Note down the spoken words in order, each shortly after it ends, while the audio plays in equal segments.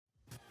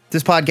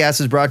This podcast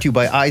is brought to you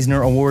by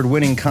Eisner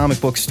Award-winning comic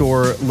book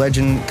store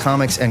Legend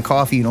Comics and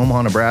Coffee in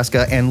Omaha,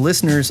 Nebraska, and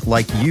listeners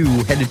like you.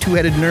 Head to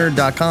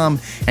twoheadednerd.com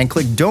and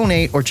click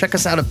donate or check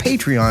us out at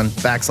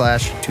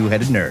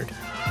Patreon/twoheadednerd.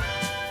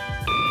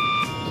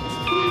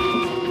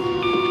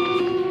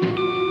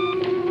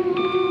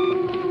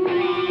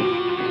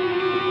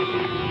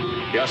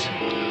 Yes?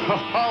 Ho,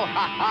 ho,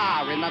 ha,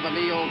 ha. Remember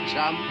me, old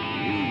chum?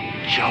 You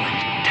jolly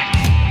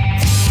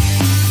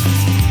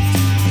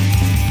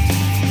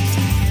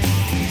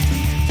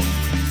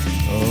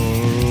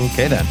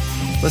Okay then,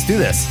 let's do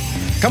this.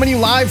 Coming to you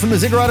live from the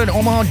Ziggurat in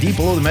Omaha, deep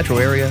below the metro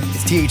area,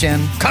 it's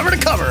THN cover to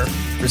cover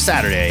for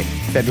Saturday,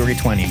 February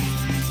 20th.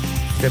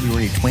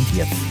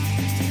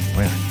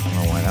 Well, I don't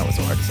know why that was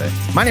so hard to say.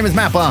 My name is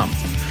Matt Baum.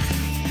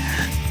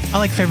 I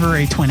like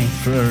February 20.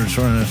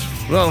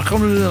 Well,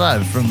 coming to you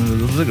live from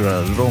the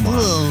Ziggurat in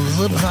Omaha.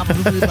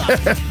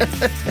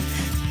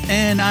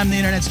 And I'm the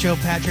Internet's Joe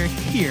Patrick.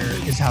 Here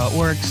is how it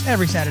works.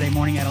 Every Saturday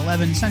morning at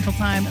 11 Central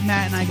Time,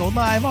 Matt and I go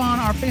live on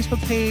our Facebook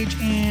page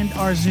and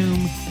our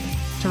Zoom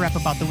to rap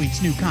about the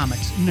week's new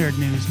comics, nerd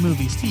news,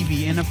 movies,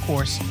 TV, and of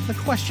course, the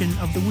question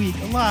of the week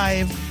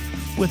live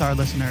with our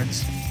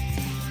listeners.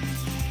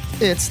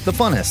 It's the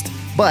funnest,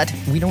 but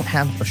we don't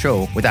have a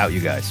show without you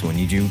guys, so we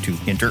need you to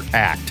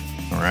interact,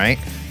 all right?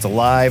 It's a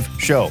live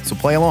show, so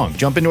play along.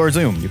 Jump into our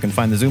Zoom. You can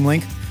find the Zoom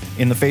link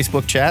in the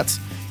Facebook chats.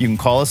 You can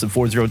call us at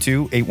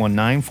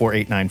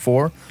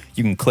 402-819-4894.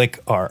 You can click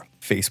our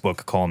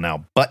Facebook Call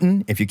Now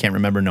button if you can't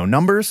remember no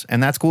numbers,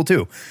 and that's cool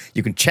too.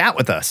 You can chat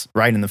with us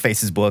right in the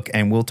Faces book,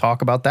 and we'll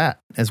talk about that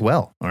as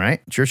well, all right?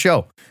 It's your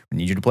show. We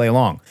need you to play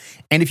along.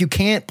 And if you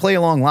can't play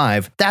along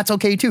live, that's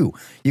okay too.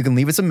 You can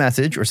leave us a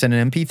message or send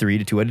an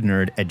MP3 to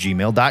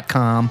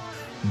twoheadednerd@gmail.com.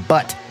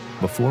 But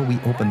before we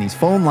open these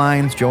phone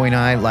lines, Joey and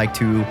I like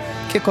to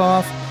kick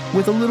off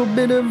with a little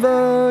bit of,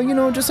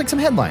 just like some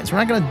headlines. We're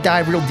not going to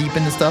dive real deep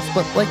into stuff,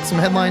 but like some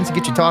headlines to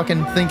get you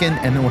talking, thinking,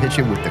 and then we'll hit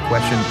you with the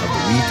question of the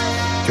week.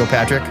 Joe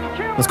Patrick,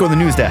 let's go to the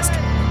news desk.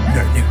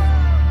 Nerd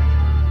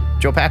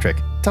news. Joe Patrick,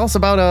 tell us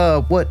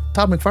about what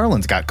Todd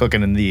McFarlane's got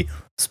cooking in the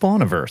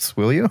Spawniverse,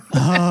 will you?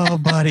 Oh,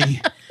 buddy.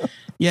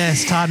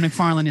 Yes, Todd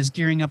McFarlane is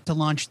gearing up to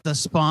launch the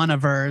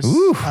Spawniverse.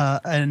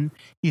 And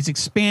he's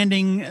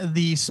expanding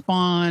the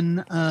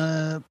Spawn,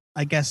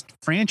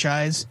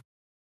 franchise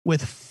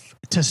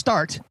to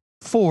start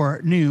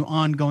 4 new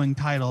ongoing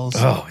titles.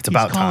 Oh, it's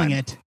about time. He's calling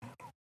it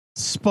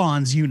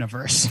Spawn's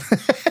Universe.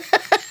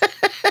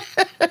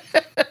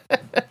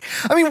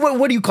 I mean,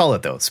 what do you call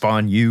it though?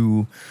 Spawn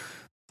U,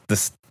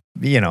 this,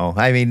 I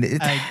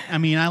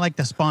like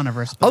the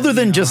Spawniverse. Other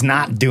than just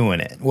not doing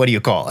it, what do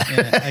you call it?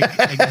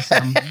 Yeah, I guess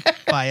I'm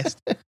biased.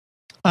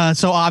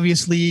 So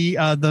obviously,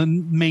 the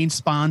main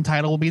Spawn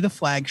title will be the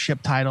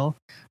flagship title,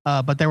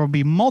 but there will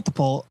be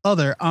multiple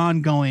other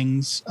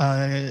ongoings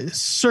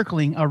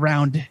circling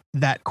around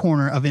that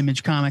corner of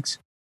Image Comics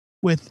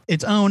with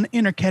its own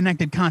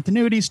interconnected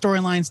continuity,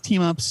 storylines,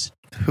 team-ups,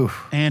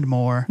 and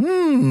more.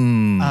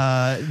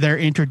 They're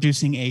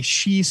introducing a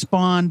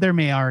She-Spawn. There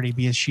may already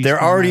be a She-Spawn.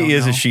 There already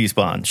is a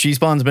She-Spawn.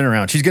 She-Spawn's been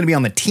around. She's going to be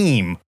on the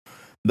team,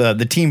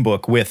 the team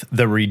book with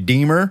the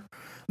Redeemer,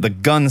 the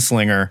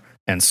Gunslinger,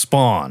 and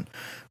Spawn.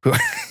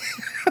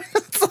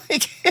 It's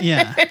like,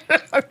 yeah.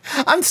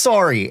 I'm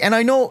sorry. And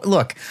I know,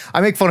 look,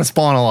 I make fun of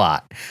Spawn a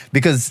lot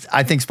because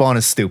I think Spawn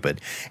is stupid.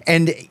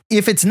 And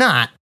if it's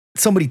not,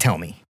 somebody tell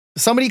me.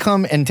 Somebody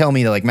come and tell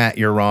me that, like, Matt,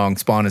 you're wrong.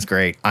 Spawn is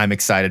great. I'm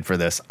excited for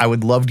this. I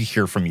would love to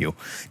hear from you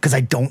because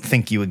I don't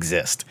think you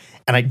exist.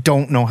 And I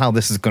don't know how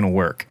this is going to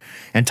work.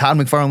 And Todd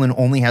McFarlane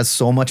only has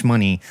so much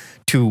money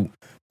to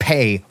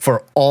pay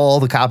for all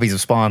the copies of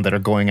Spawn that are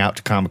going out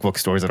to comic book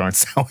stores that aren't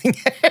selling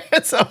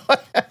it. So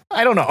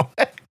I don't know.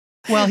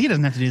 Well, he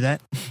doesn't have to do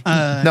that.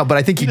 No, but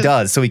I think he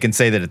does, so he can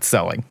say that it's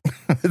selling.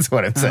 That's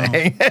what I'm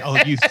saying.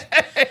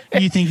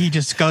 You think he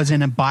just goes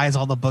in and buys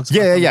all the books?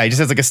 Yeah. He just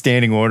has like a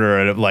standing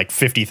order at like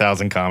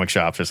 50,000 comic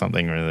shops or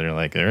something where they're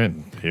like, here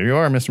you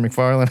are, Mr.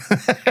 McFarlane.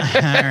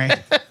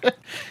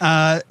 All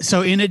right.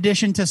 So in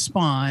addition to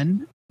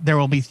Spawn, there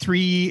will be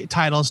 3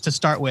 titles to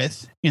start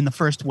with in the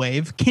first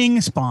wave.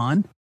 King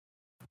Spawn,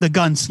 the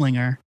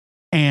Gunslinger,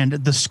 and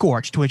the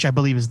Scorched, which I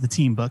believe is the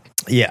team book.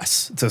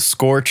 Yes. So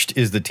Scorched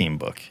is the team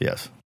book.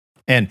 Yes.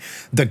 And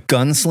the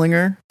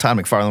Gunslinger, Todd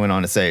McFarlane went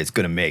on to say it's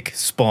going to make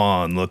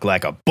Spawn look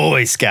like a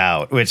Boy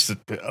Scout, which,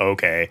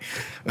 okay.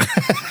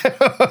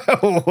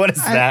 What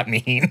does that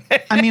mean?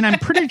 I'm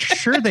pretty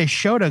sure they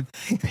showed a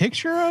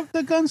picture of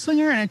the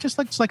Gunslinger and it just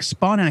looks like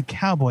Spawn in a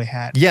cowboy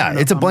hat. Yeah,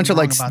 it's a bunch of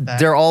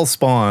they're all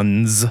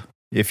Spawns,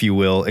 if you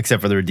will,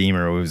 except for the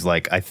Redeemer, who's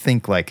like, I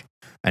think like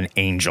an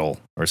angel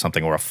or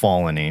something, or a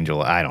fallen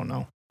angel. I don't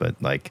know.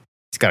 But like,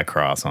 he's got a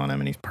cross on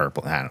him and he's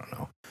purple. I don't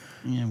know.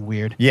 Yeah,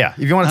 weird. Yeah,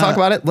 if you want to talk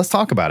about it, let's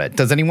talk about it.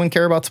 Does anyone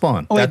care about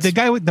Spawn? Oh, wait,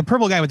 the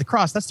purple guy with the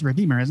cross, that's the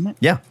Redeemer, isn't it?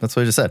 Yeah, that's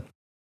what I just said.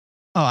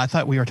 Oh, I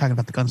thought we were talking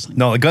about the Gunslinger.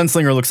 No, the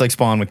Gunslinger looks like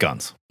Spawn with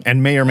guns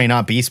and may or may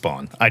not be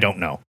Spawn. I don't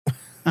know. All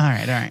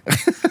right.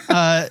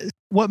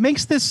 What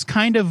makes this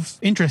kind of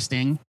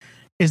interesting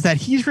is that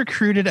he's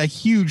recruited a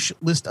huge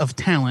list of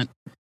talent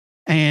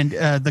And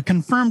the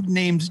confirmed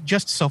names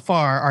just so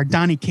far are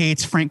Donny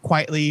Cates, Frank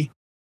Quitely,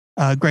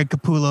 Greg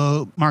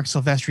Capullo, Mark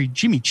Silvestri,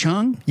 Jimmy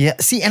Chung, Yeah.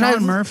 See, and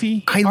Sean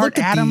Murphy, I Art looked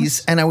at Adams.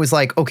 these and I was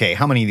like, okay,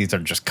 how many of these are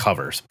just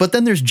covers? But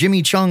then there's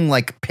Jimmy Chung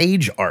like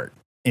page art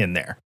in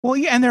there. Well,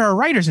 yeah, and there are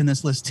writers in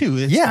this list too.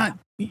 It's Yeah.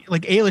 not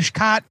like Ailish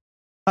Cott.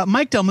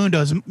 Mike Del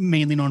Mundo is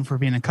mainly known for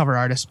being a cover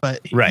artist,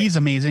 but Right. he's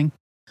amazing.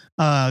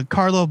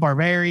 Carlo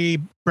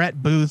Barberi,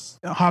 Brett Booth,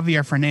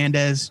 Javier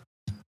Fernandez.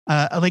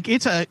 Like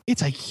it's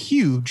a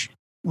huge.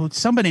 Well,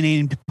 somebody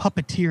named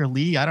Puppeteer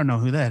Lee. I don't know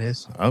who that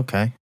is.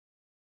 Okay.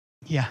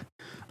 Yeah,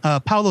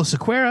 Paulo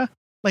Sequeira.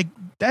 Like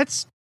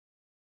that's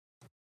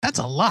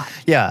a lot.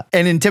 Yeah.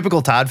 And in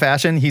typical Todd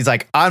fashion, he's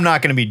like, I'm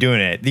not going to be doing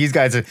it. These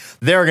guys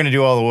they're going to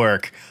do all the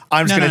work.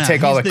 I'm just going to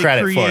take all He's the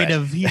credit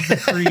creative, for it. He's the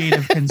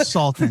creative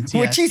consultant. Which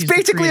Yes, he's the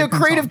basically a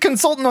creative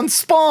consultant. consultant on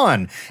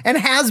Spawn and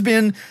has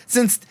been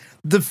since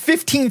the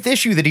 15th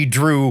issue that he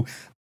drew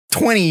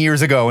 20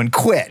 years ago and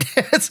quit.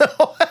 So,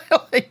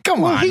 like,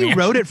 come Well, on. he man.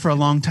 wrote it for a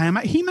long time.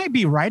 He might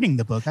be writing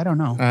the book. I don't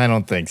know. I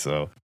don't think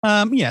so.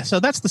 Yeah, so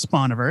that's the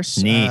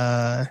Spawniverse.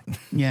 Neat.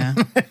 Yeah.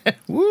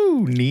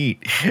 Woo, neat.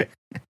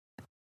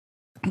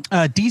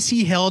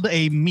 DC held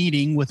a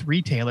meeting with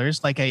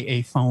retailers, like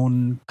a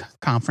phone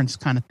conference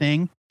kind of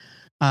thing.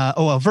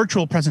 A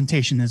virtual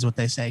presentation is what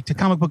they say, to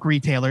comic book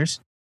retailers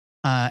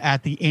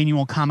at the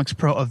annual Comics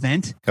Pro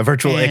event, A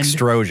virtual And-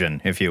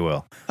 extrusion, if you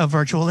will. a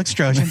virtual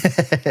extrusion.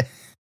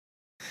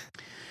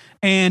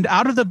 And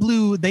out of the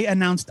blue, they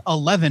announced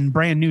 11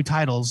 brand new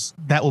titles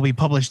that will be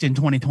published in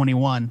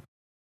 2021.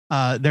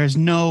 There's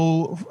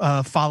no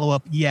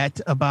follow-up yet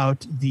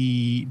about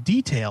the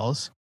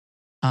details.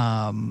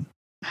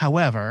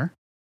 However,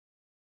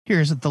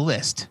 here's the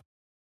list.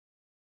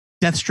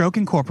 Deathstroke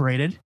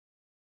Incorporated,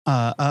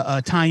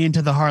 a tie-in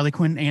to the Harley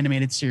Quinn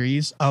animated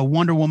series, a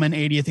Wonder Woman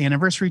 80th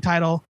anniversary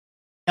title,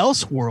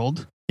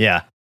 Elseworld,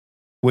 Yeah.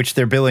 Which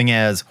they're billing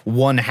as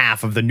one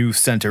half of the new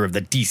center of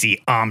the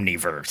DC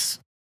Omniverse.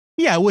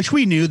 yeah, which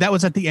we knew. That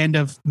was at the end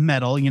of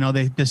Metal. You know,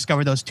 they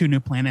discovered those two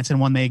new planets, and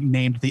one they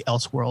named the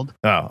Elseworld.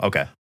 Oh,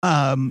 okay.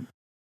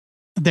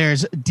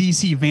 There's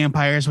DC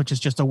Vampires, which is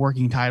just a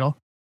working title.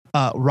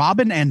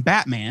 Robin and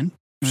Batman.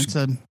 That's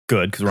a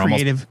Good, because we're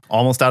creative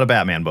almost out of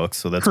Batman books,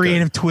 so that's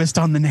creative twist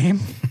on the name.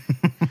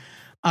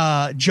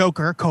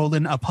 Joker,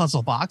 a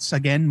puzzle box.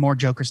 Again, more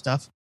Joker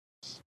stuff.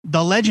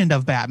 The Legend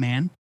of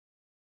Batman.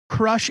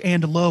 Crush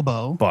and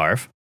Lobo. good.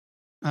 Barf.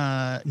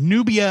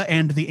 Nubia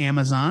and the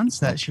Amazons.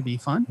 That should be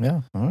fun.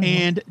 Yeah. all right.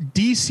 And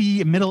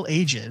DC Middle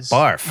Ages.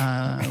 Barf.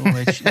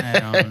 Which I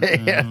don't know.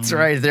 Yeah, that's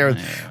right there.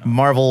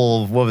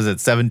 Marvel, what was it,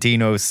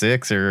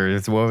 1706 or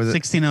what was it?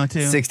 1602.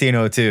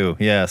 1602,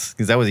 yes,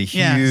 because that was a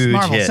Yeah, huge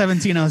Marvel hit.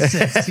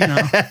 1706. You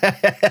know.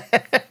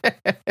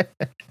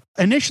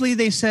 Initially,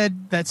 they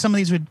said that some of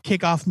these would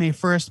kick off May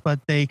 1st, but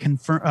they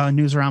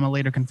Newsarama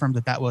later confirmed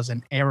that that was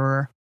an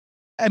error.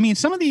 I mean,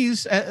 some of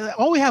these,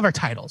 all we have are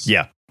titles.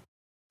 Yeah.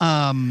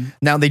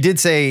 Now they did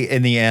say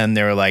in the end,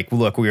 they were like,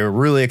 look, we were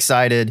really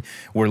excited.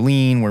 We're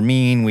lean. We're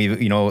mean.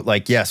 We've,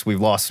 yes, we've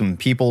lost some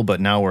people,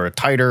 but now we're a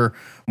tighter,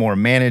 more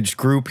managed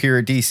group here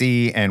at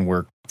DC. And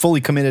we're fully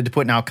committed to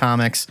putting out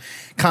comics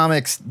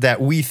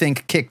that we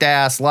think kicked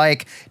ass,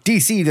 like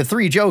DC, The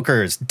Three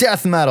Jokers,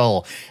 Death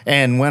Metal,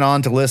 and went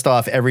on to list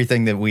off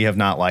everything that we have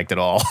not liked at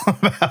all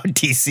about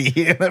DC.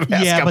 In the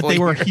past yeah, but couple they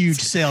were years. huge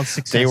sales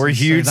successes. They were so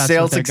huge that's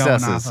sales what they're going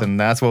successes, off of. and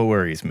that's what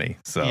worries me.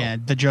 So Yeah,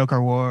 the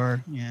Joker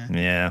War. Yeah.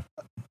 yeah.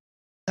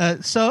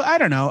 So I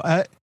don't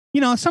know.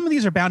 Some of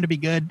these are bound to be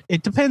good.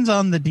 It depends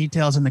on the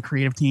details and the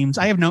creative teams.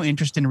 I have no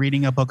interest in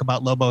reading a book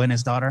about Lobo and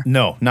his daughter.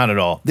 No, not at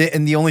all.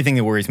 And the only thing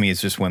that worries me is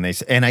just when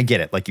and I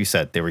get it, like you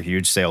said, they were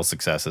huge sales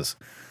successes.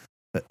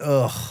 But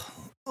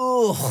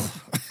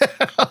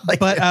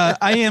But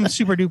I am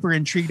super duper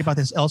intrigued about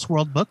this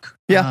Elseworld book.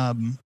 Yeah.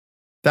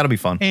 That'll be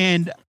fun.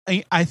 And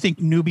I think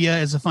Nubia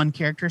is a fun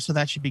character, so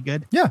that should be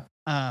good. Yeah.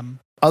 Um,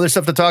 Other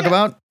stuff to talk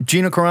about.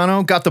 Gina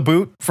Carano got the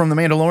boot from The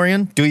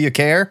Mandalorian. Do you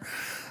care?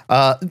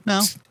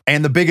 No.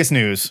 And the biggest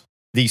news,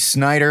 the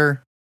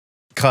Snyder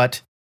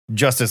Cut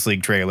Justice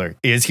League trailer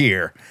is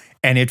here,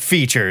 and it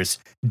features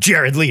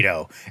Jared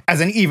Leto as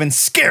an even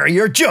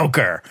scarier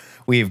Joker.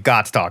 We've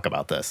got to talk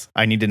about this.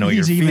 I need to know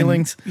your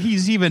feelings.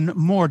 He's even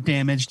more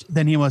damaged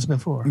than he was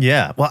before.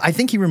 Yeah. Well, I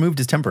think he removed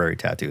his temporary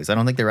tattoos. I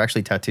don't think they're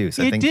actually tattoos.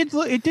 I think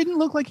It didn't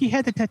look like he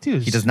had the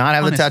tattoos. he does not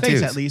have on the his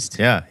tattoos. face, at least.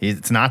 Yeah,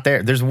 it's not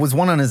there. There was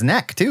one on his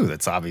neck too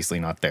that's obviously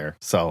not there.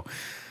 So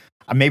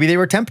maybe they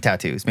were temp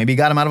tattoos. Maybe he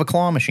got them out of a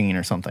claw machine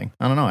or something.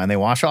 I don't know. And they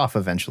wash off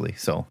eventually.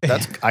 So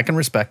I can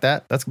respect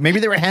that. Maybe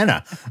they were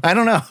henna. I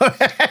don't know.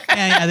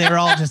 yeah, they were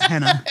all just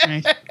henna.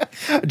 Right?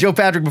 Joe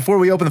Patrick, before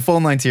we open the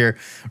phone lines here,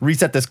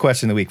 reset this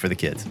question of the week for the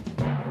kids.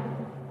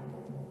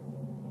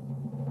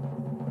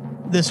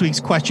 This week's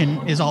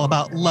question is all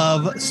about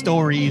love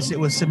stories. It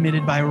was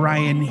submitted by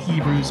Ryan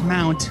Hebrews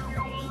Mount.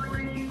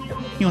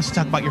 He wants to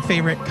talk about your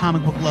favorite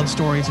comic book love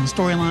stories and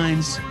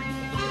storylines.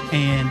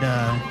 And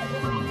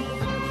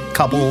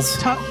Couples,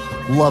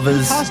 he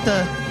lovers. tossed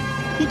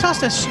He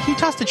tossed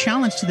a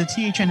challenge to the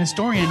THN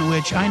historian,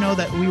 which I know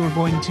that we were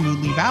going to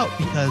leave out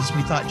because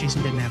we thought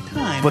Jason didn't have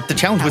time. But the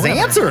challenge was However,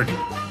 answered.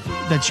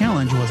 The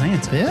challenge was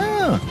answered.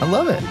 Yeah, I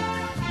love it.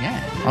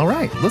 Yeah. All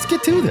right, let's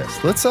get to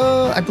this. Let's,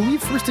 I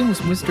believe first in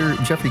was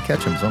Mr. Jeffrey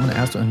Ketchum, so I'm going to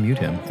ask to unmute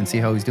him and see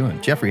how he's doing.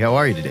 Jeffrey, how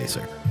are you today,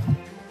 sir?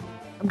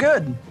 I'm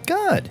good.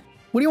 Good.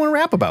 What do you want to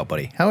rap about,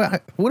 buddy?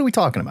 What are we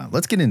talking about?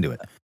 Let's get into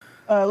it.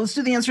 Let's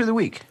do the answer of the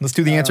week. Let's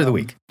do the answer of the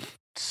week.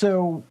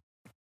 So,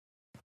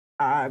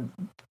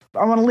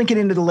 I want to link it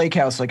into the lake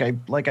house like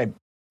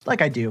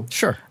I do.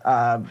 Sure.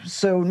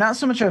 So not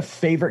so much a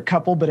favorite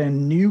couple, but a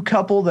new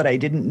couple that I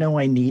didn't know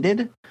I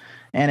needed.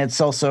 And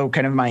it's also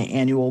kind of my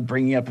annual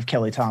bringing up of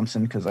Kelly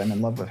Thompson because I'm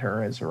in love with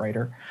her as a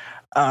writer.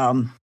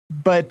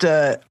 But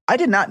I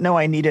did not know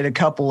I needed a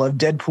couple of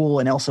Deadpool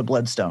and Elsa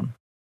Bloodstone.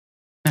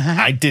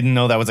 I didn't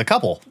know that was a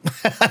couple.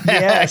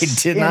 Yes.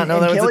 I did not know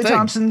that was Kelly a thing.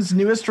 Thompson's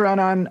newest run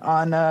on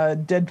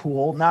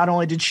Deadpool, not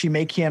only did she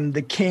make him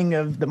the king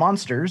of the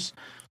monsters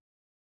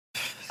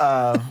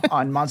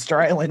on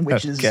Monster Island,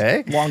 which is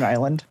Long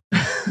Island.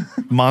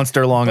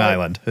 Monster Long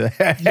Island.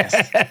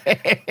 Yes.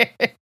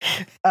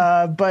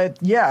 But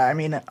yeah, I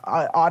mean,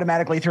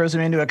 automatically throws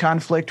him into a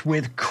conflict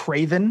with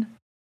Craven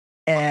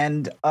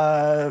and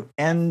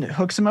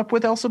hooks him up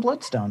with Elsa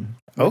Bloodstone.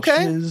 Which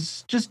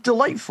is just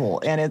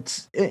delightful. And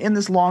it's in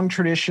this long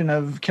tradition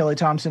of Kelly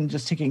Thompson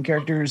just taking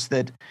characters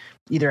that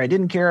either I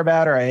didn't care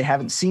about or I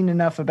haven't seen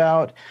enough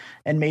about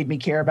and made me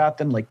care about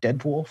them, like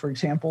Deadpool, for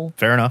example.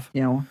 Fair enough.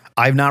 You know,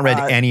 I've not read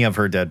any of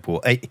her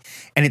Deadpool.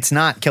 And it's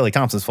not Kelly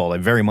Thompson's fault. I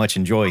very much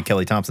enjoy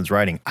Kelly Thompson's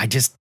writing. I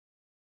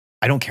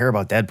don't care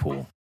about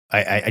Deadpool.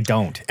 I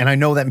don't. And I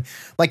know that,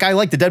 like, I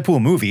like the Deadpool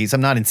movies.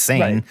 I'm not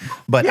insane,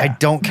 but I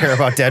don't care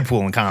about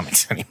Deadpool in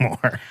comics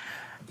anymore.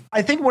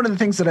 I think one of the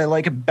things that I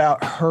like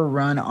about her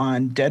run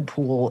on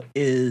Deadpool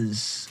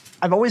is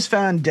I've always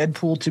found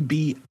Deadpool to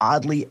be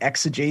oddly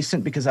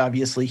X-adjacent because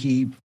obviously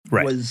he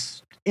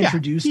was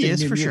introduced in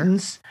New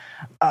Mutants.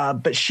 Sure.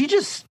 But she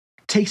just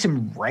takes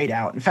him right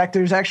out. In fact,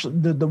 there's actually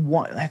the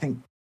one, I think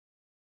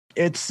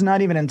it's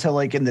not even until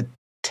like in the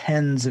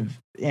tens of,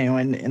 you know,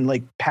 and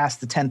like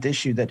past the 10th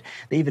issue that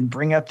they even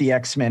bring up the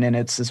X-Men, and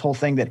it's this whole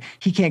thing that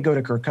he can't go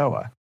to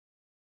Krakoa.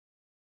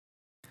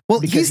 Well,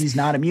 because he's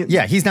not a mutant.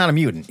 Yeah, he's not a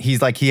mutant.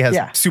 He's like, he has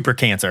super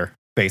cancer,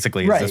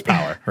 basically, is his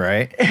power,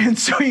 right? And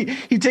so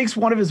he takes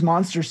one of his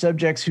monster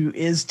subjects who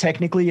is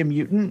technically a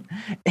mutant,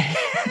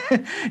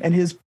 and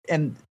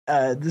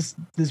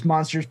this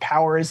monster's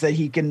power is that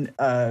he can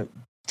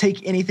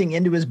take anything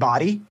into his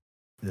body.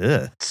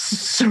 Ugh.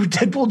 So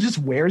Deadpool just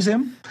wears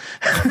him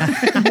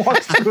and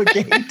walks through a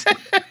gate.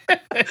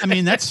 I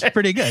mean, that's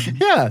pretty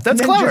good. Yeah,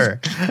 that's clever.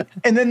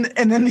 And then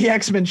the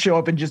X-Men show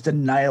up and just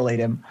annihilate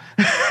him.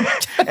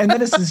 And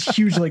then it's this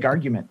huge like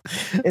argument.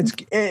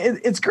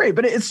 It's great,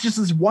 but it's just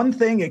this one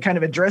thing. It kind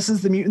of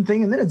addresses the mutant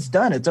thing, and then it's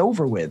done. It's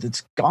over with.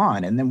 It's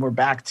gone. And then we're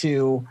back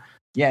to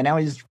now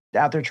he's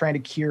out there trying to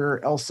cure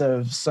Elsa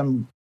of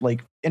some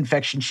like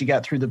infection she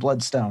got through the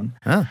Bloodstone.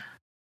 Huh.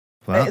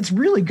 Well, it's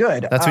really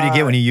good. That's what you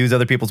get when you use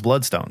other people's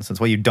bloodstones. That's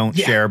why you don't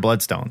share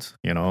bloodstones,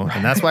 you know,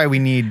 and that's why we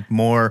need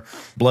more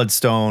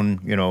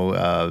bloodstone, you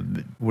know,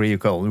 what do you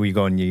call it? When you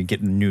go and you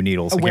get new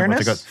needles?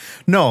 Awareness?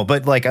 No,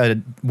 but like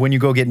when you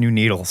go get new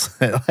needles,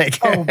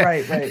 like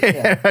right.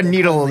 Yeah. A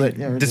needle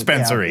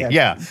dispensary.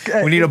 Yeah.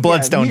 We need a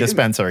bloodstone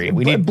dispensary.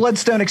 We need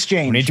bloodstone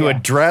exchange. We need to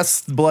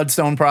address the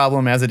bloodstone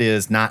problem as it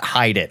is, not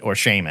hide it or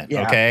shame it.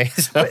 Yeah. Okay.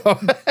 So.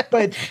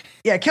 But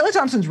yeah, Kelly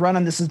Thompson's run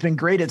on this has been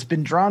great. It's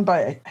been drawn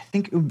by, I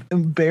think,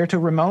 Humberto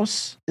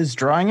Ramos is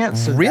drawing it.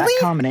 So really? That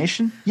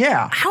combination.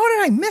 Yeah. How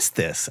did I miss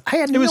this? I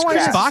had it was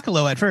Chris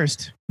Bacalo at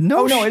first.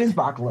 No, it is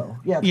Bacalo.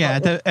 Yeah,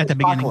 at the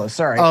beginning. Bacalo.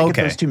 Sorry, I get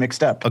those two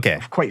mixed up.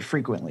 Okay, quite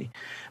frequently.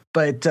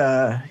 But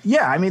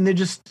I mean,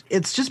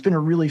 it's just been a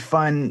really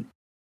fun.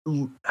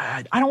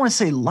 I don't want to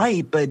say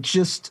light, but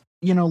just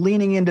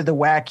leaning into the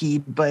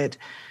wacky. But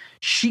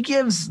she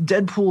gives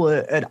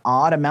Deadpool an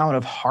odd amount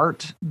of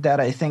heart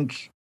that I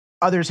think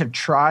others have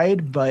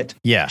tried, but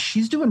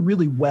she's doing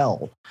really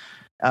well.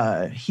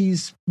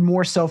 He's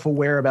more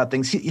self-aware about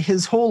things.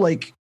 His whole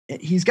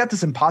he's got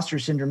this imposter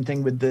syndrome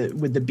thing with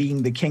the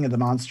being the king of the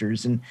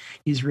monsters, and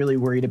he's really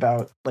worried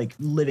about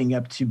living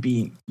up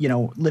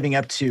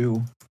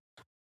to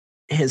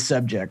his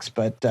subjects.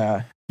 But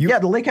the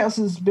Lake House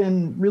has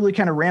been really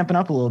kind of ramping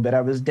up a little bit.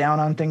 I was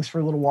down on things for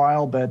a little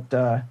while, but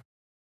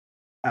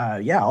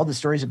all the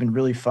stories have been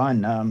really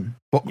fun.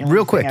 Well,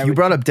 real quick, you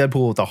brought up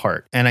Deadpool with a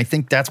heart, and I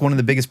think that's one of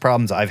the biggest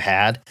problems I've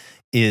had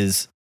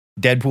is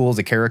Deadpool as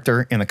a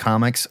character in the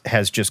comics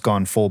has just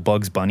gone full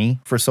Bugs Bunny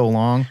for so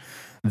long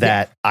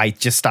that I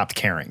just stopped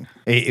caring.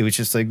 It was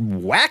just like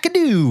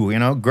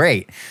wackadoo,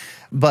 great.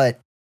 But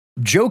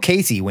Joe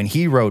Casey, when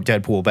he wrote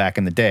Deadpool back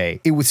in the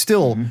day, it was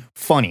still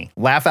funny,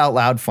 laugh out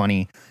loud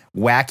funny,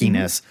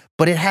 wackiness,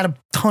 but it had a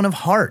ton of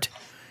heart.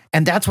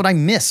 And that's what I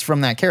miss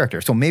from that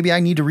character. So maybe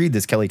I need to read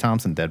this Kelly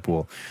Thompson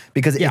Deadpool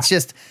because it's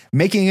just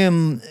making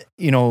him,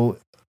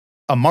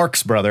 a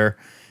Marx brother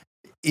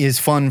is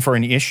fun for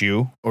an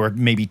issue or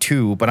maybe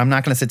two, but I'm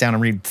not going to sit down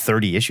and read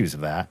 30 issues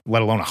of that,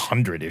 let alone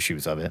 100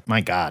 issues of it.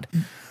 My God.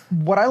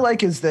 what I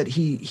like is that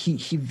he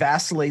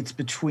vacillates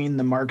between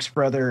the Marx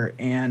brother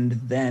and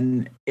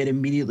then it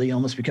immediately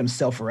almost becomes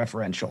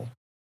self-referential.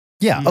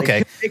 Yeah. Like, Okay.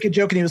 he'll make a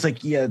joke and he was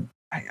like, yeah,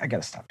 I got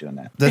to stop doing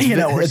that. That's,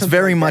 or it's something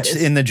very like much that.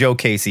 It's- in the Joe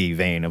Casey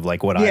vein of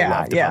like what I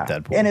loved about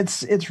Deadpool. And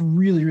it's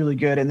really, really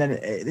good. And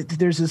then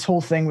there's this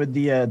whole thing with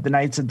the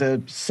Knights of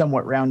the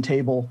Somewhat Round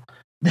Table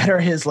that are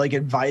his like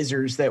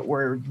advisors that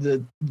were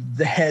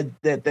the head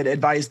that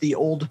advised the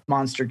old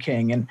Monster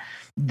King, and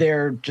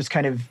they're just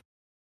kind of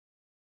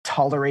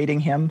tolerating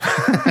him.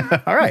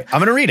 All right. I'm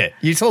going to read it.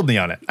 You sold me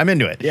on it. I'm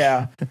into it.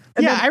 Yeah. And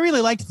Yeah, then, I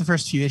really liked the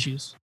first few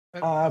issues.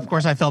 Of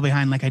course, I fell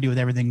behind like I do with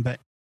everything, but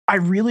I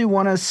really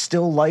want to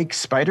still like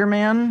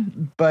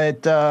Spider-Man,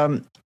 but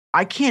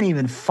I can't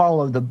even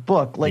follow the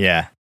book. Like,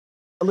 yeah.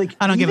 like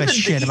I don't give a even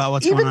shit about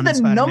what's going on in Even the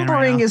Spider-Man right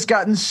numbering now. has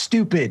gotten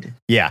stupid.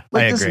 Yeah.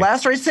 Like I this agree.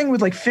 last race thing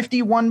with like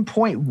 51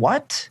 point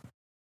what?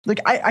 Like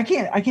I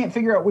can't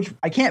figure out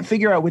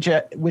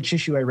which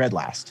issue I read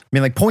last. I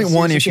mean, like point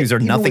one Seriously, issues are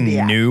even with nothing the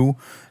app. new,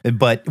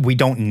 but we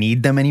don't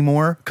need them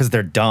anymore because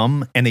they're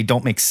dumb and they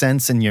don't make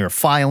sense in your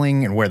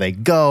filing and where they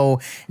go,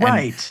 and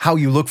Right. how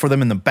you look for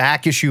them in the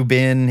back issue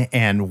bin,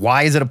 and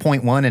why is it a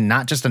point one and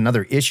not just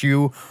another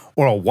issue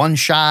or a one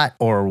shot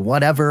or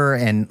whatever.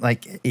 And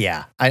like,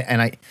 yeah,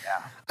 I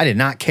did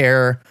not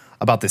care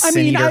about the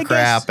Sin Eater I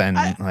crap guess and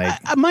like,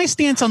 my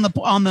stance on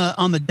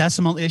the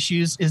decimal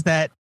issues is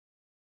that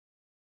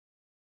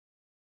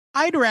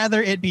I'd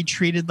rather it be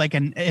treated like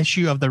an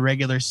issue of the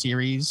regular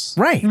series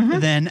right.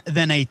 than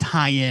a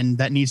tie-in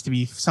that needs to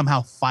be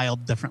somehow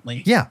filed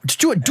differently. Yeah, just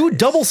do a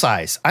double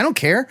size. I don't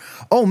care.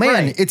 Oh man,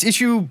 Right. it's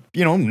issue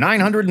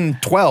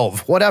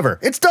 912, whatever.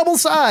 It's double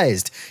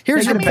sized.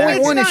 Here's your Make it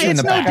point one issue in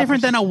it's the no back.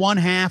 different than a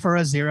 1/2 or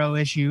a 0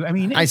 issue. I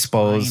mean, I it's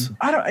suppose.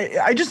 fine.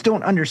 I just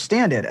don't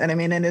understand it. And I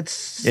mean, and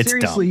it's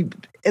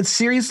It's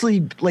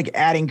seriously like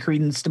adding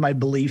credence to my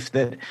belief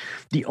that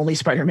the only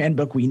Spider-Man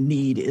book we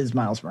need is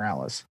Miles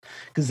Morales,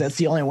 because that's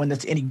the only one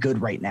that's any good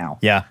right now.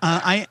 Yeah,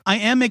 I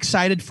am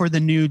excited for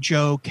the new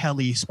Joe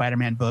Kelly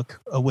Spider-Man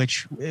book,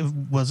 which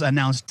was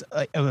announced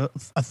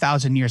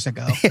 1,000 years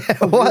ago.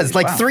 it was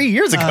like Wow. 3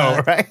 years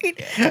ago, right?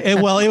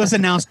 It was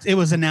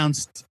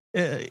announced.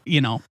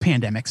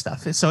 Pandemic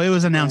stuff. So it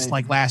was announced Right.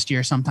 like last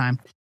year sometime.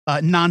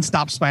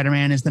 Nonstop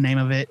Spider-Man is the name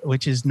of it,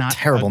 which is not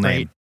Terrible a great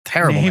name.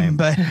 Terrible name.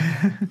 but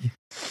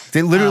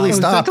It literally is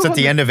that stops the at one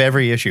the that- end of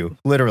every issue.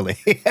 Literally,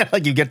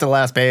 like you get to the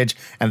last page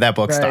and that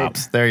book Right.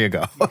 stops. There you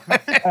go.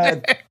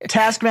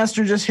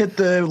 Taskmaster just hit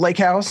the Lake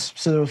House,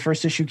 so the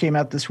first issue came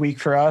out this week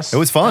for us. It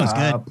was fun.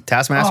 good.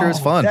 Taskmaster is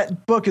fun.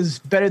 That book is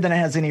better than it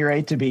has any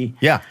right to be.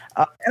 Yeah.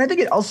 And I think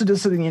it also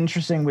does something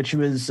interesting, which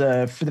was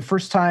for the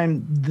first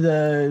time,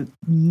 the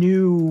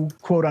new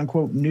quote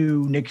unquote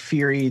new Nick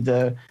Fury,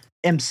 the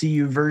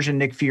MCU version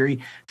Nick Fury,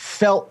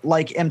 felt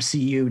like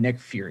MCU Nick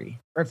Fury,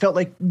 or it felt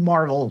like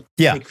Marvel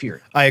Yeah. Nick Fury.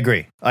 I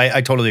agree.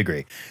 I totally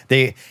agree.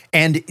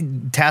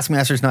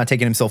 Taskmaster's not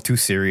taking himself too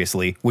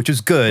seriously, which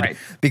is good Right.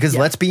 because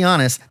let's be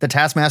honest, the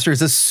Taskmaster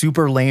is a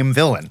super lame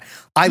villain.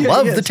 I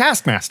love he the is.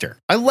 Taskmaster.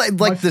 I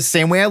like the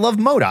same way I love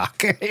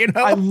MODOK. You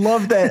know, I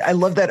love that. I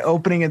love that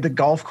opening at the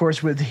golf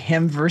course with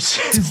him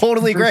versus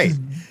Totally versus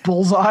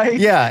Bullseye.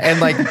 yeah,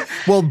 and like,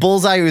 well,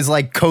 Bullseye was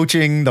like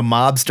coaching the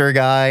mobster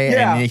guy,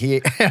 Yeah.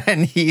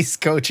 and he's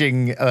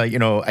coaching. I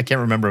can't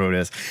remember who it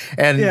is,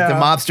 and Yeah. the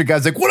mobster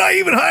guy's like, "What I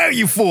even hire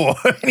you for?"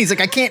 And he's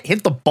like, "I can't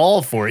hit the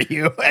ball for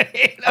you."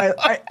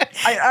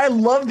 I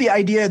love the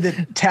idea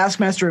that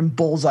Taskmaster and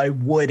Bullseye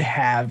would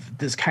have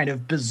this kind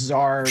of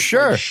bizarre,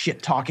 Sure.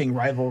 shit talking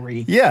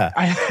rivalry. Yeah.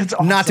 It's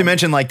awesome. Not to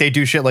mention, like, they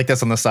do shit like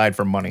this on the side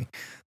for money.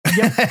 oh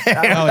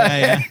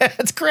yeah.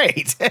 It's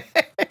great.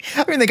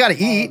 I mean, they got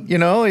to eat,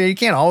 you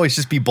can't always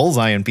just be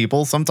bullseyeing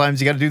people.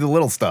 Sometimes you got to do the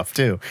little stuff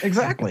too.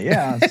 Exactly.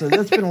 Yeah. So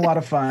that's been a lot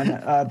of fun.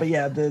 But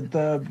yeah,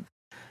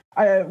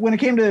 when it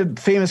came to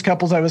famous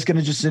couples, I was going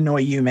to just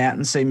annoy you, Matt,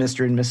 and say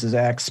Mr. and Mrs.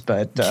 X,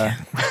 but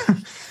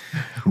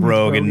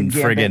Rogue and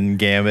Gambit. friggin'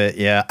 Gambit.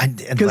 Yeah.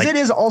 because it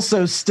is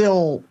also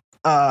still,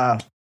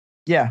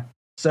 yeah.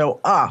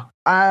 So,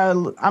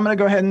 I'm going to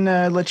go ahead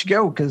and let you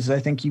go because I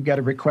think you got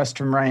a request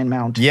from Ryan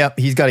Mount. Yep.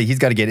 He's got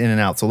to get in and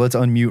out. So let's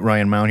unmute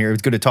Ryan Mount here.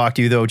 It's good to talk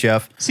to you though,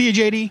 Jeff. See you,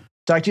 JD.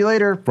 Talk to you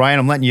later. Ryan,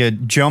 I'm letting you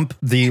jump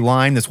the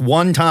line this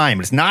one time.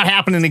 It's not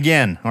happening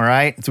again. All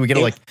right. So we get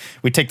to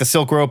we take the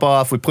silk rope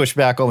off, we push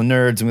back all the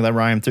nerds, and we let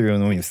Ryan through,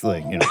 and then we just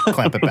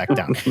clamp it back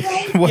down.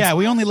 Yeah,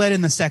 we only let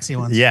in the sexy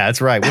ones. Yeah, that's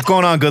right. What's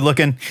going on, good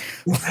looking?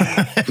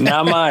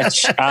 Not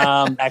much.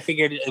 I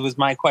figured it was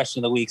my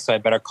question of the week, so I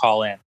better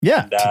call in.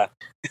 Yeah.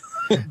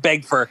 And,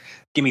 beg for,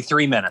 give me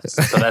 3 minutes.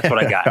 So that's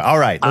what I got. All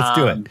right, let's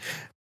do it.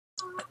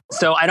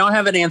 So I don't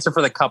have an answer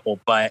for the couple,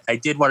 but I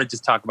did want to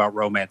just talk about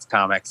romance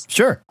comics.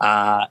 Sure.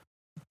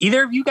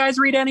 Either of you guys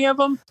read any of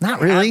them?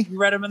 Not really. Have you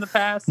read them in the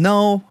past?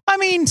 No. I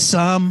mean,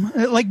 some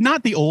like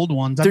not the old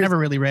ones. I've There's- never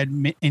really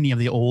read any of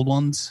the old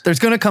ones. There's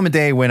going to come a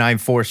day when I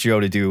force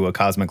Joe to do a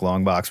Cosmic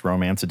Longbox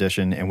Romance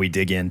Edition and we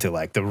dig into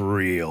like the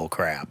real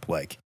crap.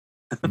 Like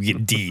we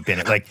get deep in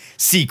it, like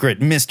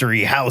secret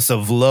mystery, house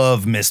of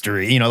love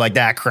mystery, like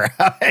that crap.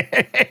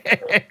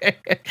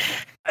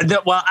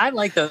 Well, I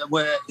like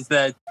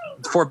the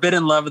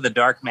Forbidden Love of the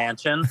Dark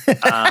Mansion.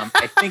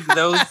 I think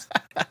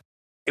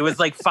it was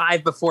like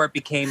 5 before it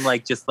became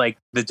like just like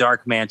the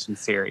Dark Mansion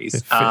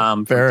series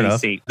from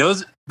DC.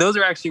 Those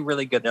are actually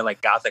really good. They're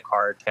like gothic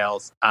horror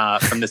tales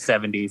from the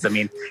 70s. I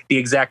mean, the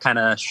exact kind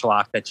of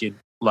schlock that you'd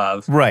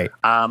love. Right.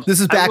 This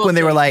is back when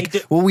they were like,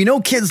 well, we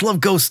know kids love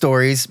ghost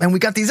stories, and we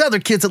got these other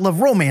kids that love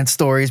romance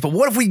stories, but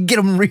what if we get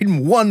them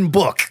reading one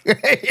book?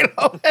 You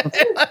know?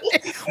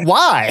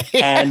 Why?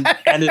 and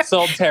it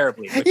sold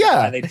terribly. Which is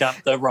why they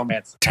dumped the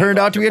romance. Turned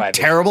out to be a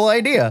terrible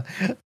idea.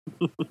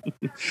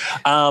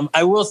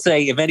 I will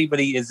say, if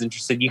anybody is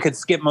interested, you could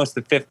skip most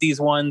of the 50s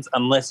ones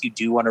unless you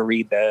do want to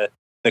read the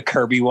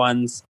Kirby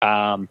ones.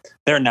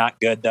 They're not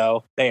good,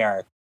 though. They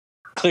are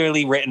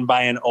clearly written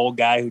by an old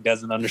guy who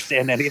doesn't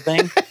understand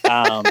anything.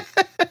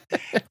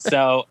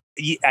 So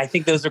I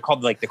think those are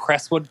called like the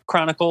Crestwood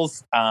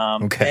Chronicles.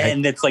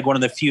 And it's like one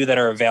of the few that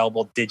are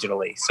available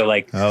digitally. So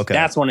like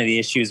that's one of the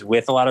issues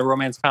with a lot of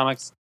romance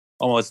comics.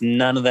 Almost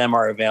none of them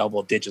are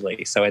available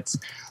digitally. So it's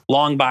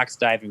long box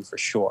diving for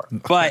sure.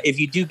 But if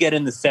you do get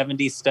in the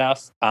 70s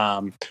stuff,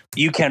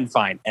 you can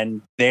find.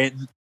 And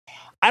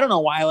I don't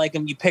know why I like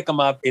them. You pick them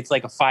up. It's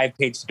like a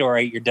 5-page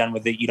story. You're done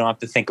with it. You don't have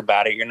to think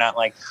about it. You're not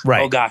like,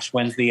 oh gosh,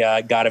 when's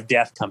the God of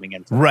Death coming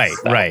in?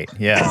 Right.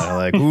 Yeah.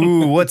 Like,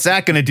 ooh, what's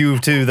that going to do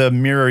to the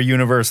mirror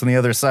universe on the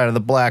other side of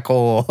the black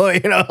hole? You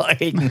know,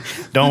 like,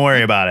 don't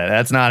worry about it.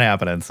 That's not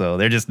happening. So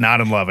they're just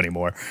not in love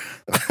anymore.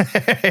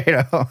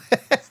 You know.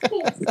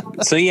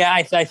 So yeah,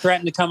 I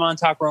threatened to come on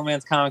Talk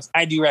Romance Comics.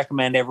 I do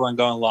recommend everyone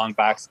go in long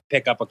box,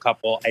 pick up a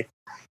couple.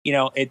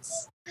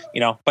 It's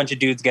a bunch of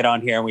dudes get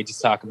on here and we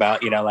just talk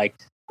about like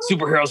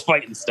superheroes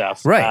fighting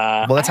stuff.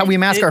 Right. Well, that's how we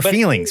mask our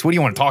feelings. What do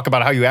you want to talk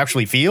about? How you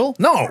actually feel?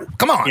 No,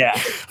 come on. Yeah.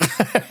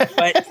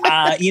 But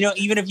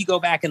even if you go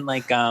back and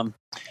like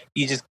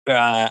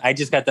I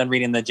just got done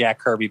reading the Jack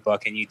Kirby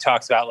book, and he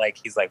talks about like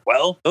he's like,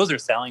 well, those are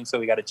selling, so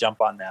we got to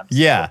jump on them.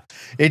 Yeah,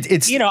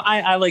 it's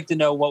I like to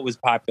know what was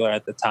popular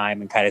at the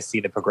time and kind of see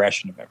the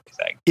progression of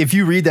everything. If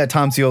you read that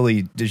Tom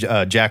Scioli,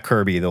 Jack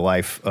Kirby, the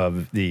life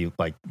of the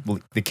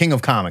King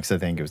of Comics, I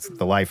think it was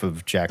the life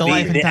of Jack. The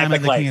life and time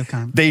of the King of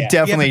Comics. They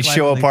definitely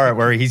show a part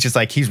where he's just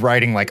like he's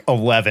writing like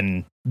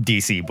 11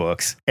 DC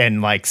books,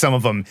 and like some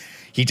of them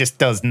he just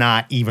does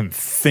not even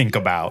think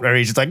about, or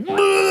he's just like,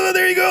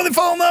 there you go, they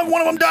fall in love,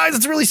 one of them dies,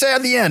 it's really sad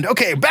at the end.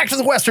 Okay, back to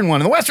the Western one.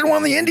 In the Western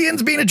one, the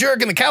Indian's being a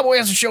jerk and the cowboy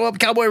has to show up. The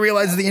cowboy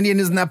realizes the Indian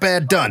isn't that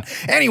bad. Done.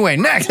 Anyway,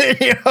 next.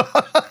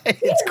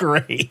 It's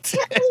great.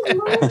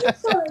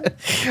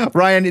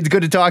 Ryan, it's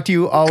good to talk to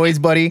you always,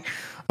 buddy.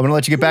 I'm gonna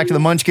let you get back to the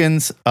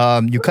Munchkins.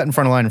 You cut in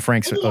front of line of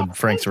Frank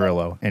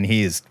Cirillo, and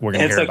we're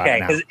gonna hear about it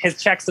now.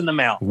 His check's in the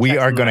mail. We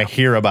are gonna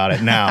hear about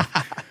it now.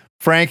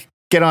 Frank,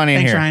 get on in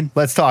Thanks, here. Ryan.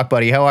 Let's talk,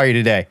 buddy. How are you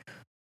today?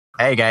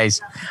 Hey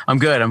guys, I'm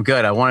good.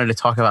 I wanted to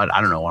talk about,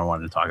 I don't know what I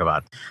wanted to talk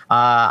about.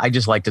 I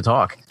just like to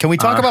talk. Can we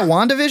talk about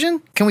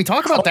WandaVision? Can we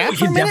talk about that We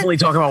for a can minute? definitely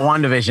talk about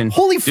WandaVision.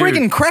 Holy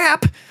friggin'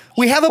 crap.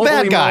 We have a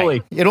bad guy.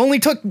 Moly. It only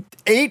took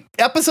 8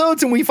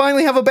 episodes and we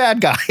finally have a bad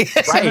guy.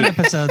 7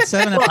 episodes.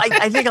 Well,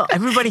 I think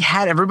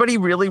everybody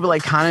really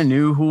like kind of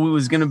knew who it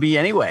was going to be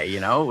anyway.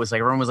 It was like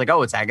everyone was like,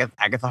 "Oh, it's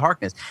Agatha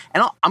Harkness."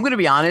 And I'm going to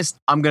be honest.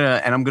 I'm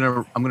going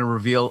to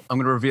reveal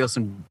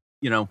some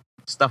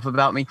stuff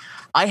about me.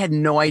 I had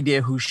no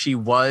idea who she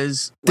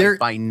was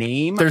by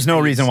name. There's no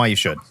reason why you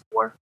should.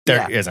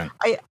 There isn't.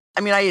 I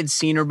mean, I had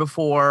seen her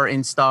before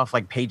in stuff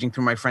like paging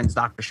through my friend's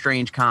Doctor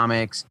Strange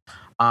comics.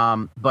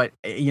 But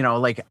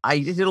like I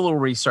did a little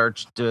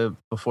research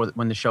before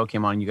when the show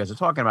came on and you guys were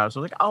talking about it. So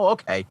I was like, oh,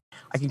 okay.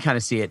 I can kind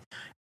of see it.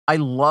 I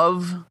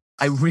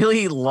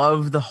really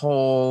love the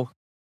whole,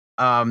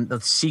 the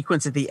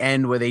sequence at the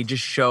end where they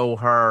just show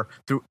her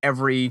through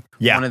every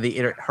one of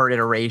her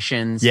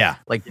iterations,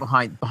 like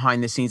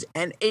behind the scenes.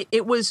 And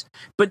it was,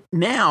 but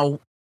now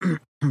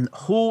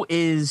who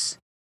is,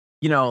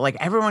 like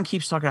everyone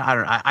keeps talking.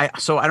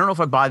 So I don't know if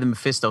I buy the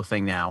Mephisto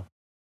thing now,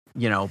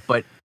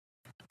 but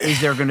is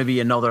there going to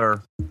be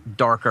another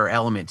darker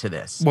element to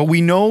this? Well,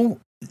 we know.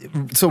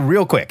 So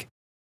real quick,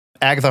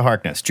 Agatha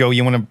Harkness. Joe,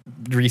 you want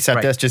to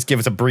reset this? Just give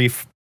us a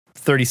brief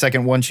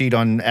 30-second one sheet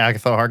on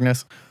Agatha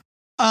Harkness.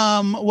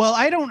 Well,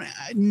 I don't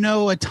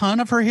know a ton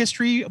of her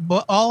history,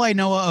 but all I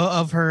know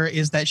of her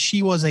is that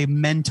she was a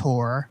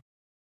mentor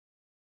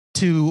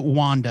to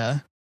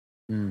Wanda.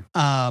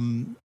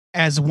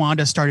 As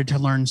Wanda started to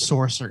learn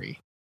sorcery.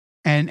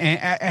 And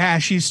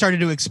as she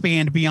started to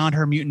expand beyond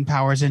her mutant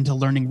powers into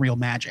learning real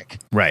magic.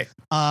 Right.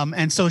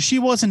 And so she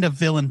wasn't a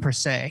villain per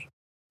se.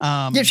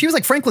 She was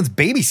like Franklin's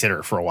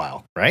babysitter for a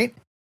while, right?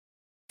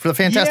 For the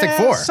Fantastic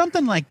Four.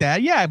 Something like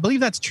that. Yeah, I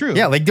believe that's true.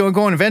 Yeah, like go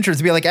on adventures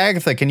to be like,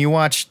 Agatha, can you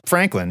watch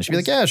Franklin? She'd be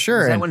like, yeah,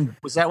 sure.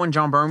 Was that when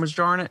John Byrne was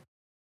drawing it?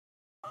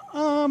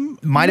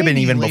 Might have been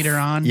even later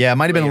on. Yeah, it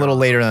might have been a little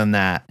later than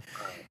that.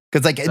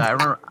 Because I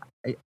remember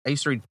I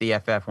used to read the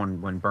FF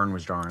when Byrne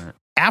was drawing it.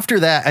 After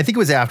that, I think it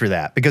was after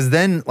that, because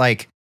then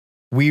like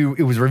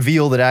it was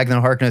revealed that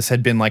Agatha Harkness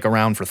had been like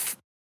around for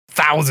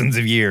thousands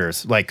of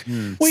years. Like,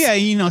 well, yeah,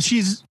 you know,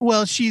 she's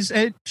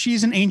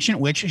an ancient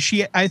witch.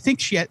 I think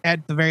she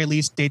at the very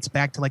least dates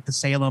back to like the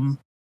Salem.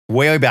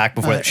 Way back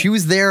before that. She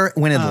was there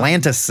when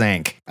Atlantis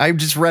sank. I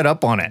just read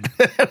up on it.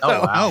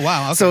 Oh,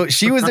 wow. Okay. So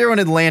she was there when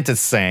Atlantis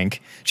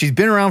sank. She's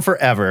been around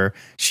forever.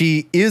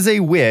 She is a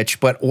witch,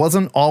 but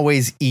wasn't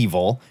always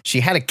evil. She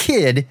had a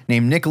kid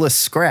named Nicholas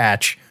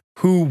Scratch,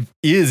 who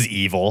is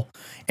evil,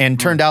 and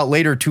turned out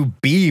later to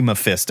be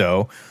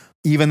Mephisto,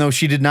 even though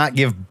she did not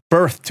give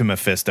birth to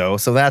Mephisto.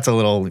 So that's a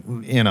little,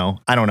 you know,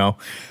 I don't know.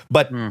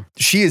 But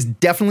she is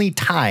definitely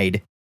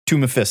tied to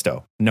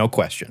Mephisto. No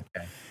question.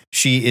 Okay.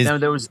 She is...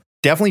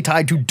 definitely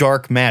tied to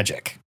dark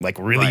magic, like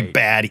really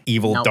bad,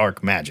 evil,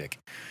 dark magic.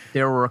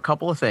 There were a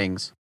couple of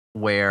things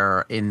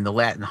where in the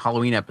Latin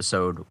Halloween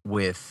episode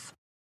with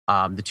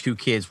the two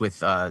kids with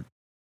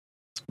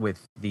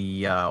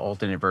the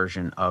alternate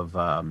version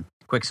of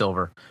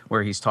Quicksilver,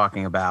 where he's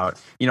talking about,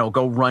 you know,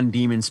 go run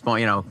demon spawn,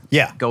 you know,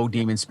 go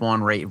demon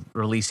spawn,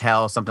 release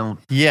hell, something.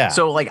 Yeah.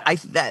 So like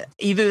that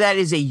either that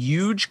is a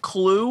huge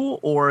clue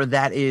or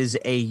that is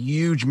a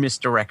huge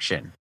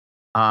misdirection.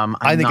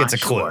 I think it's a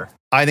clue.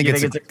 I think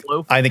it's a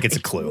clue. I think it's a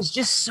clue. It's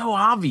just so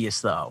obvious,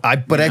 though. I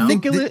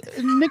think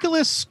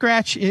Nicholas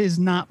Scratch is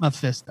not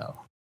Mephisto.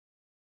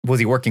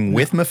 Was he working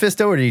with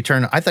Mephisto, or did he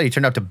turn? I thought he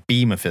turned out to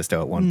be Mephisto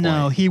at one point.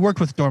 No, he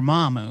worked with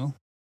Dormammu.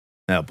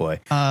 Oh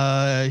boy.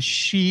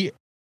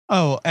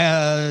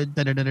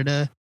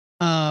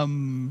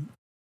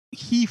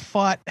 He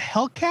fought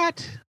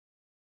Hellcat,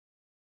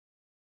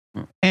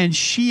 and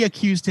she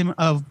accused him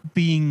of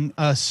being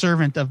a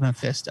servant of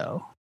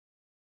Mephisto.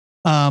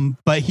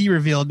 But he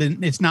revealed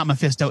it's not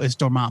Mephisto, it's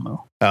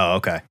Dormammu. Oh,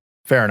 okay.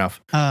 Fair enough.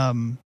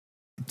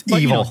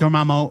 Evil. You know,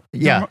 Dormammu.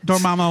 Yeah.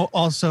 Dormammu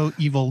also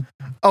evil.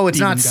 Oh, it's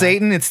not guy.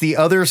 Satan. It's the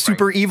other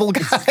super evil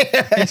guy.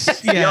 it's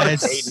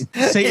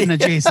Satan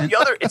adjacent.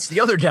 It's the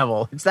other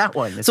devil. It's that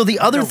one. So the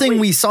other thing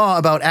we saw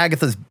about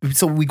Agatha's,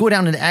 so we go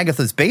down into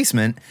Agatha's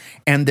basement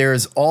and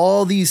there's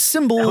all these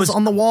symbols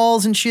on the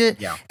walls and shit,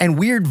 and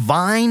weird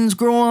vines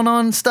growing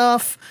on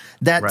stuff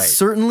that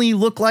certainly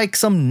look like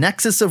some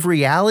Nexus of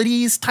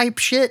Realities type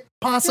shit.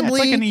 Possibly. Yeah,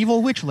 it's like an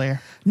evil witch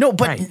lair. No,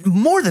 but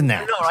more than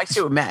that. No, I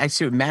see what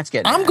Matt's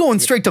getting. I'm going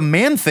straight to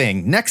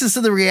Man-Thing, Nexus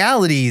of the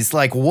Realities.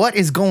 Like, what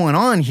is going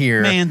on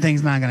here?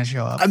 Man-Thing's not going to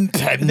show up. I'm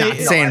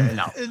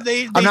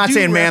not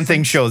saying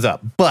Man-Thing shows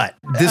up, but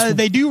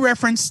they do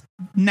reference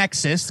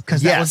Nexus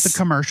because that was the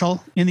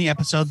commercial in the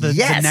episode. The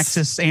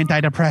Nexus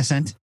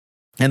antidepressant.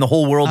 And the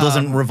whole world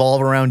doesn't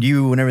revolve around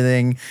you and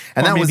everything.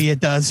 And that maybe it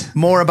does.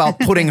 More about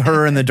putting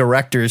her in the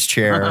director's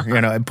chair,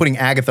 you know, and putting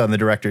Agatha in the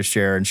director's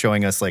chair and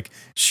showing us like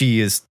she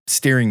is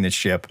steering the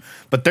ship.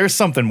 But there's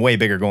something way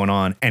bigger going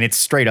on, and it's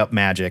straight up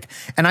magic.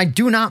 And I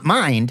do not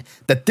mind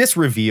that this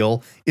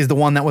reveal is the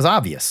one that was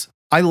obvious.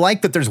 I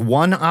like that there's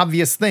one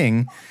obvious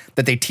thing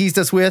that they teased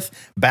us with,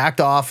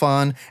 backed off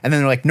on, and then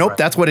they're like, nope,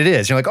 that's what it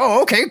is. You're like,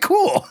 oh, okay,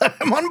 cool.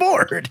 I'm on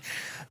board.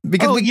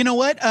 Because you know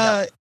what?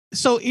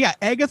 So,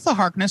 Agatha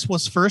Harkness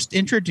was first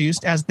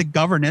introduced as the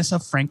governess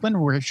of Franklin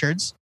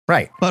Richards.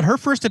 Right. But her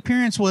first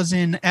appearance was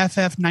in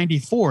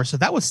FF94. So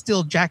that was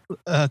still Jack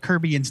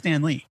Kirby and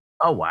Stan Lee.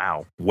 Oh,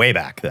 wow. Way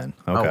back then.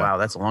 Okay. Oh, wow.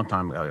 That's a long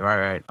time ago.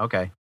 Right.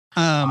 Okay.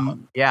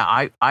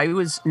 I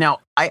was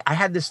now I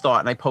had this thought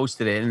and I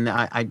posted it and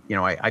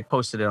I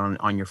posted it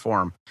on your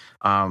forum.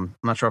 I'm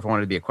not sure if I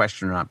wanted to be a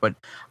question or not, but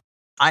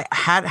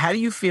how do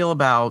you feel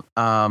about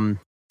now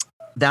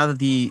that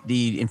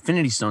the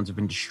Infinity Stones have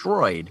been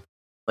destroyed?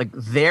 Like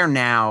they're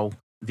now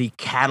the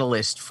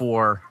catalyst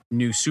for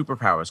new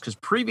superpowers. Because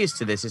previous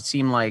to this, it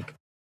seemed like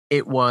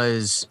it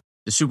was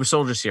the super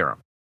soldier serum.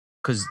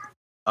 Because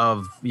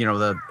of,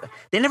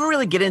 they never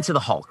really get into the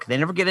Hulk. They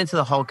never get into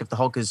the Hulk if the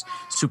Hulk is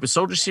super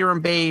soldier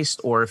serum based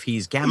or if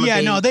he's gamma based.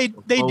 Yeah, no, they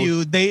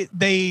do.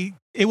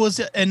 It was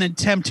an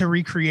attempt to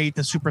recreate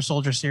the super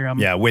soldier serum.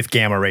 Yeah, with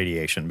gamma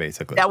radiation,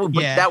 basically.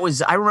 That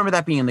was I remember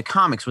that being in the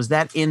comics. Was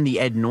that in the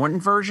Ed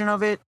Norton version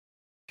of it?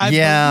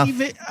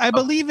 I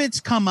believe it's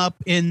come up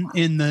in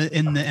the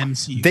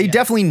MCU. They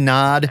definitely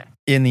nod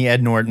in the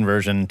Ed Norton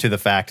version to the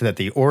fact that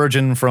the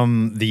origin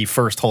from the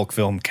first Hulk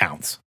film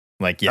counts.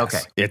 Like,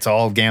 yes, It's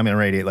all gamma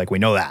radiation. Like, we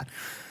know that.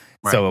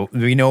 Right. So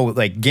we know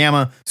like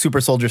gamma,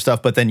 super soldier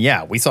stuff. But then,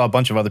 we saw a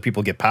bunch of other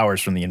people get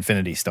powers from the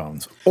Infinity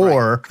Stones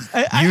or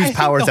use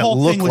powers that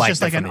look like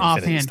just like an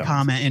offhand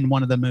comment in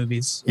one of the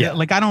movies. Yeah.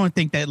 Like, I don't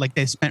think that like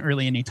they spent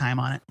really any time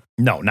on it.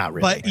 No, not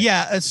really.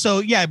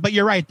 But but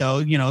you're right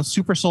though.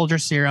 Super soldier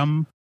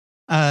serum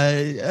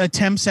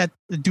attempts at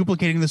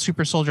duplicating the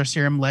super soldier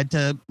serum led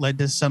to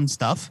some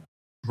stuff.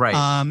 Right.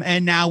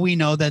 And now we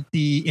know that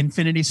the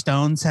Infinity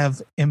Stones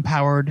have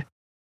empowered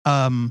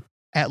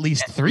at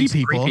least three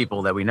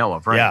people that we know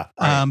of, right? Yeah.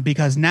 Right.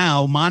 Because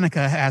now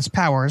Monica has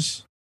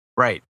powers,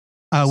 right?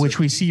 Which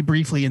we see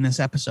briefly in this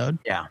episode.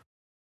 Yeah.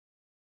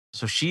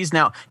 So she's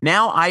now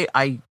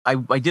I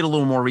did a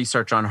little more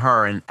research on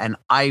her, and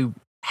I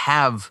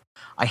have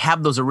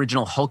those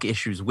original Hulk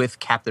issues with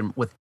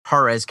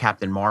her as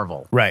Captain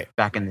Marvel, right?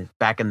 Back in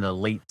the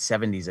late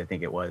 70s, I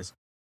think it was.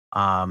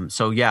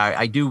 So yeah,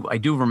 I do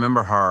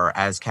remember her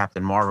as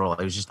Captain Marvel.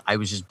 I was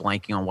just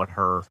blanking on what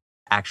her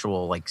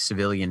actual like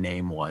civilian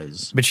name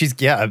was. But she's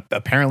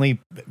apparently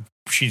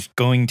she's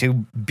going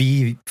to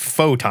be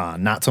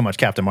Photon, not so much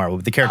Captain Marvel,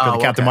 but the character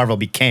that Captain Marvel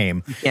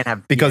became. You can't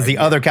have because the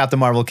other Captain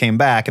Marvel came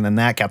back, and then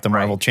that Captain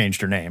Marvel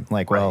changed her name.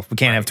 Like, well, we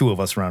can't have two of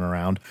us running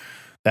around.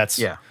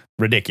 That's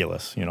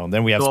ridiculous.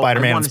 Then we have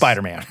Spider-Man and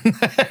Spider-Man,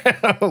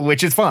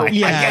 which is fine.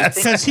 Yeah,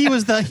 because he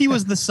was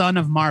the son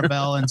of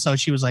Marvel, and so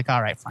she was like,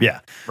 all right, fine. Yeah,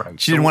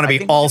 she didn't want to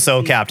be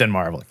also Captain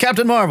Marvel,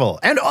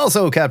 and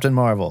also Captain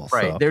Marvel.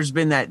 Right. So. There's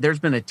been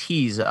a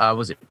tease.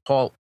 Was it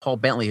Paul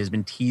Bentley has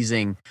been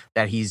teasing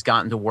that he's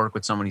gotten to work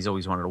with someone he's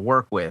always wanted to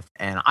work with,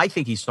 and I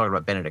think he's talking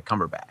about Benedict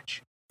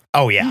Cumberbatch.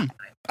 Oh yeah.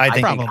 I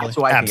think probably. That's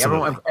why I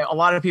think a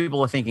lot of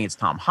people are thinking it's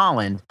Tom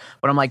Holland,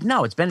 but I'm like,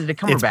 no, it's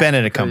Benedict Cumberbatch. It's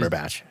Benedict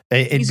Cumberbatch.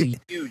 He's a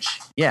huge,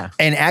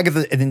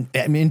 And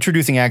I'm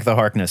introducing Agatha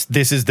Harkness.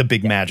 This is the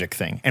big magic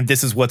thing, and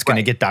this is what's going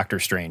to get Doctor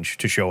Strange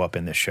to show up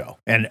in this show.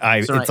 And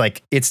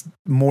it's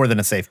more than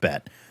a safe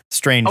bet.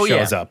 Strange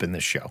shows up in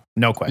this show,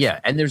 no question. Yeah,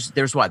 and there's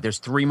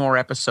 3 more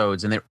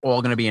episodes, and they're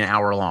all going to be an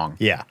hour long.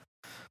 Yeah.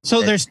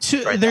 So there's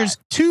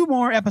 2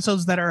 more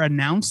episodes that are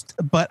announced,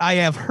 but I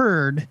have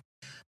heard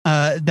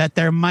that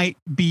there might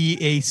be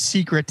a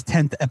secret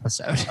 10th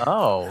episode.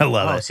 Oh, I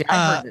love it. See,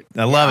 I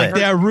love it.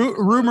 There are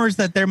rumors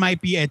that there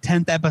might be a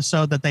 10th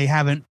episode that they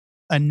haven't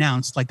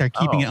announced, like they're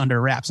keeping it under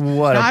wraps.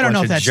 I don't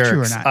know if that's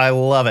true or not. I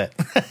love it.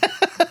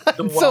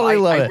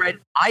 Love it.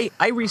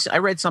 I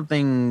read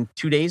something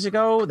 2 days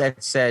ago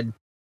that said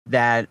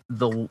that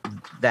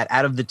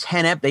out of the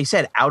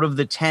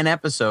 10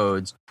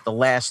 episodes, the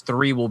last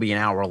 3 will be an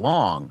hour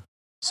long.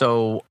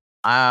 So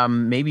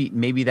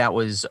maybe that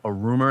was a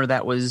rumor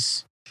that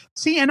was.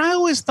 See, and I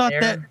always thought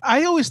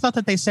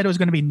that they said it was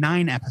going to be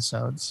 9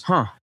 episodes.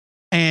 Huh.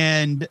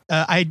 And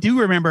I do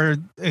remember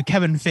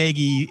Kevin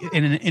Feige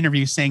in an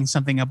interview saying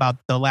something about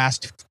the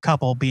last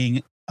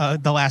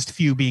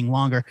few being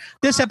longer.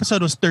 This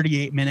episode was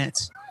 38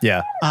 minutes.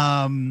 Yeah.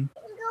 And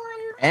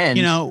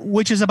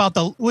which is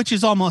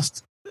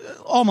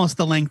almost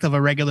the length of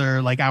a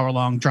regular like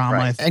hour-long drama.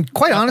 Right. And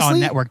quite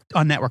honestly,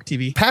 on network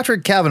TV.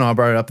 Patrick Kavanaugh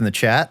brought it up in the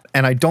chat,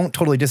 and I don't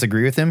totally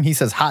disagree with him. He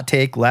says, hot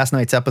take, last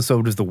night's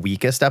episode was the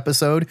weakest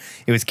episode.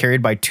 It was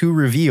carried by 2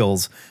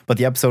 reveals, but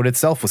the episode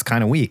itself was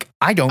kind of weak.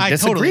 I don't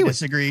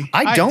disagree.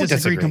 I don't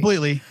disagree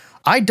completely.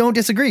 I don't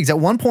disagree, because at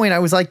one point I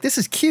was like, this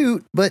is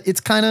cute, but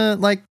it's kind of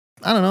like,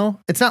 I don't know.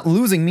 It's not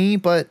losing me,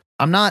 but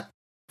I'm not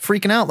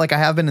freaking out like I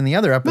have been in the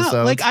other episodes.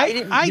 No, like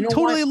I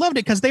totally loved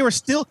it because they were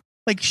still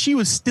like she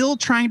was still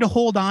trying to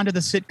hold on to the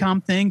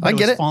sitcom thing, but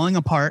it was falling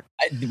apart.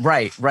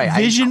 Right.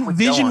 Vision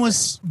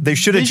was. They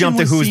should have jumped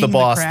to who's the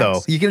boss,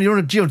 though. You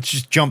don't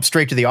just jump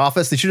straight to the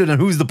office. They should have done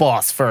who's the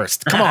boss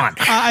first. Come on.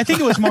 I think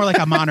it was more like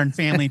a Modern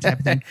Family type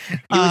of thing.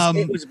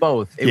 It was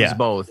both. It was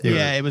both.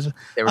 Yeah, it was.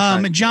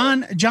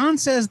 John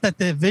says that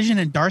the Vision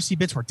and Darcy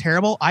bits were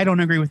terrible. I don't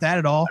agree with that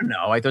at all.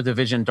 No, I thought the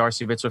Vision and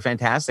Darcy bits were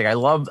fantastic. I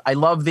love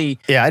the.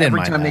 Yeah, I didn't every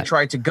mind time that. they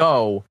tried to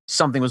go,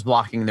 something was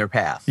blocking their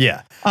path.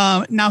 Yeah.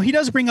 Now he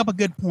does bring up a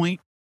good point.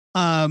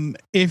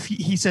 If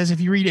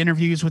you read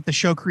interviews with the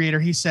show creator,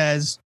 he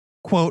says,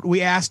 quote,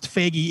 we asked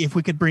Feige if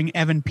we could bring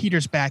Evan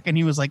Peters back, and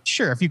he was like,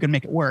 sure, if you can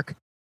make it work.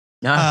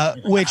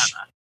 Which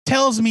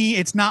tells me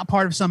it's not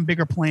part of some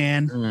bigger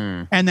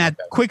plan, and that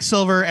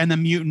Quicksilver and the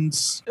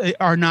mutants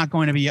are not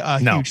going to be a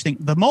huge thing.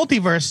 The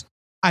multiverse,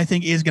 I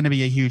think, is going to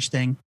be a huge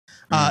thing,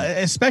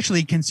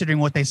 especially considering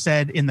what they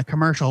said in the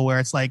commercial, where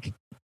it's like,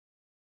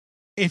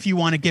 if you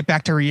want to get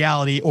back to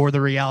reality or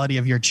the reality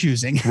of your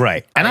choosing.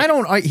 Right. And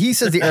he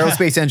says the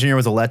aerospace engineer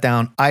was a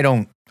letdown. I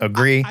don't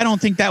agree. I don't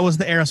think that was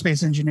the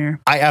aerospace engineer.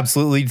 I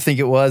absolutely think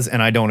it was,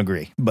 and I don't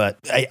agree, but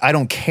I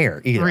don't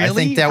care either. Really? I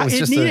think that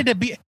was to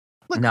be.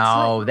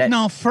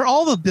 Look, for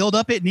all the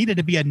buildup, it needed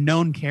to be a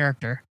known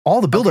character.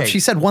 All the buildup. She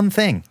said one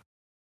thing.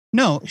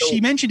 No, she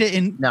mentioned it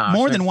in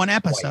more than one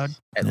episode. Twice,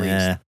 at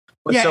least.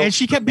 Yeah, and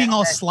she kept being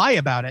all sly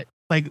about it.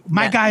 Like,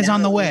 my guy's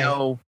on the way.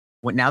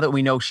 Now that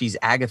we know she's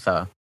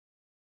Agatha,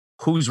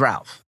 who's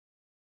Ralph?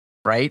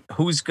 Right?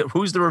 Who's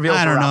the reveal?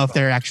 I don't know if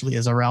there actually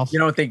is a Ralph. You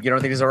don't think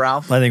there's a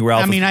Ralph? I think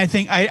Ralph.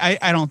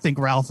 I don't think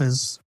Ralph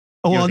is.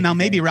 Oh well, now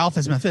maybe Ralph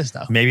is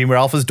Mephisto. Maybe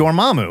Ralph is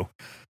Dormammu.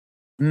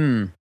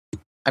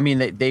 I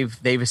mean,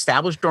 they've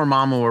established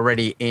Dormammu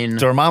already in.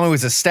 Dormammu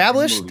is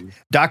established.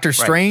 Doctor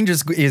Strange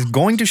is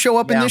going to show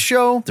up in this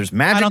show. There's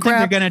magic. I don't think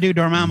they're going to do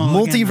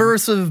Dormammu.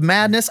 Multiverse of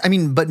madness. I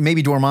mean, but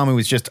maybe Dormammu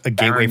is just a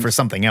gateway for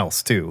something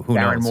else too. Who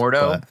knows?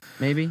 Mordo,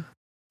 maybe.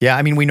 Yeah,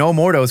 I mean, we know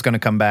Mordo is going to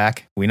come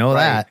back. We know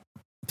that.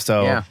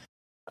 So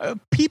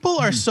people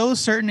are so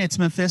certain it's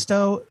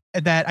Mephisto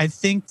that I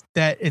think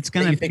that it's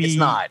going to be. It's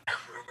not.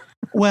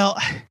 Well,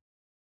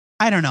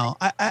 I don't know.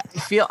 I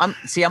feel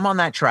I'm on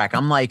that track.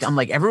 I'm like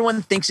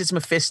everyone thinks it's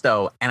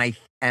Mephisto, and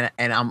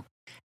I'm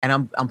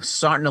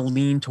starting to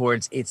lean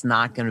towards it's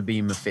not going to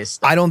be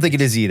Mephisto. I don't think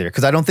it is either,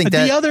 because I don't think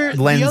that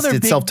lends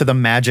itself to the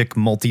magic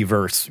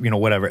multiverse.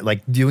 Whatever.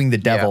 Like doing the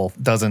devil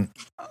doesn't.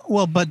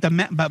 Well, but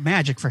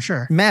magic for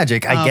sure.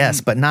 Magic, I guess,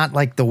 but not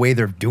like the way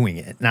they're doing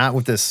it. Not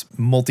with this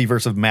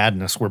multiverse of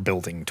madness we're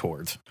building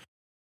towards.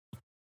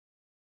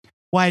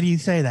 Why do you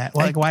say that?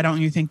 Like, why don't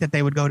you think that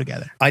they would go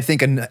together? I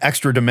think an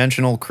extra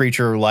dimensional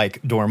creature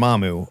like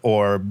Dormammu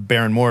or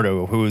Baron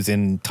Mordo, who's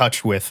in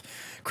touch with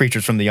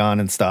creatures from the Yon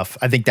and stuff,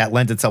 I think that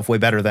lends itself way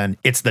better than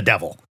it's the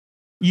devil.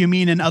 You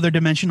mean an other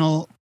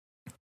dimensional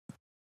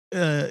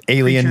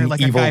alien, creature,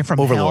 like evil a guy from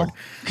overlord?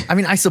 hell? I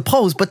mean, I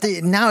suppose, but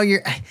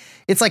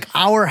it's like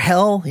our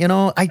hell, you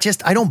know. I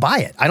don't buy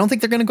it. I don't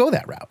think they're going to go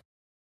that route.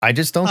 I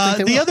just don't think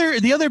they will.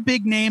 The other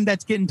big name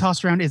that's getting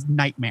tossed around is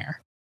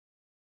Nightmare.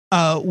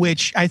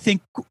 Which I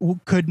think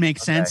could make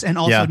sense. And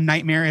also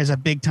Nightmare is a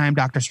big time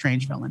Doctor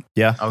Strange villain.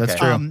 Yeah, that's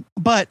true.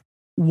 But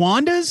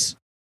Wanda's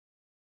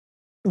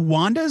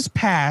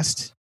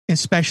past,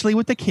 especially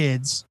with the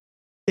kids,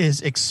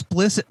 is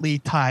explicitly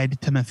tied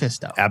to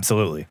Mephisto.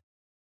 Absolutely.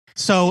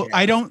 So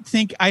I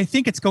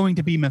think it's going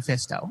to be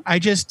Mephisto.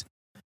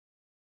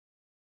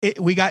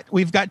 We've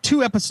got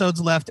 2 episodes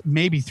left,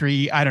 maybe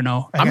 3. I don't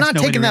know. I'm not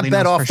taking that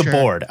bet off the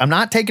board. I'm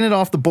not taking it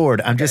off the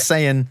board. I'm just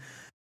saying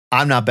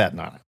I'm not betting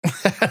on it.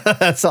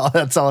 That's all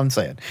I'm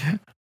saying.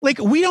 Like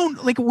we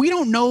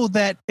don't know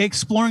that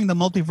exploring the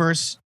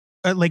multiverse,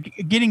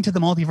 getting to the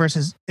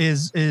multiverse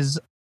is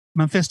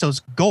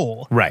Mephisto's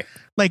goal. Right.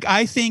 Like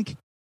I think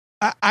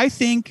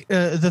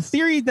the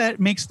theory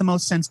that makes the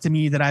most sense to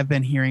me that I've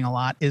been hearing a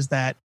lot is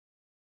that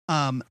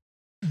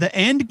the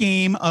end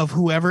game of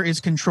whoever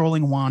is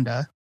controlling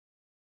Wanda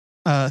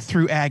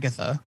through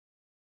Agatha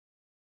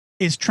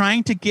is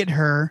trying to get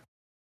her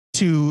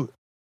to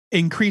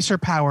increase her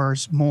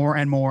powers more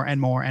and more and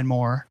more and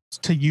more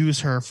to use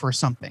her for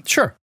something.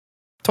 Sure.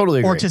 Totally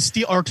agree. Or to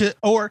steal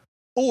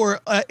or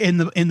in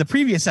the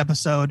previous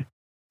episode,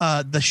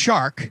 the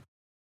shark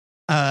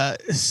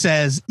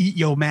says eat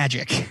yo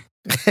magic.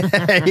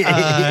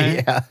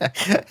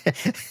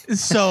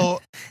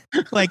 So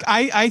like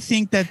I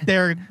think that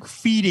they're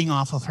feeding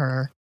off of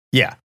her.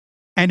 Yeah.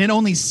 And it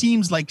only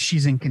seems like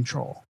she's in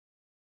control.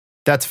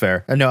 That's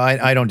fair. No,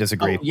 I don't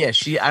disagree.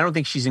 I don't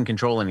think she's in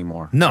control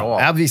anymore. No,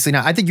 obviously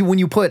not. I think when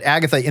you put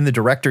Agatha in the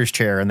director's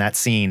chair in that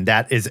scene,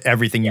 that is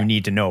everything you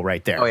need to know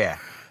right there. Oh yeah.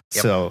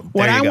 Yep. So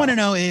what I want to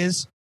know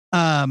is,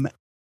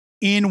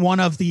 in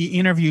one of the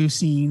interview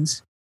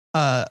scenes,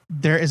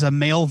 there is a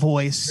male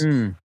voice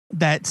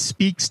that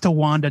speaks to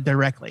Wanda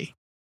directly,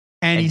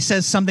 and he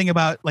says something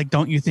about like,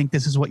 "Don't you think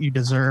this is what you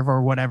deserve?"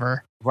 or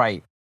whatever.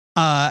 Right.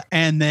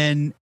 And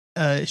then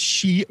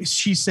she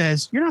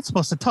says, "You're not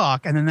supposed to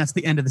talk," and then that's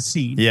the end of the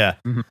scene. Yeah.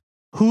 Mm-hmm.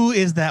 Who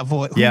is that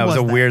voice? Yeah, it was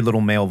a weird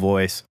little male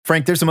voice.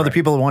 Frank, there's some other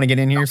people that want to get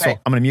in here, so I'm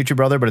going to mute you,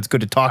 brother. But it's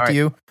good to talk to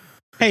you.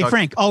 Hey,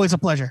 Frank, always a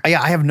pleasure.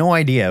 Yeah, I have no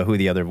idea who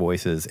the other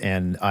voice is,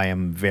 and I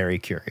am very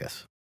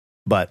curious.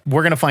 But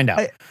we're going to find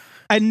out.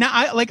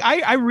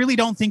 I really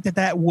don't think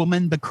that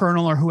woman, the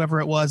colonel or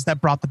whoever it was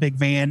that brought the big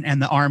van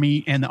and the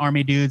army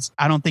dudes,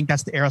 I don't think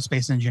that's the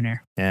aerospace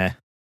engineer. Yeah.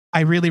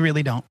 I really,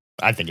 really don't.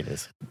 I think it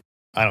is.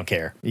 I don't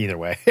care either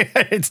way.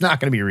 It's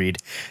not going to be Reed.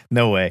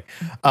 No way.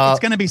 It's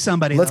going to be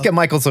somebody. Let's get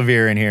Michael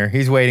Severe in here.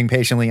 He's waiting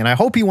patiently, and I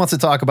hope he wants to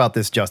talk about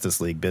this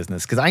Justice League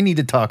business because I need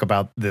to talk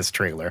about this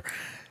trailer.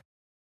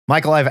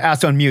 Michael, I've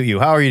asked to unmute you.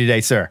 How are you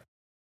today, sir?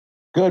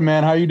 Good,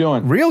 man. How you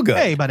doing? Real good.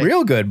 Hey, buddy.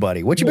 Real good,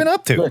 buddy. What you been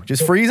up to? Good.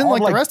 Just freezing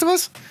like the rest of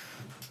us?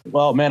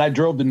 Well, man, I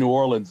drove to New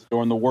Orleans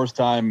during the worst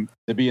time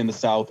to be in the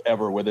South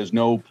ever, where there's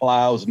no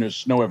plows and there's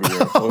snow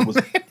everywhere. So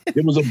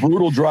it was a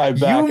brutal drive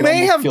back. You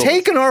may have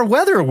taken our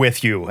weather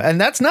with you, and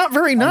that's not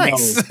very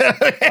nice.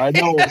 I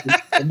know.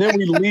 And then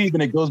we leave,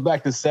 and it goes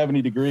back to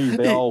 70 degrees.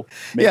 They all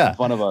make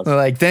fun of us. They're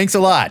like, thanks a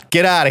lot.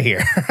 Get out of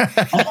here.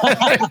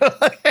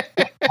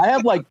 I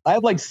have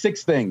like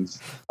 6 things.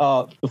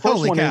 The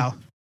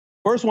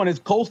first one is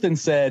Coulson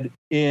said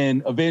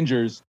in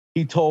Avengers.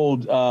 He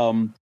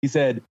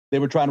said they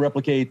were trying to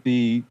replicate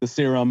the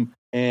serum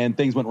and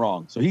things went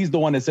wrong. So he's the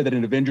one that said that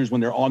in Avengers when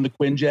they're on the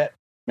Quinjet.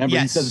 Remember,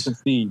 he says it's in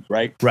Steve,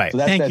 right? Right. So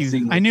that's Thank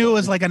you. I knew it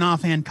was like an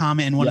offhand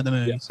comment in one of the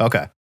movies. Yeah.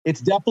 Okay.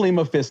 It's definitely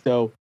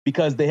Mephisto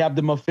because they have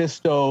the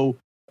Mephisto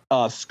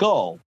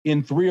skull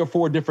in 3 or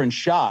 4 different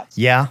shots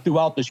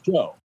throughout the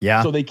show.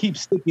 Yeah. So they keep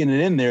sticking it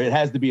in there. It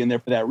has to be in there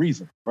for that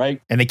reason,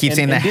 right? And they keep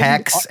saying the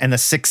hex and the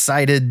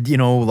 6-sided,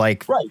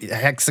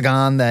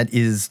 hexagon that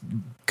is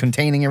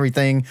containing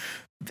everything.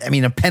 I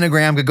mean, a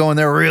pentagram could go in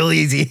there real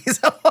easy.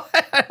 So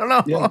I don't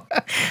know. Yeah.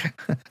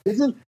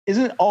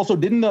 Isn't also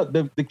didn't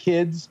the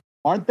kids,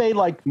 aren't they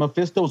like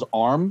Mephisto's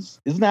arms?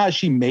 Isn't that how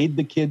she made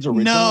the kids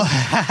originally? No.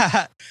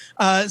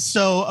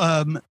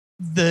 So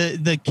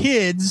the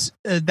kids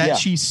that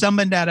she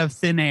summoned out of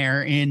thin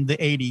air in the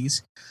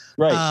 80s,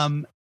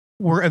 right,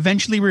 were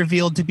eventually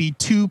revealed to be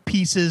 2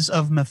 pieces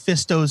of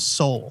Mephisto's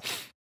soul.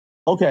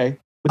 Okay.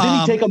 But didn't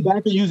he take them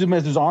back and use them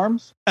as his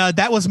arms?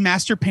 That was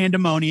Master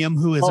Pandemonium,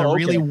 who is a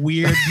really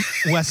weird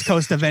West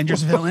Coast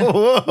Avengers villain.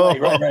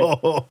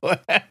 Right.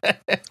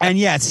 And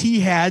yes, he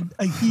had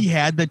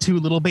the 2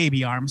 little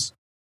baby arms.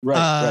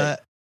 Right.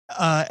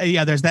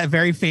 There's that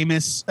very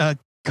famous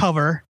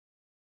cover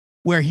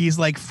where he's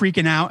like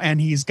freaking out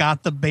and he's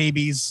got the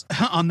babies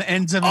on the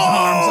ends of his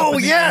arms. Oh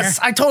yes,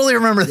 I totally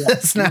remember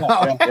this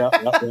now.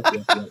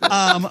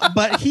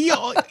 But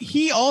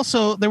he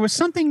also, there was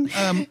something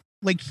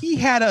like he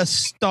had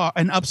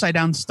an upside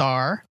down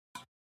star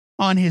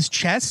on his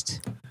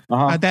chest.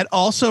 That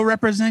also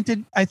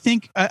represented, I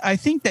think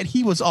that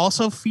he was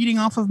also feeding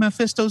off of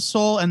Mephisto's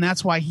soul, and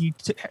that's why he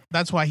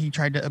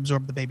tried to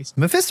absorb the babies.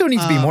 Mephisto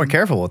needs to be more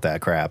careful with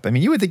that crap. I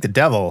mean, you would think the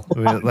devil,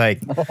 like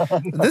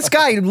this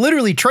guy,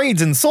 literally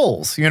trades in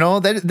souls. You know,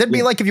 that'd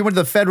be like if you went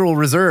to the Federal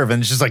Reserve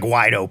and it's just like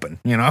wide open.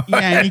 You know, yeah,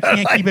 and he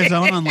can't keep his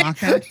own on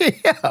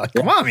lockdown. Yeah,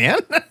 come on, man.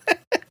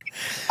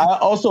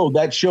 Also,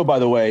 that show, by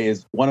the way,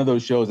 is one of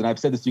those shows, and I've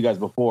said this to you guys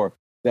before,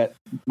 that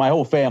my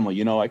whole family,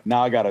 you know, like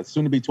now I got a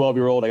soon to be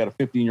 12-year-old, I got a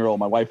 15-year-old,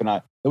 my wife and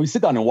I, and we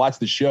sit down and watch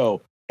the show.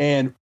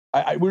 And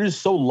we're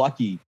just so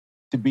lucky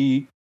to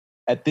be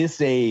at this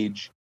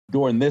age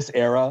during this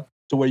era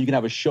to where you can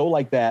have a show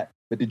like that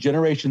the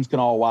generations can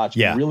all watch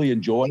and really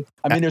enjoy.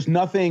 I mean, there's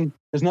not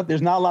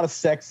a lot of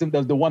sex. And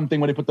the one thing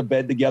when they put the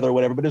bed together or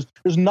whatever, but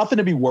there's nothing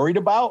to be worried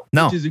about,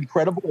 which is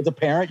incredible as a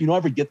parent. You don't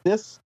ever get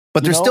this.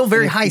 But there's still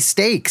very high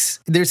stakes.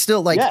 There's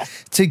still like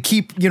to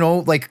keep, you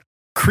know, like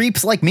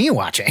creeps like me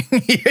watching,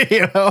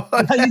 you know?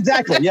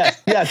 Exactly.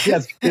 Yes.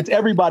 It's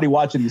everybody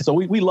watching this. So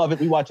we love it.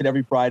 We watch it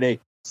every Friday,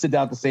 sit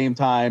down at the same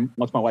time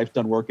once my wife's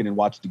done working and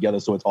watch it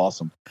together. So it's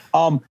awesome.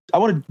 I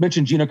want to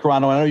mention Gina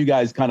Carano. I know you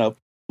guys kind of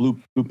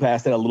blew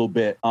past that a little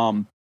bit.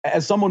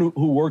 As someone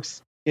who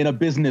works in a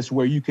business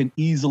where you can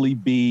easily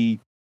be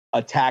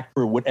attacked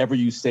for whatever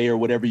you say or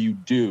whatever you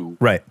do.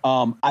 Right.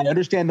 I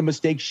understand the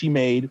mistake she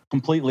made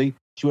completely.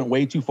 She went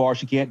way too far.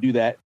 She can't do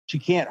that. She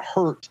can't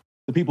hurt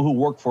the people who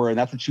work for her, and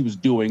that's what she was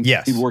doing.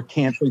 Yes. People were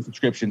canceling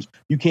subscriptions.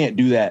 You can't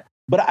do that.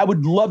 But I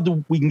would love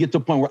we can get to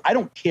a point where I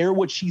don't care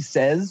what she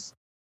says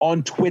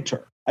on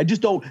Twitter. I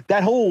just don't.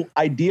 That whole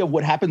idea of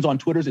what happens on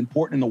Twitter is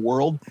important in the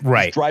world.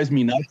 Right. Just drives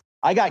me nuts.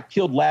 I got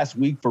killed last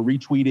week for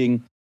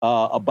retweeting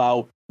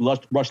about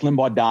Rush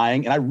Limbaugh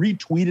dying, and I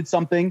retweeted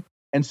something.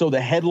 And so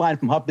the headline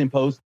from Huffington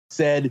Post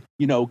said,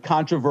 you know,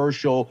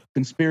 controversial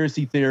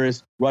conspiracy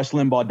theorist, Rush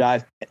Limbaugh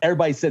dies. And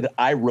everybody said that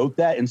I wrote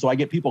that. And so I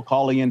get people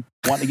calling in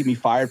wanting to get me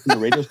fired from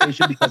the radio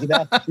station because of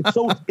that.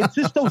 It's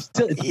just so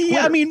silly.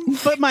 Yeah, I mean,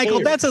 but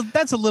Michael, that's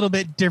a little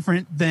bit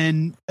different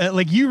than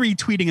like you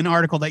retweeting an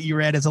article that you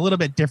read is a little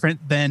bit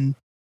different than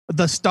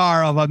the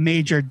star of a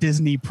major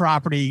Disney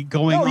property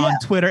going on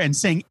Twitter and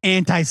saying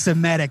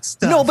anti-Semitic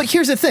stuff. No, but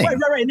here's the thing.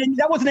 Right. And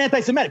that wasn't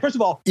anti-Semitic. First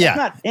of all, it's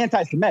not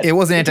anti-Semitic. It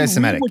wasn't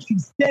anti-Semitic. What she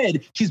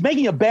said, she's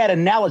making a bad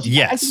analogy.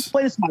 Yes. I can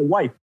explain this to my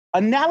wife.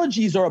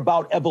 Analogies are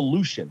about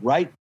evolution,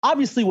 right?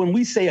 Obviously, when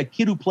we say a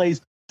kid who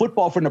plays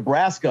football for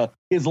Nebraska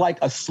is like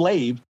a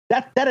slave,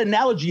 that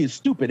analogy is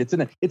stupid. It's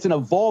an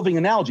evolving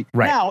analogy.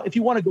 Right. Now, if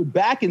you want to go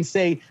back and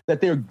say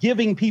that they're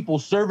giving people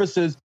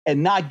services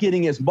and not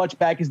getting as much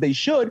back as they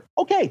should,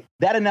 okay,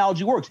 that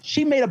analogy works.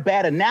 She made a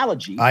bad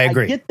analogy. I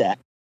agree. I get that.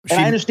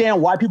 And I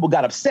understand why people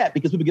got upset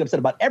because people get upset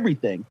about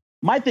everything.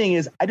 My thing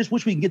is, I just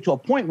wish we could get to a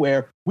point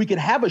where we could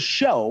have a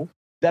show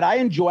that I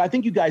enjoy. I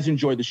think you guys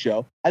enjoy the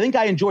show. I think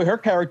I enjoy her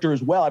character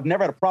as well. I've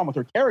never had a problem with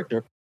her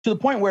character, to the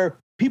point where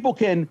people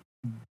can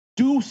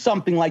do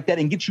something like that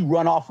and get you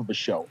run off of a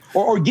show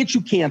or get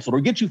you canceled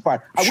or get you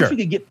fired. I wish we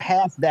could get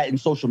past that in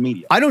social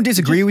media. I don't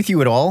disagree with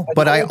you at all,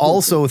 but I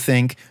also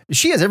think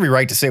she has every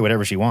right to say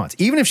whatever she wants.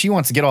 Even if she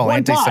wants to get all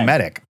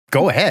anti-Semitic,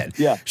 go ahead.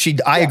 Yeah.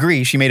 I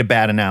agree. She made a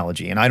bad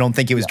analogy, and I don't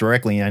think it was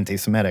directly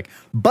anti-Semitic.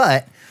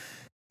 But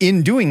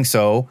in doing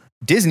so,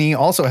 Disney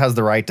also has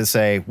the right to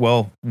say,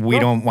 well, we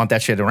don't want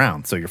that shit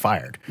around, so you're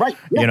fired. Right.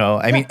 You know,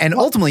 I mean, and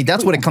ultimately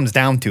that's what it comes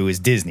down to is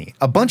Disney.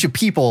 A bunch of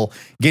people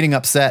getting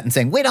upset and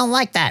saying, we don't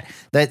like that.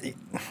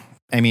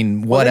 I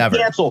mean, whatever.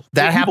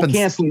 That happens.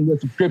 Canceling their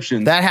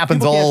subscriptions. That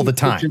happens all the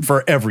time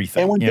for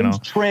everything. And when things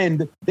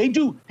trend, they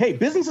do. Hey,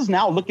 businesses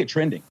now look at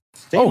trending.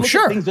 They look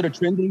at things that are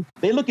trending.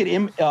 They look at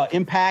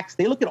impacts.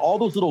 They look at all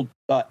those little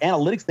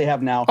analytics they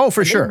have now. Oh,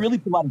 for sure. They really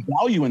put a lot of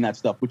value in that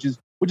stuff, which is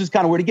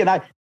kind of weird. Again,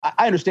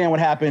 I understand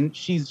what happened.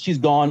 She's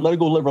gone. Let her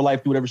go live her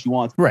life, do whatever she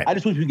wants. Right. I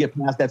just wish we could get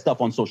past that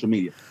stuff on social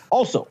media.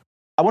 Also,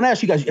 I want to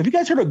ask you guys: have you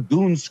guys heard of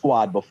Goon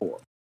Squad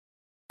before?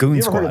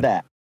 Goon Squad. Heard of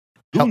that?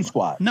 Goon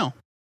Squad. No.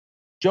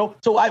 Joe.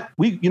 So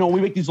we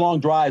make these long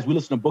drives. We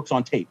listen to books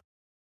on tape,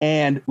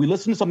 and we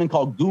listen to something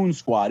called Goon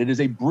Squad. It is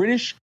a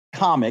British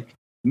comic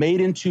made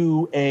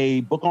into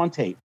a book on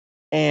tape,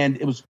 and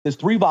there's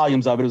 3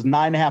 volumes of it. It was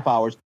 9.5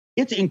 hours.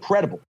 It's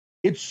incredible.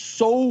 It's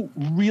so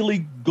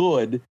really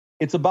good.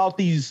 It's about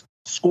these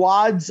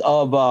squads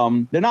of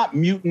they're not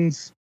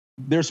mutants,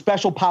 they're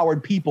special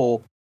powered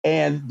people,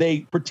 and they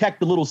protect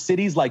the little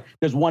cities. Like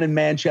there's one in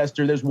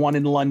Manchester, there's one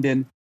in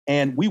London,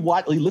 and we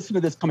listen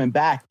to this coming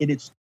back, and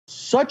it's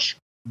such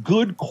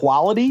good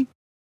quality.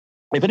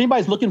 If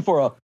anybody's looking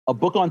for a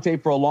book on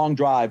tape for a long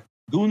drive,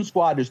 Goon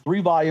Squad, there's 3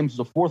 volumes,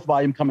 there's a 4th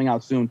volume coming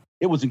out soon.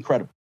 It was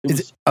incredible. Is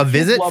it a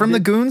visit from the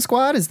Goon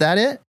Squad? Is that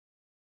it?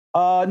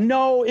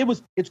 No,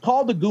 it's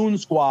called the Goon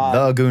Squad.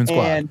 The Goon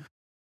Squad. And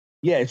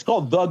yeah, it's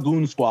called The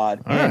Goon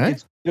Squad. All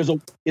right.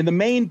 In the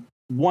main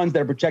ones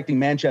that are protecting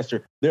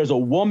Manchester, there's a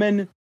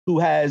woman who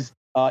has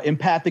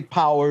empathic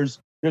powers.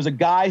 There's a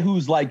guy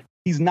who's like,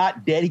 he's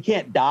not dead. He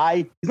can't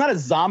die. He's not a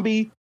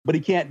zombie, but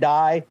he can't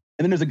die.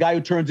 And then there's a guy who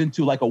turns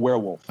into like a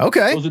werewolf.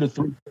 Okay. Those are the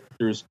 3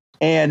 characters.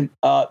 And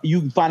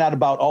you find out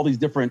about all these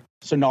different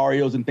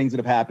scenarios and things that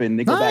have happened.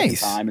 They go back in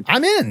time.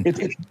 I'm in.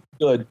 It's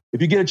good.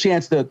 If you get a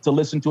chance to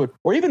listen to it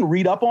or even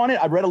read up on it.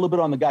 I read a little bit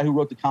on the guy who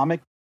wrote the comic.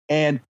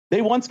 And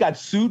they once got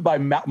sued by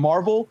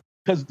Marvel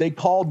because they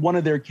called one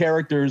of their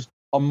characters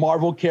a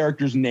Marvel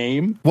character's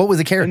name. What was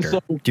the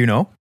character? Do you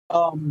know?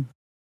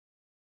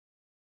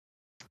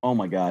 Oh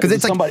my God! Because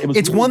it's like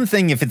it's really, one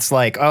thing if it's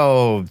like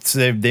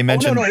they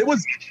mentioned. No, it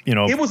was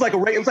it was like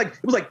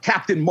it was like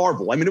Captain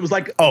Marvel. I mean, it was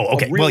like a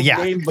real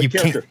name of a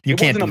character.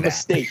 It wasn't a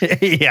mistake.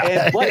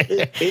 But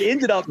it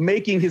ended up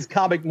making his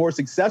comic more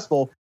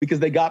successful because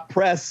they got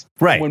press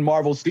when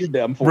Marvel sued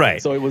them for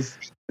it. So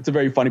it's a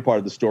very funny part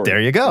of the story.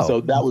 There you go.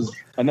 So that was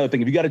another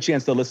thing. If you got a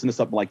chance to listen to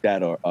something like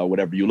that or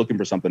whatever, you're looking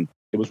for something,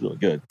 it was really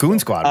good. Goon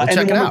Squad. We'll check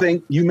and it one out.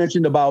 thing you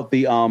mentioned about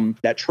the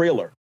that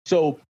trailer.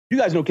 So you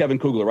guys know Kevin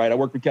Coogler, right? I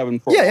worked with Kevin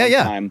for a long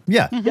time.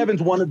 Yeah.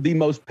 Kevin's one of the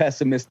most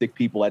pessimistic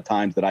people at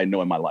times that I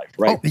know in my life,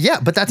 right? Oh, yeah,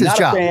 but that's his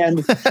job.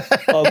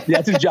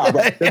 That's his job,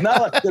 right?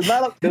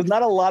 There's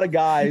not a lot of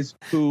guys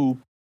who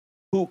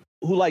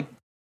like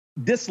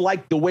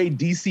dislike the way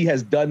DC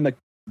has done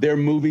their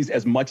movies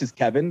as much as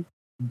Kevin.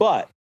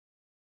 But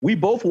we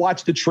both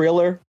watched the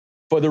trailer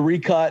for the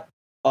recut,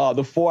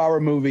 the 4-hour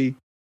movie,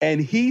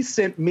 and he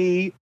sent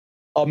me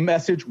a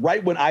message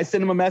right when I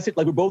sent him a message.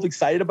 Like, we're both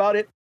excited about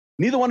it.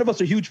 Neither one of us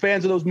are huge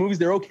fans of those movies.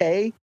 They're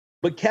okay.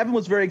 But Kevin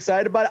was very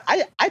excited about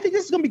it. I think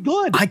this is going to be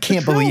good. I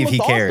can't believe he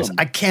cares. Awesome.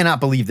 I cannot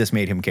believe this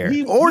made him care.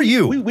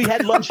 You. We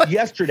had lunch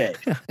yesterday.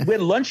 We had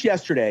lunch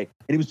yesterday,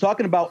 and he was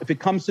talking about if it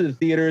comes to the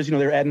theaters,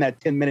 they're adding that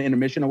 10-minute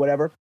intermission or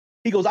whatever.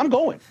 He goes, I'm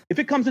going. If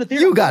it comes to the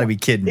theater, you got to be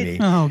kidding me.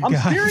 I'm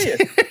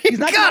serious. He's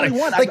not the only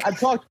one. I've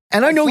talked.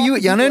 And I know you.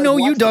 And I know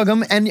you dug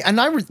him. And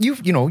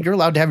you're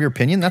allowed to have your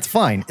opinion. That's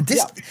fine.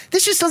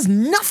 This just does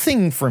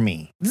nothing for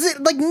me.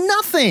 Like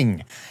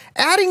nothing.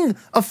 Adding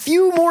a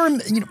few more,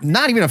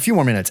 not even a few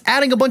more minutes.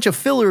 Adding a bunch of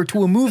filler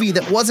to a movie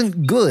that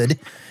wasn't good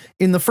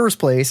in the first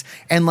place,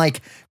 and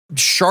like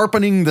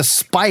sharpening the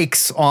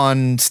spikes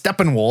on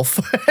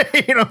Steppenwolf.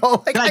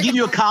 Can I give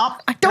you a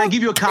comp? Can I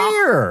give you a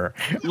comp?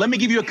 Let me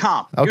give you a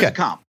comp. Okay. Here's a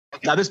comp.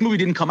 Now, this movie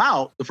didn't come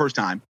out the first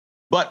time,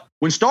 but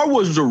when Star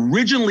Wars was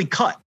originally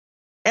cut,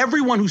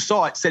 everyone who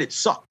saw it said it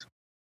sucked.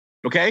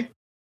 Okay?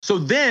 So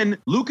then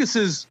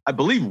Lucas's, I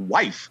believe,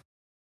 wife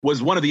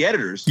was one of the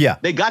editors. Yeah.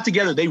 They got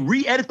together, they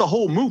re-edit the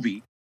whole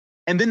movie,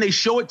 and then they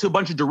show it to a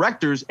bunch of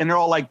directors, and they're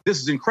all like,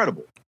 this is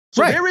incredible.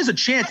 So there is a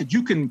chance that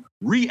you can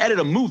re-edit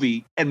a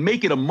movie and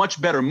make it a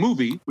much better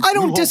movie. I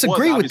don't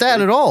disagree with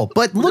that at all.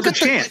 But look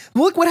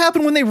what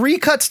happened when they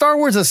recut Star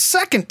Wars a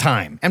second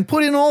time and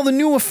put in all the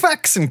new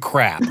effects and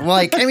crap.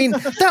 Like, I mean,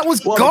 that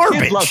was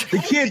garbage.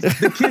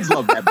 The kids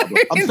love that.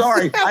 Bubba. I'm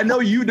sorry. I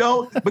know you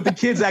don't, but the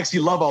kids actually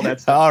love all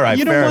that stuff. All right,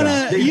 you don't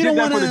want to. You don't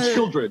want for the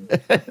children.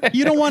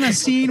 You don't want a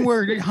scene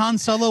where Han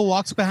Solo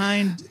walks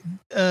behind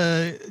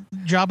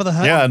Jabba the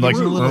Hutt. Yeah, and like,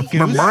 get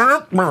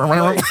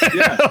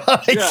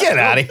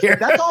out of here.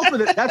 That's all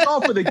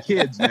for the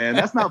kids, man.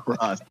 That's not for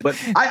us. But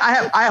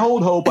I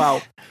hold hope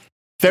out.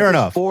 Fair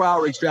enough.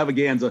 4-hour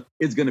extravaganza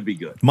is going to be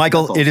good.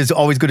 Michael, it is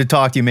always good to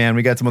talk to you, man.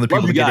 We got some other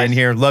people to get in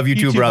here. Love you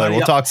too, brother. Buddy.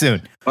 We'll talk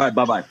soon. All right,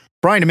 bye-bye.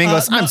 Brian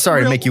Domingos, I'm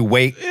sorry to make you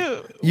wait.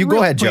 You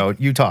go ahead, Joe.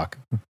 You talk.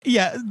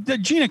 Yeah,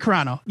 Gina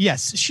Carano.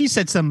 Yes, she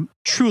said some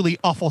truly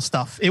awful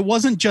stuff. It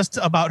wasn't just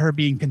about her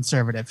being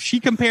conservative. She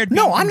compared.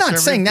 No, I'm not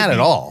saying that at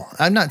all.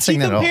 I'm not saying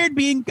that at all. She compared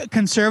being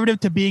conservative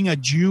to being a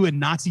Jew in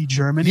Nazi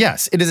Germany.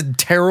 Yes, it is a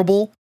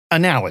terrible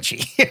analogy.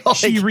 She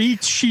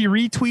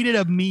retweeted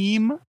a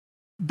meme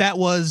that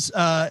was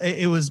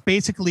it was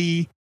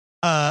basically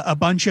a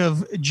bunch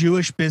of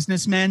Jewish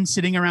businessmen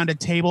sitting around a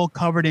table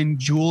covered in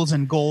jewels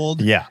and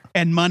gold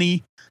and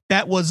money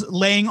that was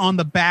laying on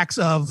the backs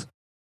of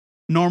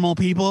normal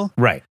people.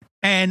 Right.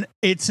 And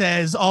it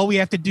says, all we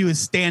have to do is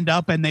stand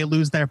up and they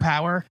lose their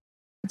power.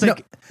 It's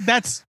like,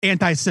 that's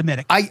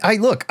anti-Semitic. I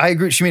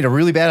agree. She made a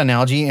really bad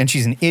analogy and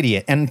she's an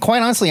idiot. And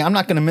quite honestly, I'm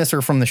not going to miss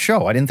her from the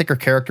show. I didn't think her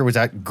character was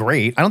that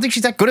great. I don't think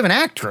she's that good of an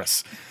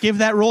actress. Give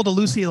that role to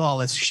Lucy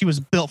Lawless. She was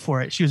built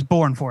for it. She was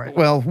born for it.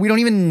 Well, we don't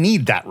even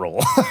need that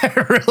role.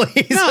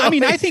 Really. No, I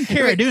mean, I think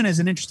Cara Dune is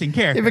an interesting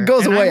character. If it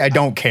goes away, I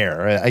don't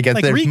care. I guess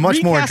there's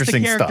much more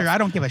interesting stuff. I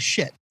don't give a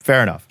shit.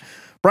 Fair enough.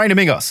 Brian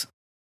Domingos.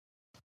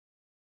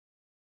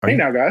 Hey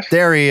now, guys.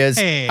 There he is.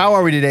 Hey. How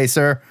are we today,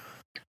 sir?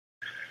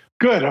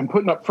 Good. I'm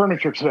putting up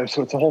furniture today,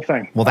 so it's a whole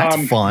thing. Well,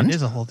 that's fun. It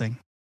is a whole thing.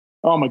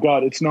 Oh my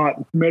God, it's not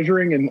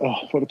measuring, and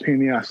what a pain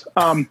in the ass.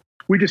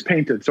 We just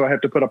painted, so I have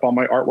to put up all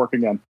my artwork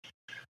again.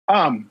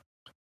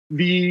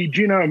 The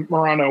Gina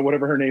Morano,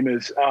 whatever her name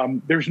is,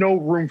 there's no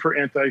room for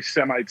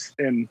anti-Semites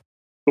in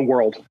the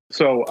world.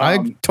 So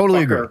I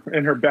totally agree.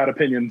 And her bad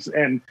opinions,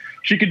 and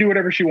she could do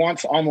whatever she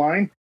wants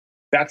online.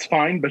 That's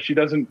fine, but she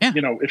doesn't,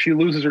 if she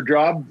loses her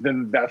job,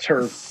 then that's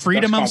her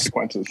freedom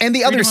consequences. And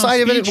the other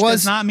side of it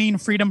was does not mean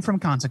freedom from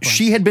consequences.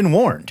 She had been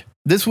warned.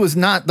 This was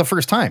not the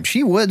first time.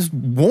 She was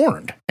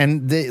warned,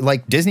 and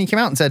Disney came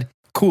out and said,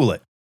 cool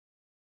it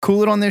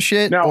on this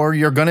shit, or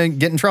you're going to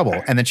get in trouble.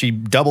 And then she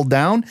doubled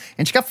down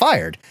and she got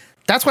fired.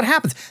 That's what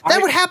happens.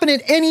 That would happen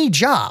at any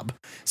job.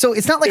 So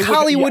it's not like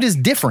Hollywood is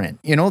different.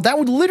 That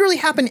would literally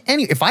happen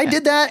if I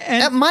did that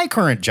at my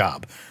current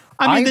job.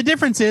 I mean, the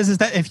difference is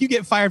that if you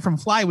get fired from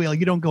Flywheel,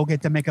 you don't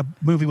get to make a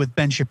movie with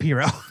Ben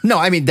Shapiro. No,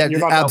 I mean,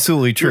 that's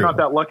absolutely true. You're not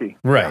that lucky.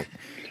 Right.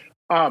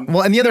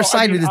 Well, and the other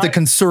side of it is the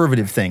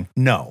conservative thing.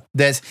 No,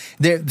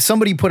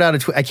 somebody put out a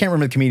tweet. I can't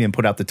remember the comedian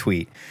put out the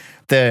tweet.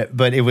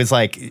 But it was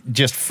like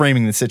just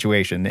framing the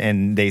situation.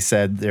 And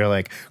they're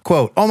like,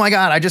 quote, "Oh my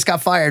God, I just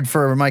got fired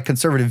for my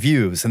conservative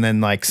views." And then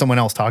like someone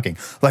else talking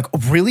like, "Oh,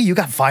 really? You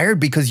got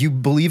fired because you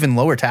believe in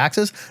lower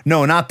taxes?"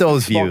 "No, not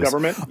those small vieus."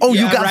 Government. "Oh,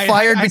 you got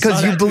fired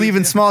because you believe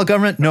in small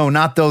government?" "No,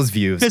 not those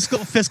views."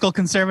 Fiscal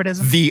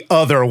conservatism. The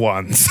other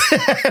ones.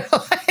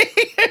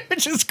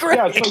 Which is great.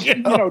 Yeah,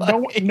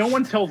 so no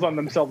one tells on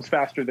themselves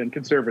faster than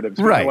conservatives.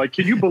 Right. Like,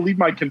 can you believe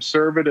my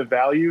conservative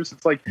values?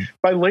 It's like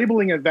by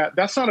labeling it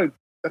that's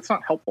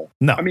not helpful.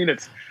 No, I mean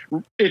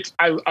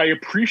I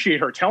appreciate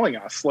her telling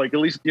us, like,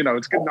 at least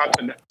it's good not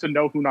to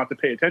know who not to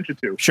pay attention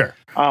to. Sure.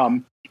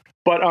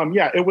 But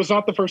yeah, it was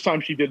not the first time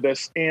she did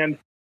this, and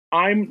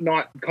I'm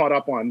not caught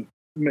up on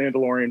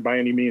Mandalorian by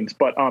any means,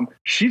 but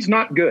she's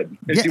not good.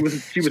 And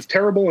she was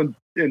terrible in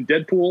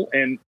Deadpool,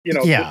 and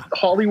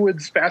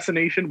Hollywood's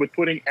fascination with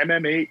putting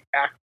MMA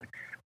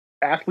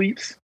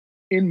athletes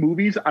in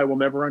movies, I will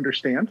never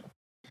understand.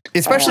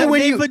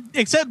 Especially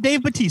except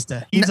Dave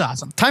Bautista. He's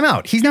awesome. Time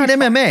out. He's not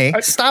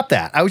MMA. Stop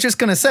that. I was just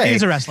going to say.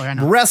 He's a wrestler. I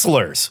know.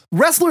 Wrestlers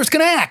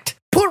can act.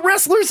 Put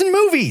wrestlers in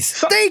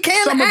movies. They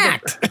can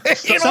act.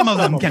 Some of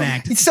them can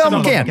act. Some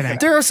of them can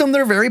act. There are some that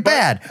are very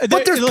bad.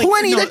 But there's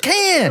plenty that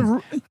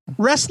can.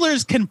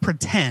 Wrestlers can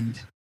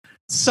pretend.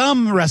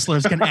 Some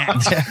wrestlers can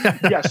act.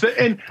 Yes.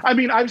 And I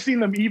mean, I've seen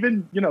them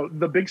even,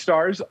 the big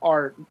stars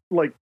are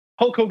like,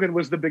 Hulk Hogan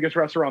was the biggest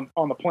wrestler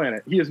on the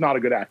planet. He is not a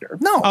good actor.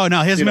 No. Oh,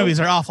 no. His movies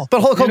are awful. But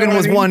Hulk Hogan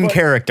was one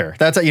character.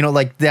 That's,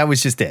 that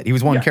was just it. He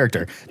was one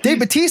character. Dave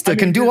Bautista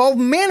can do all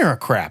manner of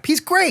crap. He's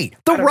great.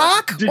 The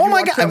Rock? Oh,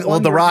 my God. Well,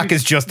 The Rock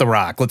is just The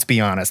Rock. Let's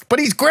be honest. But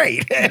he's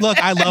great. Look,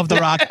 I love The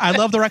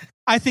Rock.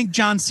 I think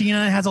John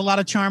Cena has a lot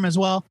of charm as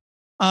well.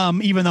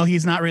 Even though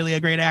he's not really a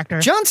great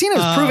actor. John Cena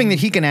is proving that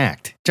he can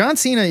act. John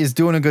Cena is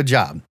doing a good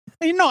job.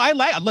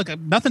 Look,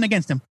 nothing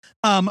against him.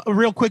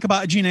 Real quick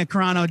about Gina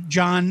Carano.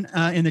 John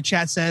in the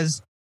chat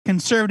says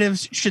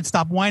conservatives should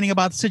stop whining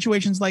about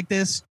situations like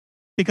this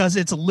because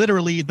it's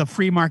literally the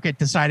free market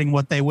deciding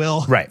what they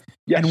will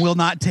and will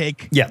not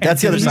take. Yeah,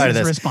 that's the other side of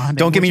this.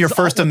 Don't give me your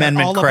First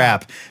Amendment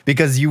crap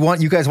because you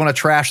guys want to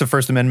trash the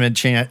First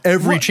Amendment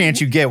every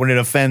chance you get when it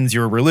offends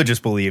your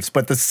religious beliefs.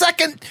 But the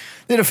second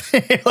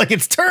that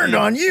it's turned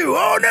on you,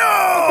 oh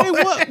no!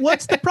 Okay,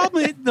 what's the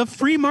problem? The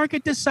free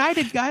market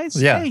decided, guys.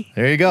 Yeah,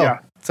 there you go. Yeah.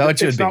 That's how it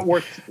should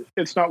be.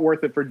 It's not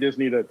worth it for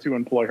Disney to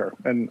employ her,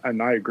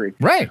 and I agree.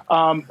 Right.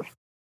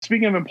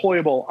 Speaking of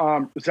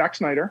employable, Zack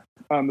Snyder.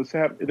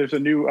 There's a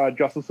new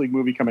Justice League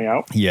movie coming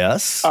out.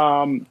 Yes.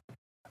 I'm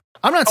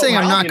not saying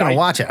I'm not going to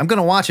watch it. I'm going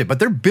to watch it, but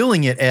they're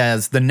billing it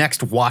as the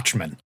next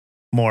Watchmen,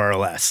 more or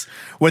less.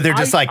 Where they're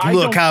just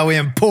look how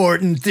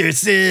important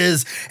this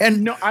is,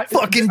 and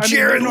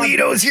Jared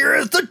Leto's here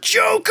as the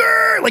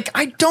Joker. Like,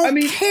 I don't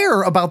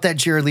care about that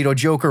Jared Leto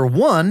Joker.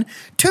 1,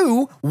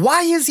 2,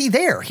 why is he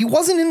there? He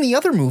wasn't in the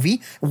other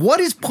movie. What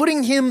is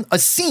putting him a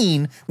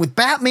scene with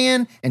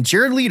Batman and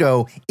Jared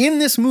Leto in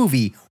this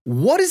movie?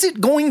 What is it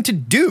going to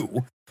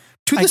do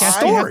to the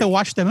story? You have to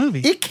watch the movie.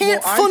 It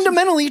can't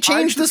fundamentally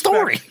change the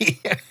story.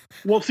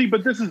 Well, see,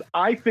 but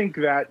I think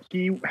that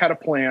he had a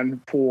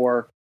plan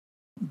for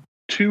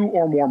 2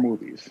 or more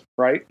movies,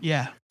 right?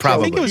 Yeah.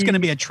 Probably. I think it was going to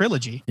be a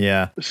trilogy.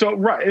 Yeah. So,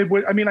 right.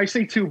 I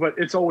say 2, but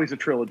it's always a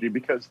trilogy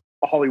because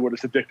Hollywood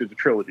is addicted to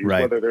trilogies,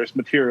 whether there's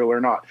material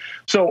or not.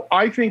 So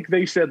I think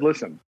they said,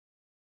 listen,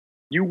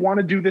 you want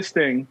to do this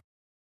thing.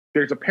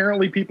 There's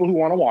apparently people who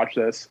want to watch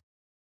this.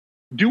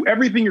 Do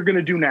everything you're going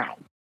to do now.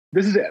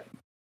 This is it.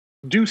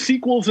 Do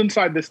sequels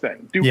inside this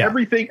thing. Do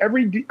everything,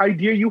 every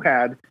idea you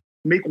had,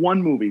 make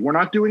one movie. We're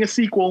not doing a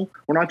sequel.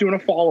 We're not doing a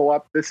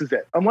follow-up. This is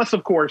it. Unless,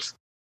 of course,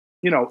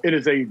 it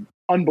is a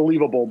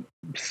unbelievable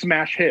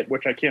smash hit,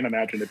 which I can't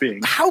imagine it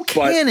being. How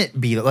can it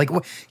be? Like,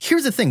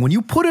 here's the thing. When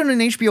you put it on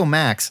HBO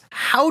Max,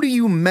 how do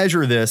you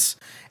measure this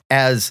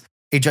as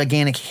a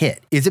gigantic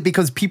hit? Is it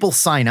because people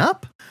sign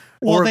up?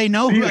 Well, they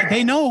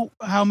know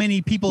how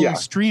many people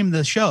stream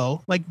the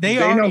show. Like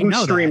they already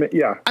know stream it.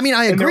 Yeah. I mean,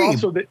 I agree,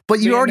 but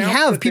you already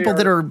have people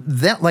that are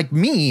like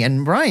me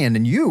and Brian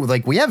and you.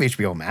 Like we have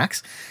HBO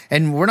Max,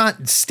 and we're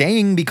not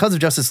staying because of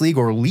Justice League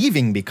or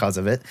leaving because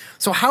of it.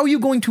 So how are you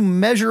going to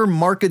measure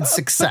market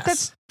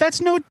success?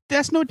 That's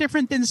no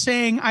different than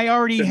saying I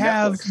already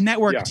have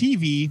network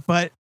TV,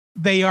 but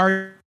they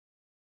are.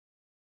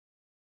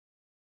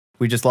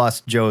 We just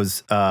lost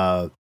Joe's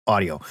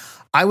audio.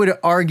 I would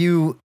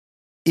argue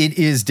it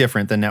is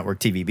different than network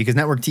TV because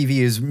network TV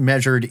is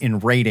measured in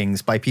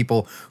ratings by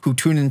people who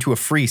tune into a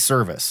free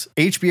service.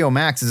 HBO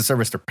Max is a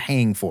service they're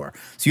paying for.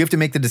 So you have to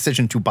make the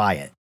decision to buy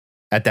it.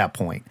 at that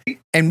point.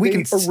 And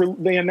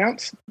they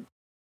announced.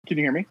 Can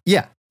you hear me?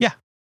 Yeah.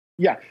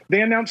 Yeah, they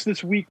announced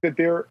this week that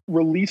they're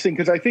releasing,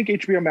 because I think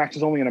HBO Max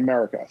is only in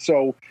America.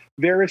 So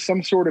there is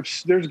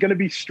there's going to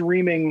be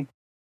streaming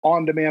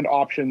on-demand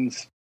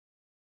options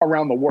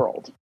around the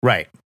world.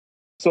 Right.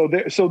 So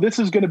this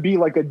is going to be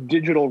like a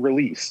digital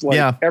release,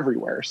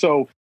 everywhere.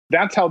 So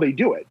that's how they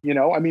do it.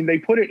 I mean, they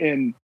put it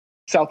in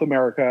South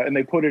America, and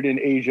they put it in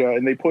Asia,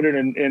 and they put it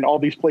in all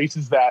these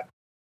places that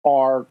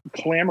are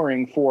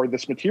clamoring for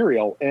this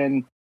material.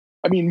 And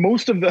I mean,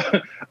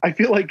 I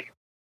feel like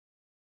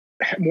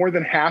more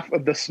than half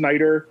of the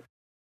Snyder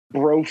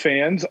bro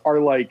fans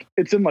are like,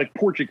 it's in like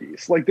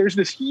Portuguese. Like there's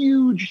this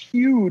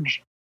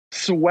huge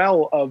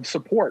swell of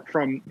support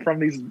from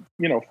these,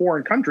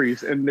 foreign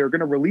countries, and they're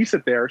going to release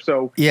it there.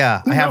 So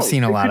yeah, I have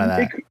seen a lot of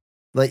that.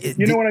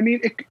 You know what I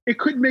mean? It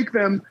could make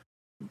them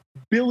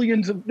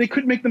they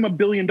could make them $1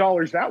 billion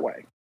that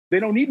way. They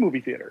don't need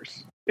movie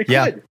theaters. It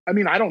could. I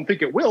mean, I don't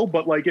think it will,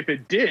 but like if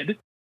it did,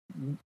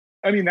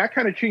 I mean, that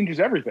kind of changes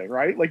everything,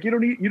 right? Like you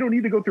don't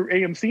need to go through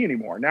AMC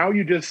anymore. Now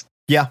you just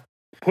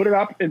put it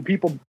up, and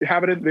people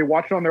have it. They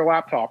watch it on their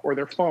laptop or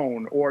their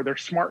phone or their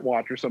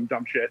smartwatch or some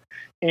dumb shit,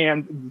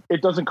 and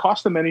it doesn't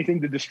cost them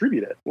anything to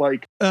distribute it.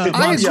 Like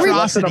I agree.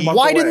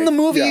 Why didn't the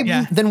movie?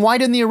 Then why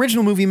didn't the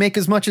original movie make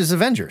as much as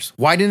Avengers?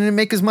 Why didn't it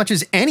make as much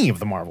as any of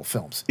the Marvel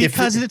films?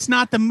 Because it's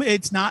not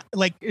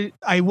like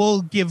I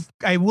will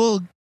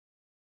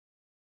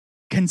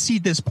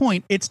concede this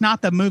point. It's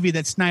not the movie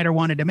that Snyder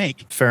wanted to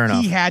make. Fair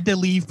enough. He had to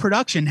leave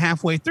production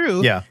halfway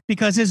through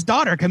because his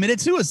daughter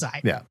committed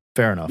suicide. Yeah.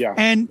 Fair enough. Yeah.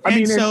 And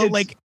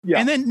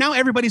then now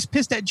everybody's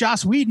pissed at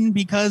Joss Whedon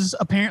because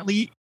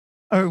apparently,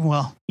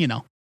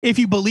 if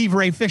you believe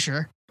Ray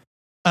Fisher,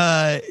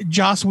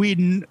 Joss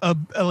Whedon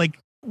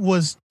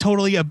was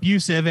totally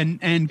abusive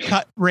and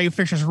cut Ray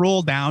Fisher's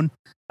role down.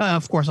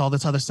 Of course, all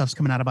this other stuff's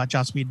coming out about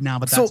Joss Whedon now,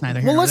 but that's neither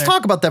here nor there. Well, let's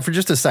talk about that for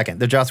just a second,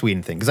 the Joss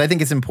Whedon thing, because I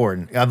think it's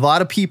important. A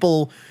lot of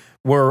people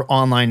were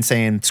online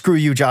saying, screw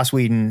you, Joss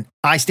Whedon.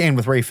 I stand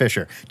with Ray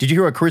Fisher. Did you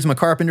hear what Charisma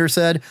Carpenter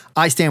said?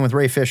 I stand with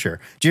Ray Fisher.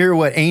 Did you hear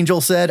what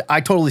Angel said?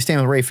 I totally stand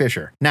with Ray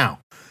Fisher. Now,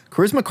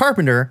 Charisma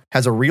Carpenter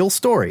has a real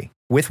story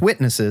with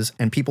witnesses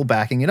and people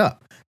backing it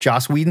up.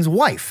 Joss Whedon's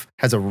wife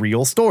has a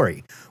real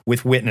story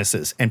with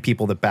witnesses and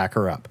people that back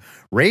her up.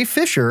 Ray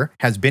Fisher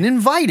has been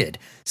invited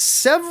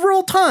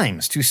several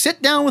times to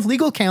sit down with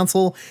legal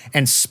counsel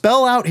and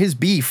spell out his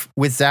beef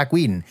with Zack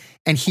Whedon,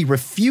 and he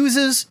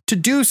refuses to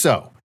do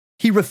so.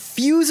 He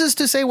refuses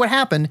to say what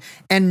happened,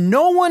 and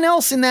no one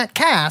else in that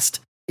cast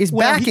is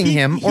backing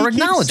him or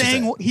acknowledges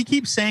it. He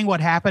keeps saying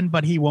what happened,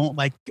 but he won't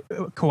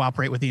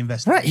cooperate with the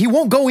investigation. Right. He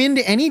won't go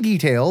into any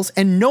details,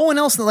 and no one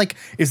else,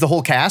 is the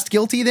whole cast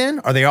guilty then?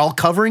 Are they all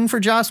covering for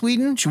Joss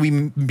Whedon? Should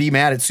we be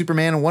mad at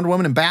Superman and Wonder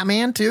Woman and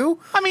Batman too?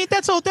 I mean,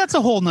 this is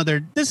a whole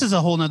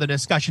nother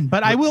discussion,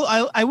 but I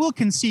will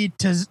concede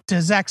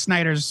to Zack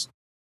Snyder's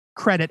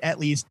credit, at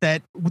least,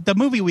 that the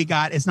movie we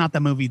got is not the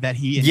movie that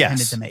he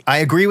intended to make. I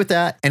agree with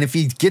that. And if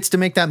he gets to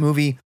make that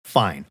movie,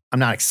 fine. I'm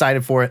not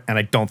excited for it, and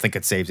I don't think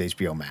it saves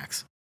HBO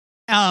Max.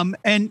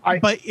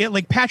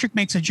 But Patrick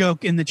makes a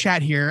joke in the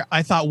chat here.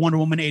 I thought Wonder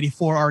Woman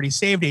 84 already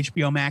saved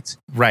HBO Max.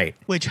 Right.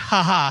 Which,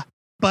 haha.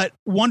 But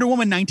Wonder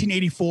Woman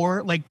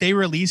 1984, they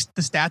released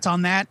the stats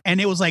on that,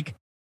 and it was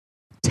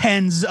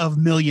tens of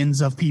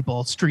millions of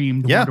people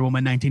streamed Wonder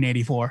Woman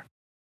 1984.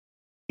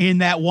 In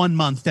that 1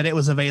 month that it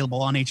was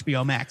available on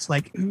HBO Max.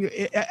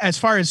 As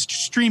far as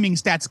streaming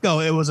stats go,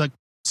 it was a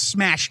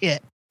smash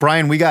hit.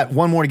 Brian, we got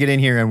one more to get in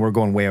here, and we're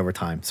going way over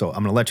time. So I'm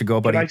going to let you go,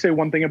 buddy. Can I say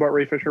one thing about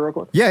Ray Fisher real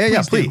quick?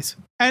 Yeah, please.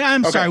 And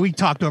I'm sorry, we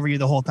talked over you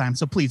the whole time,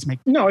 so please make...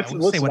 No,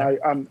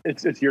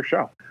 it's your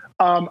show.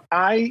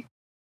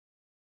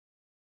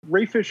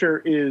 Ray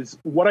Fisher is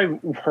what I've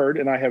heard,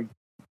 and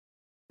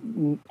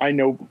I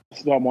know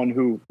someone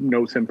who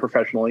knows him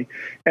professionally,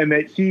 and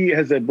that he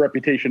has a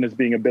reputation as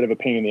being a bit of a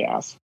pain in the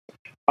ass.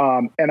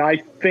 And I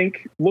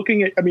think look at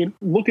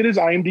his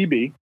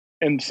IMDb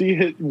and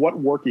see what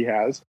work he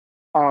has.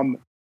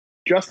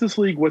 Justice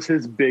League was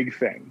his big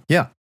thing.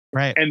 Yeah.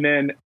 Right. And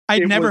then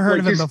I'd never heard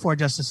of him before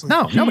Justice League.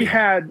 No, he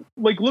had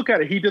look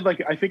at it. He did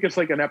I think it's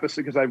an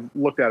episode, because I've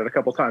looked at it a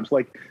couple times,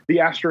 the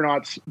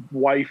astronaut's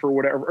wife or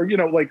whatever,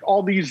 or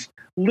all these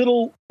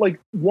little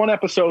one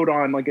episode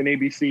on an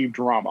ABC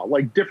drama,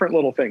 different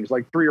little things,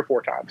 3 or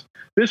 4 times.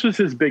 This was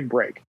his big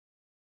break.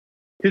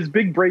 His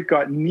big break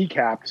got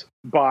kneecapped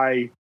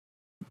by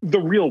the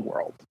real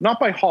world, not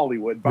by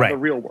Hollywood, by the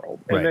real world.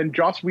 And then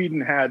Joss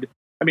Whedon had.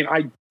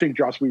 I think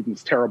Joss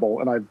Whedon's terrible,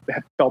 and I've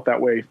felt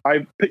that way.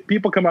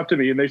 People come up to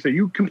me and they say,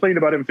 "You complained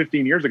about him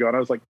 15 years ago," and I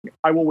was like,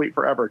 "I will wait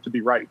forever to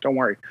be right. Don't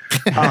worry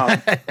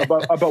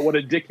about what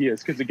a dick he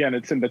is, because again,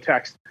 it's in the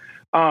text."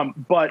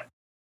 But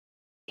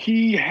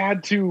he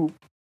had to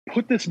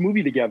put this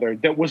movie together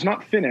that was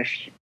not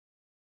finished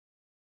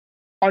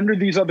under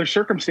these other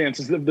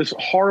circumstances of this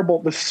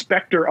the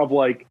specter of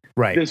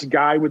this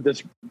guy with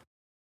this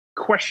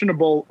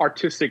questionable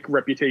artistic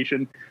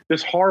reputation,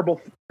 this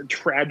horrible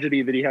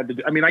tragedy that he had to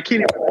do. I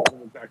can't even imagine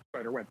what Zack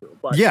Snyder went through.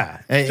 But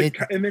yeah,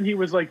 and then he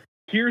was like,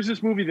 "Here's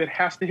this movie that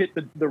has to hit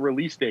the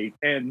release date,"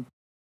 and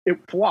it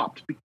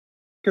flopped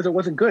because it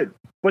wasn't good.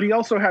 But he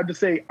also had to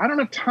say, I don't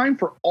have time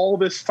for all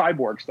this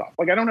cyborg stuff.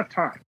 Like, I don't have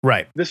time.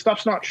 Right. This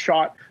stuff's not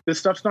shot. This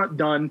stuff's not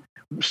done.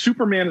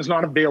 Superman is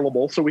not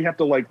available. So we have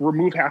to like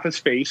remove half his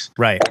face.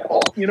 Right.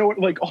 You know,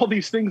 like all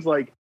these things,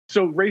 like,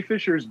 so Ray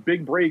Fisher's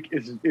big break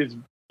is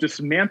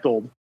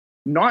dismantled,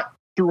 not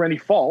through any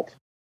fault.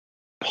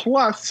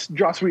 Plus,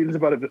 Joss Whedon's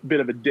about a bit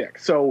of a dick.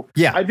 So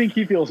yeah. I think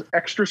he feels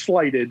extra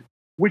slighted,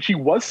 which he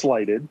was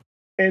slighted.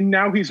 And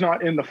now he's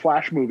not in the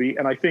Flash movie.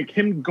 And I think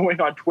him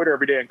going on Twitter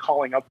every day and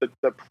calling up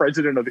the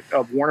president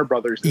of Warner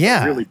Brothers is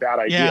a really bad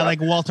idea. Yeah, like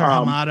Walter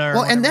Hamada.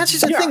 Well, and that's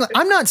just the thing.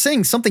 I'm not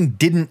saying something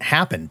didn't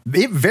happen.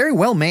 It very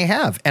well may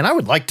have. And I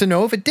would like to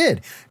know if it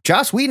did.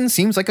 Joss Whedon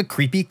seems like a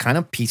creepy kind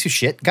of piece of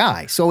shit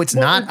guy. So it's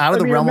not out of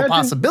the realm of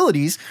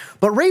possibilities.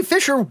 But Ray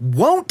Fisher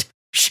won't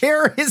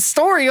share his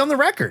story on the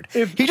record.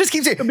 He just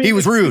keeps saying, he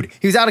was rude.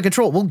 He was out of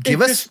control. Well,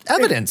 give us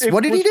evidence.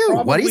 What did he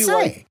do? What did he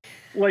say?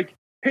 Like,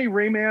 hey,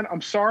 Rayman,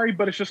 I'm sorry,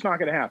 but it's just not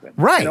going to happen.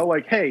 Right. You know,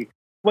 like, hey,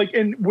 like,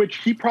 in which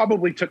he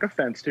probably took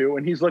offense to,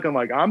 and he's looking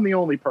like, I'm the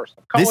only person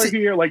of color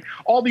here. Like,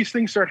 all these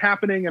things start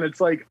happening, and it's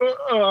like,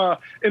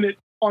 and it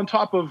on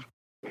top of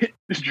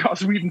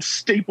Joss Whedon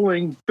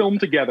stapling film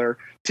together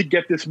to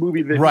get this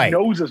movie that he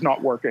knows is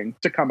not working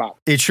to come out.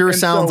 It sure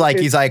sounds like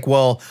he's like,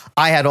 well,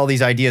 I had all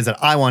these ideas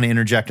that I want to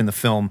interject in the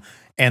film.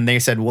 And they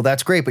said, well,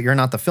 that's great, but you're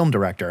not the film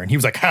director. And he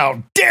was like,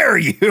 how dare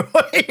you?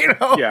 You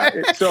know?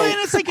 Yeah. So and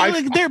it's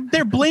like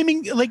they're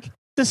blaming, like,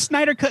 the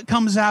Snyder Cut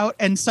comes out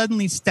and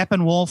suddenly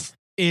Steppenwolf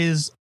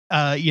is,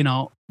 you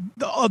know,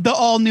 the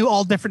all new,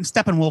 all different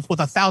Steppenwolf with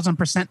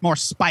 1,000% more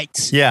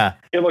spikes. Yeah.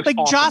 It looks like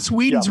awesome. Joss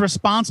Whedon's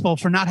responsible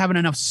for not having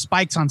enough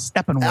spikes on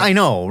Steppenwolf. I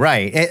know,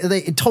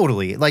 right?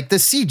 Totally. Like the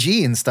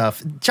CG and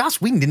stuff.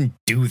 Joss Whedon didn't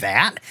do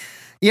that.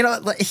 You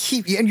know,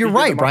 and you're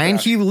right, Brian.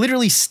 He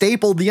literally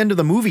stapled the end of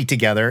the movie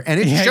together,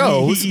 and it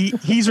shows.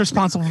 He's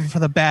responsible for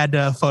the bad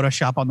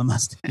Photoshop on the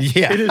mustache.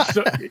 Yeah,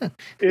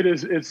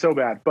 it's so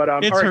bad. But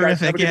it's all right,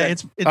 horrific.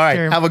 Guys, it's all right.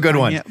 terrible. Have a good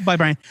one. Yeah, bye,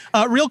 Brian.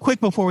 Real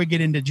quick before we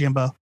get into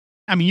Jimbo,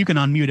 I mean, you can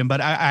unmute him,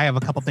 but I have a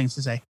couple things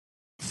to say.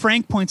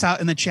 Frank points out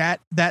in the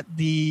chat that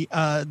the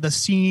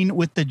scene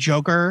with the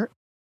Joker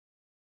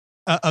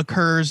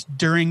occurs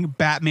during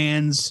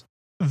Batman's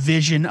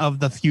vision of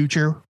the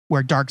future,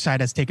 where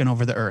Darkseid has taken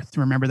over the Earth.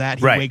 Remember that?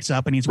 He wakes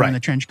up and he's wearing the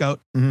trench coat.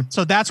 Mm-hmm.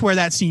 So that's where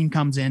that scene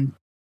comes in.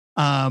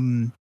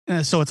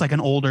 So it's like an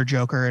older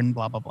Joker and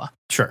blah, blah, blah.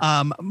 Sure.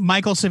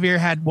 Michael Severe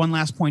had one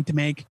last point to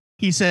make.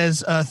 He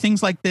says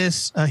things like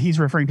this, he's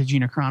referring to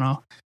Gina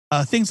Carano,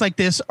 things like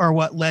this are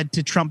what led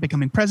to Trump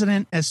becoming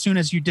president. As soon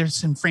as you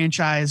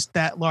disenfranchise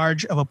that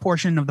large of a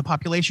portion of the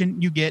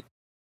population, you get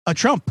a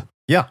Trump.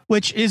 Yeah.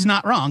 Which is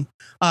not wrong.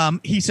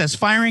 He says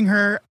firing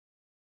her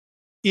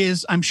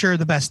is, I'm sure,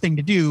 the best thing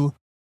to do.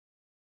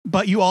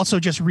 But you also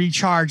just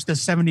recharge the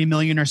 70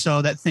 million or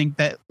so that think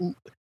that,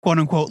 quote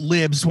unquote,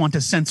 libs want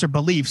to censor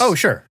beliefs. Oh,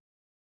 sure.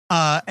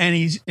 And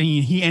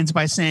he ends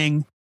by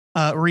saying,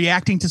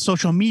 reacting to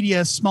social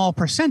media, small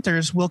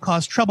percenters will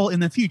cause trouble in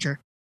the future.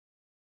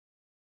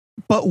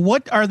 But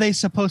what are they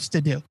supposed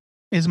to do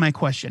is my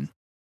question.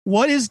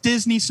 What is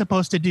Disney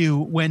supposed to do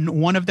when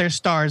one of their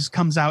stars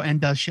comes out and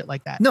does shit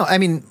like that? No, I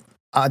mean,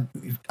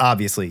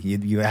 obviously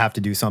you have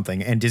to do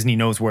something, and Disney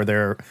knows where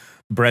their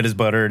bread is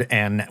buttered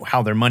and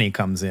how their money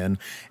comes in.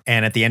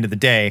 And at the end of the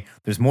day,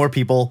 there's more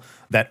people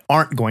that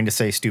aren't going to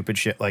say stupid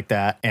shit like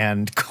that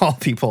and call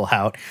people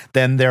out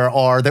than there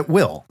are that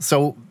will.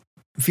 So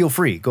feel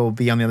free, go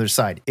be on the other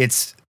side.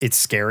 It's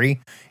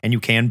scary, and you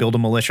can build a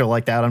militia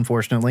like that,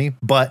 unfortunately,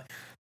 but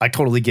I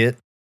totally get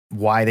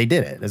why they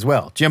did it as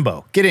well.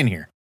 Jimbo, get in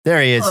here.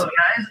 There he is. Hello,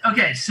 guys.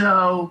 Okay,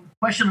 so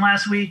question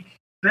last week.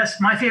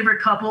 My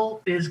favorite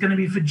couple is going to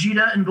be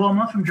Vegeta and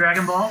Bulma from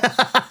Dragon Ball.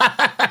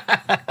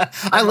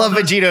 I love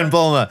Vegeta and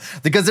Bulma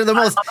because they're the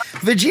most.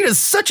 Vegeta's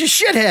such a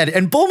shithead,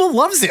 and Bulma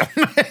loves him.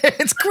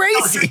 It's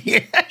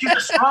crazy. She's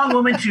a strong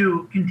woman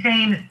to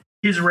contain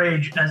his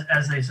rage,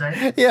 as they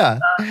say. Yeah.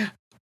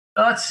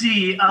 Let's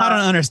see. I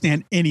don't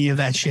understand any of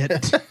that shit.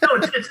 No,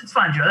 it's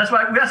fine, Joe. That's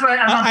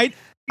why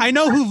I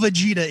know who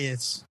Vegeta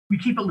is. We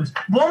keep it loose.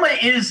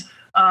 Bulma is.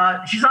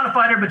 She's not a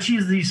fighter, but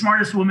she's the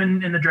smartest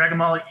woman in the Dragon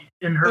Ball.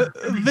 In her,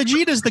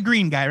 Vegeta's the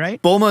green guy,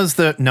 right? Bulma's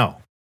no.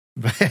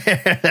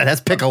 That's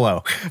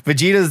Piccolo.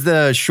 Vegeta's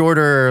the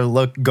shorter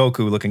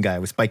Goku looking guy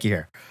with spiky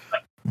hair.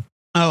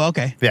 Oh,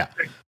 okay. Yeah.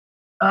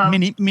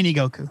 Mini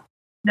Goku.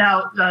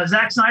 Now,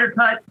 Zack Snyder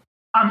cut.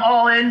 I'm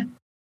all in.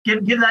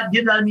 Give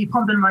that me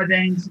pumped in my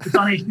veins. It's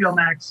on HBO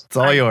Max. It's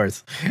all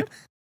yours.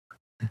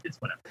 It's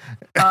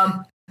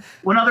whatever.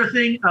 One other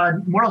thing,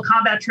 Mortal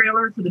Kombat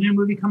trailer for the new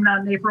movie coming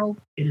out in April.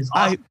 It is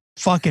awesome. I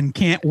fucking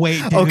can't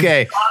wait, dude.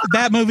 Okay.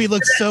 That movie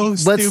looks so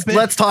stupid.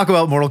 Let's talk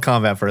about Mortal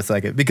Kombat for a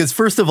second, because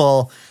first of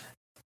all,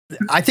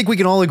 I think we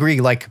can all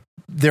agree, like,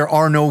 there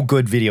are no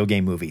good video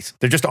game movies.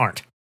 There just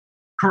aren't.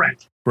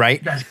 Correct.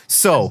 Right?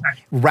 So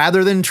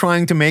rather than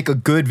trying to make a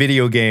good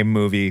video game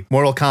movie,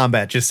 Mortal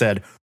Kombat just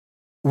said,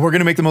 we're going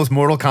to make the most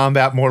Mortal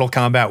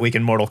Kombat week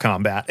in Mortal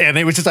Kombat. And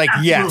it was just like,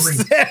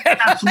 Absolutely. yes.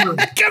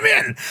 Absolutely. Come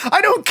in.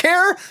 I don't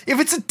care if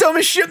it's the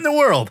dumbest shit in the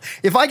world.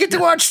 If I get to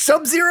watch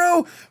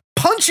Sub-Zero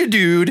punch a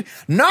dude,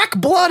 knock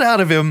blood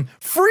out of him,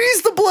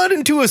 freeze the blood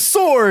into a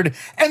sword,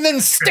 and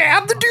then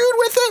stab the dude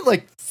with it,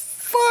 like,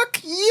 fuck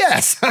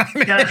yes.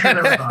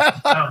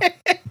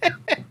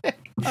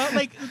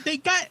 Like they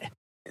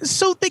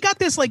got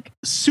this like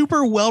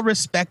super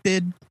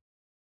well-respected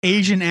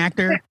Asian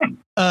actor,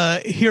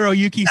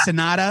 Hiroyuki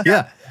Sanada.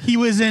 Yeah. He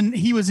was in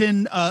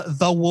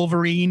The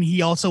Wolverine.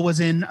 He also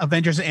was in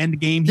Avengers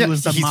Endgame. He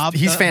was the mob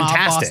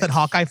boss that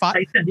Hawkeye fought.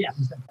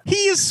 He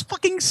is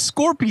fucking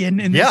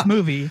Scorpion in this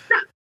movie.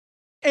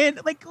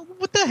 And like,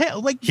 what the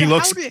hell? Like, he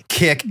looks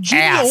kick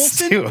ass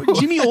too.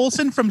 Jimmy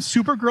Olsen from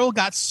Supergirl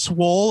got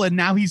swole, and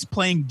now he's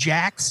playing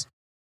Jax.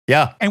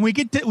 Yeah, and we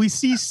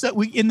see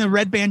in the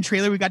Red Band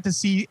trailer we got to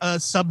see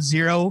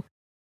Sub-Zero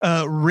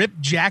rip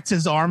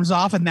Jax's arms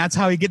off, and that's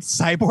how he gets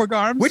cyborg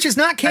arms, which is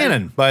not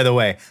canon, by the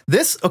way.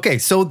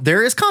 So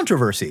there is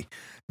controversy.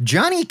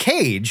 Johnny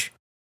Cage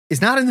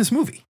is not in this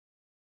movie.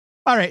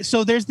 All right,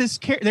 so there's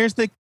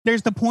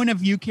the point of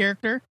view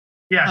character,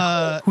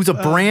 who's a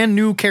brand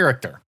new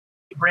character.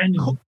 Brand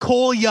new.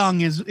 Cole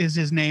Young is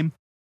his name.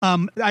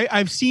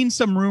 I've seen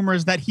some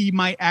rumors that he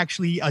might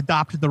actually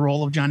adopt the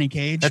role of Johnny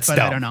Cage, but dumb.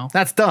 I don't know.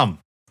 That's dumb.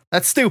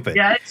 That's stupid.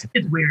 Yeah,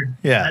 it's weird.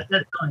 Yeah.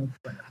 That's funny.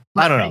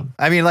 I don't know.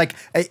 I mean, like,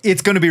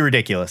 it's going to be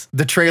ridiculous.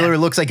 The trailer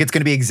looks like it's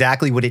going to be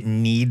exactly what it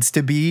needs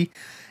to be.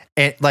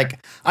 And like,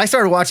 I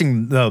started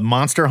watching the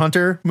Monster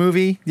Hunter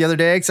movie the other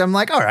day because I'm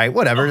like, all right,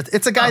 whatever.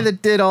 It's a guy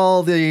that did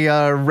all the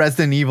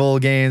Resident Evil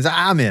games.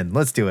 I'm in.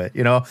 Let's do it.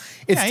 You know,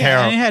 it's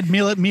terrible. And it had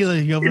Mila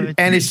Jovovich.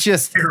 And it's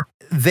just,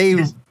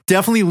 they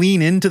definitely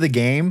lean into the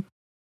game,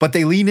 but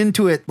they lean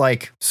into it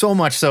like so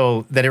much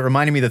so that it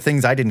reminded me of the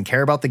things I didn't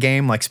care about the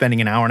game, like spending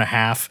an hour and a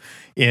half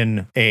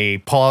in a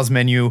pause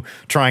menu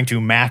trying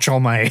to match all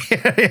my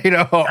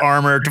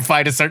armor to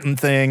fight a certain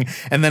thing,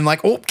 and then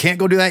like, oh, can't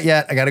go do that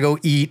yet. I got to go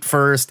eat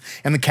first,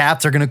 and the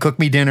cats are gonna cook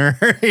me dinner.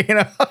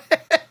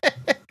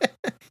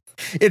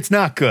 It's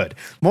not good.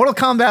 Mortal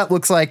Kombat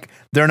looks like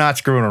they're not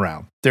screwing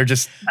around. They're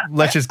just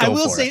let's just go.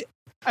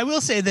 I will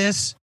say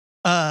this.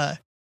 I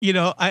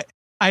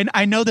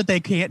know that they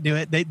can't do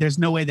it. There's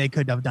no way they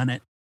could have done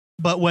it.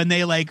 But when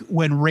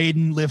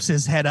Raiden lifts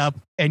his head up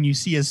and you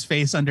see his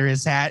face under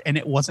his hat and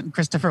it wasn't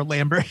Christopher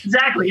Lambert.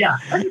 Exactly, yeah.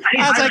 I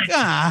was like,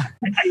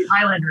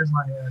 Highlander is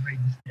my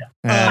Raiden.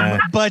 Yeah.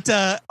 But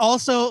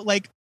also,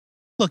 like,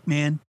 look,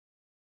 man,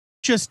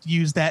 just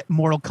use that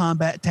Mortal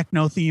Kombat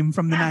techno theme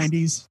from the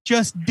 90s.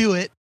 Just do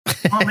it.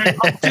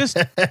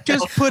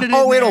 Just put it in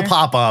it'll there.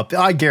 pop up.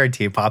 I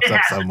guarantee it pops up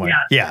somewhere.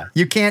 Yeah,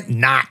 you can't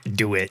not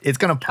do it. It's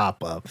going to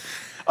pop up.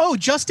 Oh,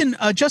 Justin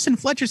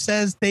Fletcher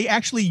says they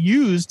actually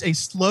used a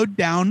slowed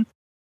down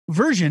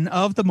version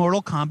of the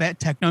Mortal Kombat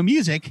techno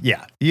music.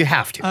 Yeah, you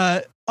have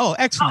to.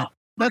 Excellent.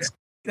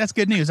 That's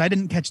good news. I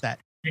didn't catch that.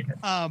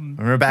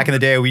 Remember back in the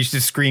day, we used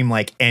to scream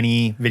like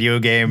any video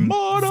game.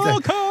 Mortal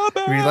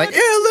Kombat. We'd be like,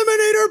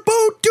 Eliminator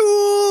Boat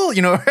Duel,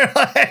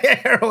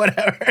 or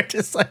whatever.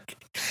 Just like,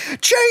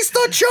 chase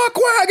the chuck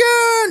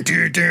wagon.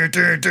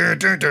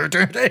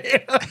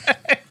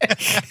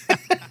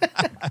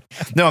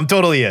 No, I'm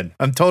totally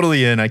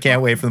in. I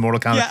can't wait for the Mortal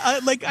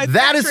Kombat. Yeah,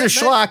 that is the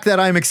schlock that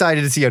I'm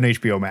excited to see on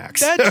HBO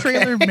Max. That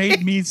trailer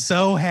made me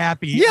so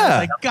happy. Yeah, I was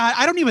like, God,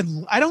 I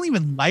don't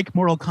even like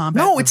Mortal Kombat.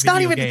 No, it's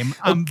not even. Game.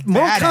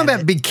 Mortal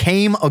Kombat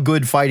became a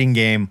good fighting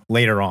game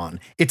later on.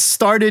 It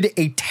started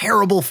a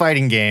terrible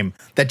fighting game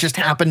that just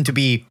happened to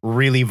be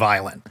really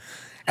violent.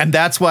 And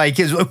that's why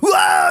kids were like,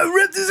 whoa,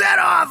 rip his head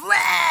off.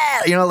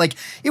 Like,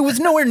 it was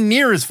nowhere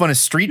near as fun as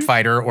Street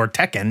Fighter or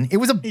Tekken. It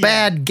was a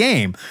bad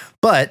game.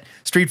 But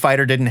Street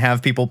Fighter didn't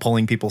have people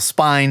pulling people's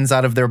spines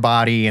out of their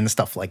body and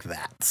stuff like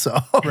that. So,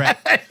 right.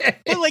 But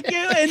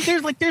and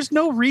there's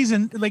no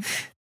reason.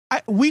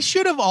 We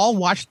should have all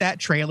watched that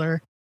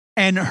trailer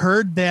and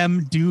heard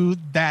them do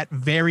that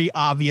very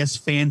obvious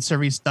fan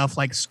service stuff,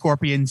 like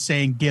Scorpion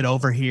saying, "Get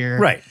over here."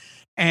 Right.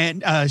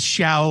 And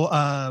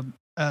Shao,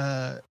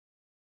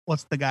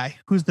 what's the guy?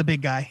 Who's the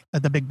big guy?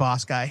 The big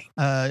boss guy?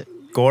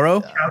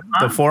 Goro,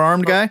 the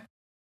four-armed guy?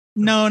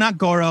 No, not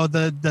Goro.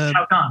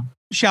 The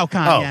Shao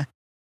Kahn. Yeah.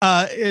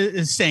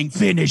 Is saying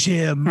finish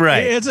him.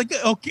 Right. It's like,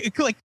 okay,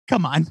 like,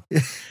 come on.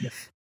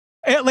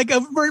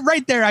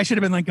 Right there, I should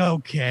have been like,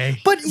 okay.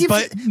 But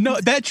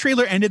no, that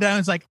trailer ended and I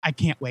was like, I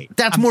can't wait.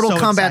 That's Mortal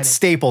Kombat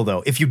staple,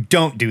 though. If you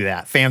don't do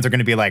that, fans are going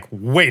to be like,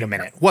 wait a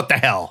minute, what the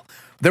hell?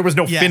 There was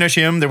no finish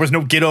him. There was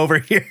no get over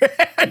here.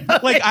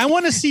 I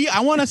want to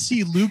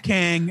see Liu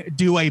Kang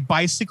do a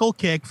bicycle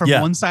kick from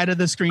one side of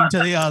the screen to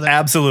the other.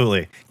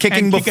 Absolutely.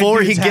 Kicking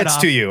before he gets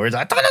to you. Or it's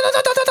like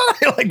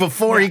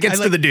before he gets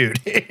to the dude.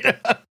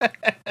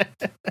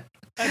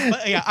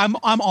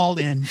 I'm all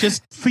in.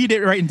 Just feed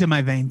it right into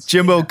my veins.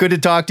 Jimbo, good to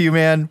talk to you,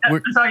 man.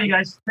 Good talking to you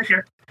guys. Take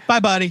care. Bye,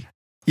 buddy.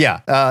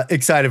 Yeah,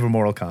 excited for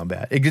Mortal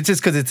Kombat. It's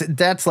just because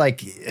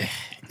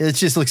it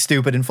just looks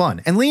stupid and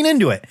fun. And lean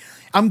into it.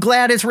 I'm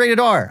glad it's rated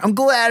R. I'm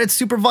glad it's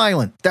super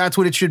violent. That's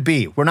what it should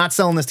be. We're not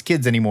selling this to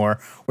kids anymore.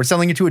 We're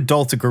selling it to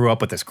adults who grew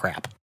up with this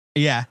crap.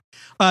 Yeah.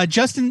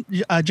 Justin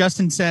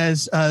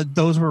says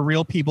those were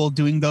real people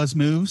doing those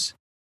moves.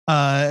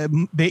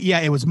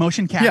 It was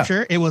motion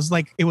capture. Yeah. It was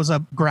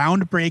a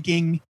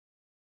groundbreaking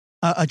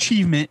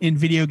achievement in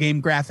video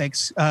game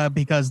graphics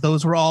because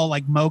those were all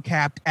like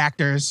mo-capped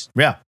actors.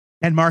 Yeah.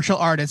 And martial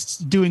artists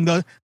doing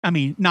those. I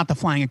mean, not the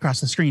flying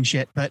across the screen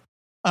shit, but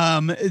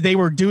they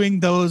were doing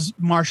those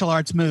martial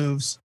arts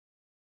moves.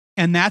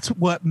 And that's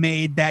what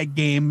made that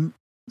game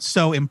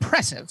so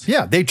impressive.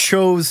 Yeah. They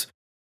chose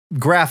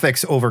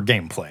graphics over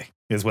gameplay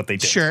is what they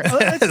did. Sure.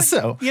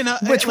 So,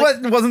 which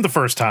wasn't the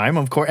first time,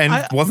 of course,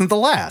 and wasn't the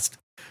last.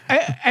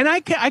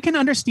 I can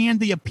understand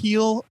the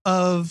appeal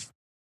of,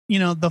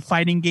 the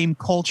fighting game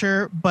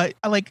culture, but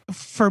like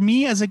for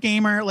me as a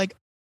gamer, like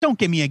don't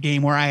give me a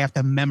game where I have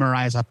to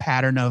memorize a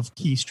pattern of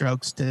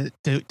keystrokes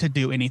to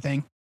do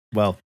anything.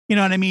 Well, you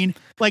know what I mean?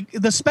 Like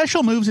the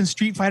special moves in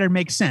Street Fighter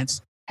make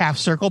sense. Half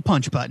circle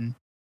punch button.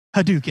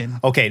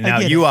 Hadouken. Okay, now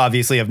you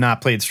obviously have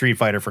not played Street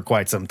Fighter for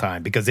quite some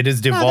time because it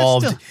has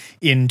devolved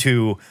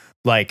into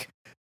like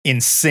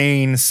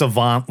insane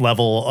savant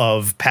level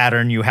of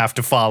pattern you have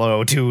to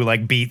follow to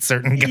like beat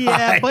certain guys.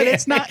 Yeah, but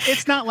it's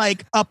not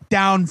like up,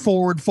 down,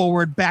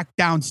 forward, back,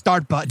 down,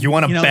 start button. You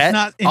want to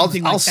bet?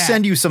 I'll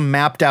send you some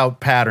mapped out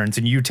patterns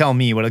and you tell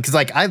me what, because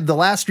like the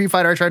last Street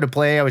Fighter I tried to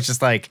play, I was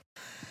just like,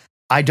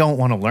 I don't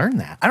want to learn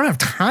that. I don't have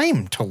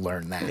time to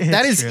learn that.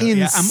 That is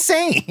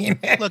insane.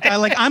 Look,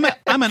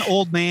 I'm an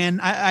old man.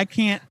 I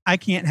can't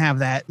have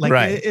that.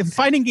 Like, if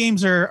fighting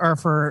games are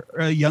for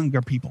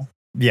younger people.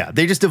 Yeah,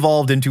 they just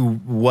evolved into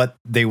what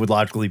they would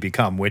logically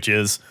become, which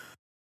is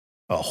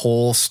a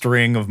whole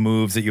string of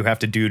moves that you have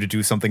to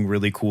do something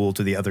really cool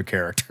to the other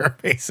character,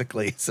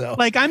 basically. So,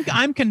 like,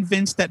 I'm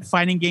convinced that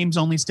fighting games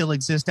only still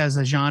exist as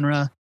a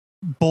genre.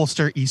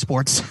 Bolster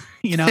esports,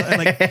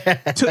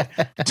 like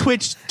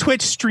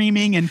Twitch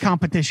streaming and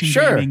competition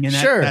gaming and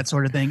that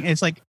sort of thing.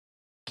 It's like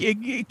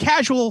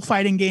casual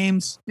fighting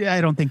games.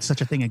 I don't think such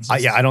a thing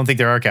exists. I don't think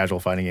there are casual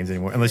fighting games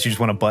anymore, unless you just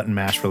want to button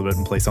mash for a little bit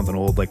and play something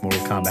old like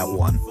Mortal Kombat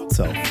 1.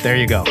 So there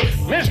you go.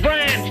 Miss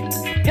Branch,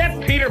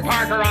 get Peter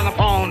Parker on the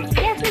phone.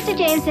 Yes, Mr.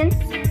 Jameson.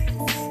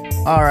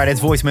 All right, it's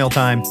voicemail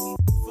time.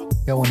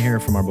 Got one here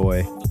from our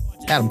boy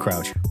Adam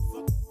Crouch.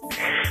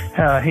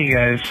 Hey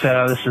guys,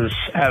 this is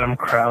Adam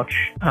Crouch.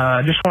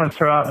 Just want to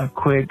throw out a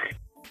quick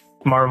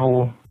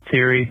Marvel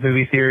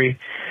movie theory,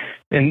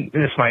 and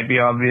this might be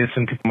obvious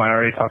and people might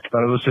already talked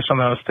about it. It was just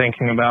something I was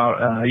thinking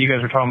about. You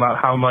guys were talking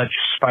about how much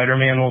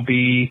Spider-Man will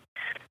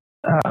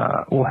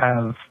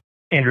have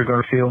Andrew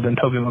Garfield and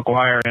Tobey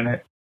Maguire in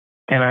it,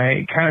 and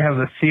I kind of have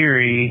the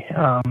theory.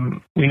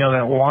 We know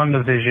that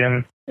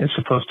WandaVision is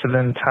supposed to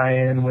then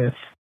tie in with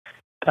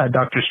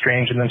Doctor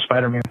Strange and then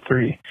Spider-Man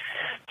 3.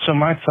 So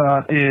my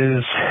thought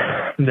is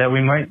that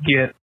we might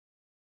get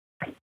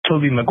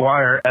Tobey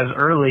Maguire as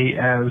early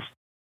as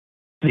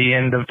the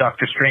end of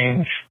Doctor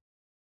Strange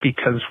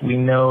because we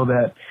know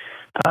that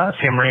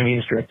Sam Raimi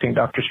is directing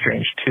Doctor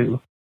Strange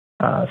too.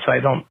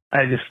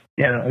 It just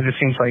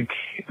seems like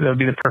that would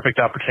be the perfect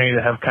opportunity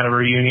to have kind of a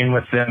reunion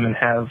with them and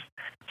have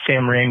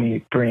Sam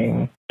Raimi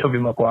bring Tobey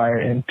Maguire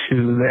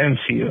into the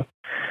MCU.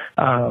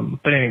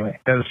 But anyway,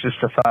 that was just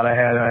a thought I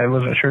had. I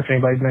wasn't sure if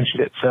anybody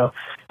mentioned it. So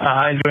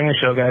enjoying the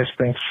show, guys.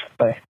 Thanks.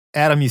 Bye.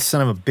 Adam, you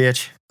son of a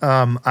bitch.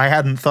 I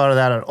hadn't thought of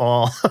that at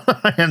all.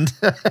 And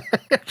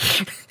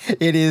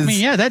it is. I mean,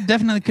 yeah, that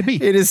definitely could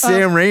be. It is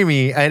Sam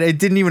Raimi. And it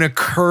didn't even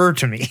occur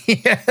to me.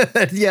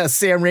 Yeah,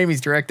 Sam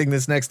Raimi's directing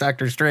this next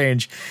Doctor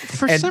Strange.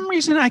 For some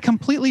reason, I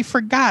completely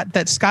forgot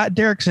that Scott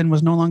Derrickson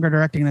was no longer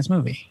directing this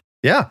movie.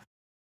 Yeah.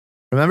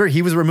 Remember,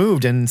 he was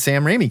removed and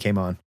Sam Raimi came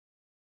on.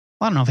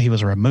 I don't know if he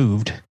was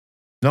removed.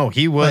 No,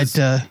 he was.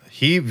 But,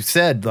 he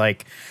said,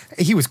 like,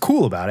 he was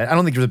cool about it. I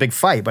don't think there was a big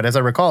fight, but as I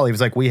recall, he was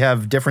like, we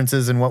have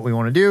differences in what we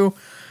want to do.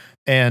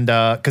 And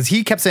because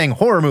he kept saying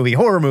horror movie,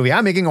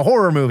 I'm making a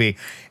horror movie.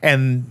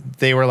 And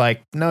they were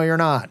like, no, you're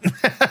not.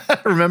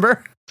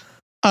 Remember?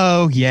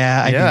 Oh,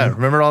 yeah. I do.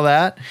 Remember all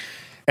that?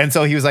 And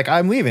so he was like,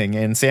 I'm leaving.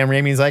 And Sam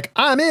Raimi's like,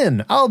 I'm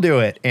in. I'll do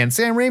it. And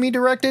Sam Raimi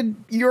directed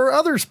your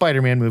other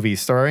Spider-Man movie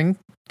starring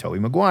Tobey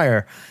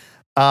Maguire.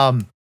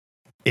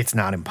 It's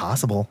not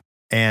impossible.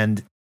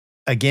 And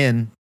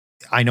again,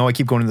 I know I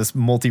keep going to this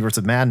multiverse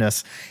of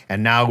madness,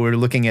 and now we're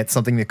looking at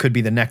something that could be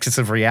the nexus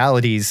of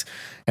realities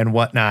and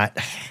whatnot.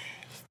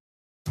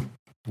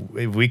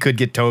 We could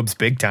get Tobes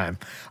big time.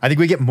 I think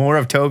we get more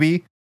of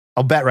Tobey.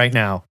 I'll bet right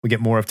now we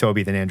get more of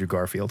Tobey than Andrew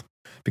Garfield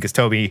because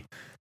Tobey,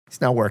 he's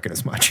not working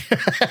as much.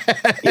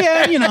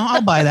 Yeah,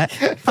 I'll buy that.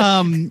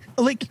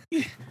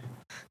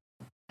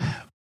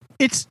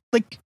 It's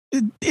like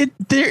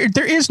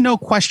there is no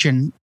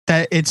question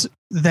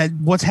that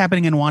what's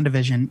happening in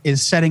WandaVision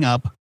is setting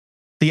up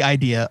the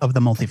idea of the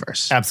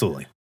multiverse.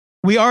 Absolutely.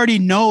 We already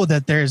know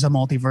that there's a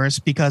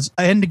multiverse because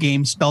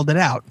Endgame spelled it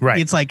out. Right.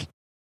 It's like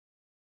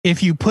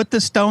if you take the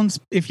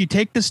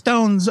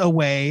stones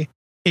away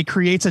it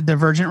creates a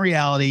divergent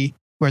reality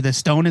where the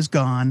stone is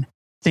gone,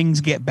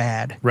 things get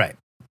bad. Right.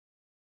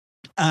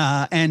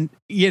 And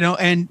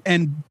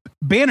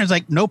Banner's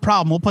like, no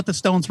problem, we'll put the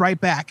stones right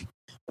back.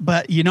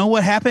 But you know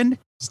what happened?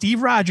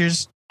 Steve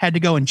Rogers had to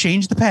go and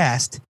change the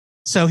past.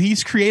 So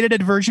he's created a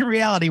divergent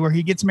reality where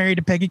he gets married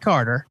to Peggy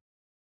Carter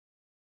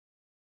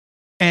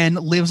and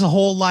lives a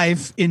whole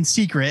life in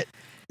secret,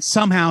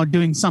 somehow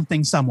doing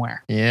something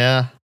somewhere.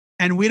 Yeah.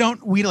 And we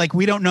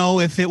don't know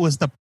if it was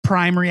the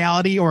prime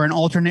reality or an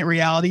alternate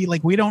reality.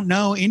 Like, we don't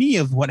know any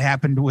of what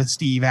happened with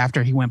Steve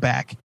after he went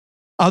back,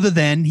 other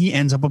than he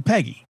ends up with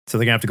Peggy. So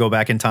they're gonna have to go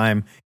back in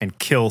time and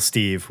kill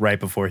Steve right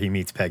before he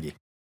meets Peggy.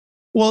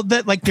 Well,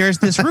 there's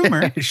this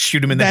rumor.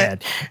 Shoot him in the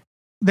head.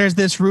 There's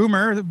this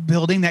rumor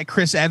building that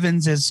Chris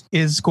Evans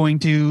is going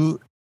to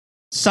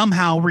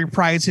somehow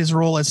reprise his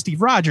role as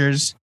Steve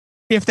Rogers.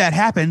 If that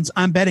happens,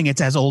 I'm betting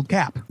it's as Old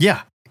Cap.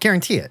 Yeah,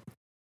 guarantee it.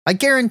 I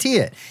guarantee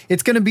it.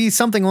 It's going to be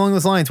something along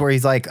those lines where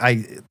he's like,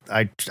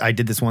 I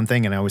did this one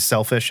thing and I was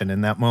selfish, and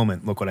in that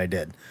moment, look what I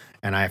did,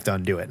 and I have to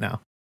undo it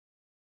now.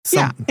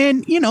 Yeah,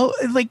 and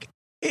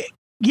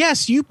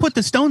yes, you put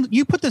the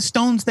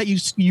stones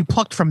that you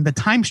plucked from the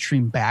time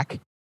stream back,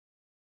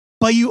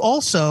 but you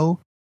also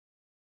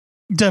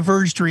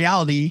diverged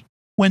reality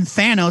when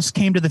Thanos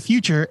came to the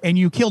future and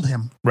you killed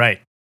him.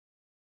 Right.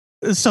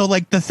 So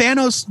like the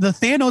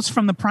Thanos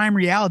from the prime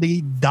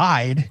reality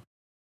died,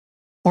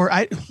 or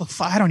I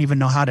don't even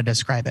know how to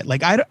describe it.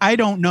 Like I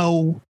don't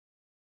know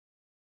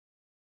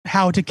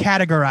how to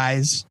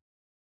categorize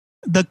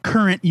the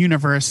current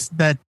universe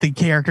that the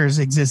characters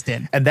exist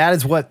in. And that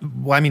is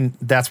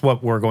that's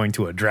what we're going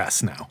to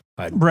address now.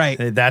 Right.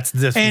 That's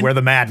where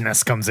the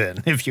madness comes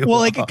in, if you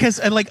will. Because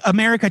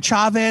America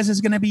Chavez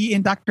is going to be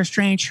in Doctor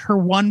Strange. Her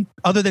one,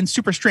 other than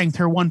super strength,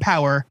 her one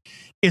power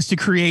is to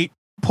create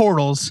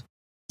portals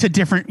to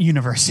different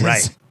universes.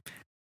 Right.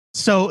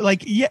 So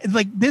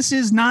this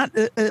is not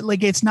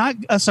it's not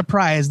a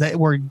surprise that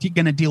we're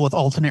going to deal with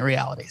alternate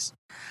realities.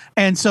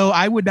 And so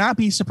I would not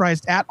be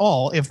surprised at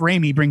all if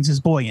Raimi brings his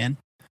boy in.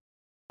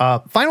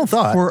 Final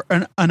thought for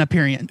an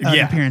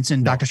appearance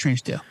in Doctor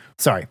Strange 2.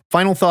 Sorry.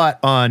 Final thought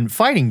on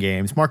fighting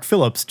games. Mark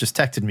Phillips just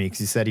texted me because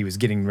he said he was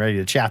getting ready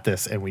to chat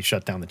this, and we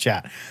shut down the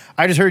chat.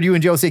 I just heard you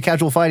and Joe say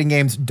casual fighting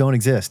games don't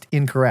exist.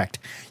 Incorrect.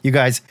 You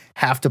guys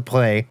have to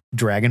play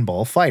Dragon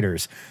Ball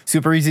FighterZ.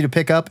 Super easy to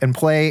pick up and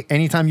play.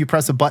 Anytime you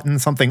press a button,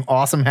 something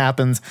awesome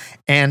happens,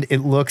 and it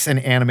looks and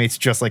animates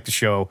just like the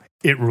show.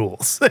 It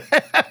rules.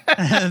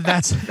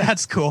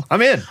 That's cool.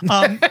 I'm in.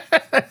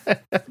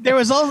 There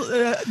was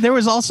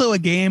also a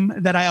game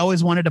that I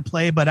always wanted to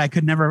play, but I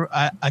could never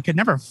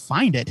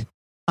find it.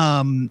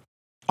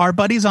 Our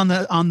buddies on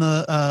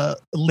the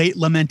late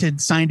lamented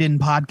Signed In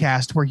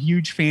podcast were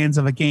huge fans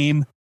of a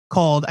game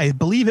called, I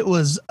believe it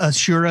was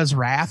Ashura's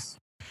Wrath.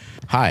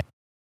 Hi.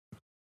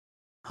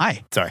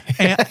 Sorry.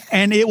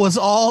 and it was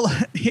all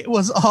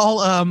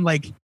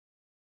like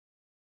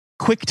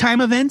quick time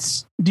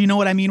events. Do you know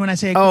what I mean when I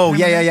say?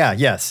 Yeah.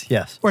 Yes.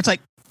 Where it's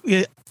like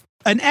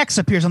an X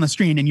appears on the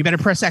screen and you better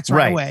press X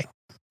right away.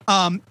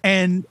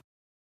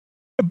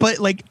 But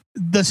like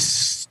the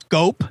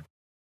scope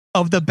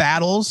of the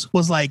battles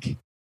was like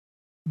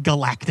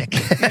galactic.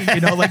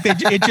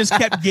 It just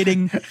kept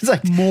getting it's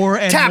like more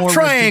and tap more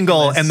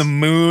triangle ridiculous. And the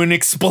moon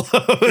explodes.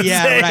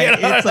 Yeah, right.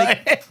 It's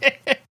like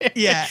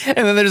yeah. And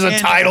then there's a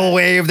tidal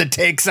wave that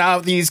takes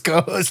out the East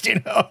Coast,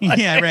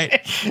 Yeah,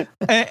 right.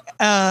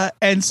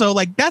 And so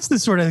like that's the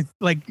sort of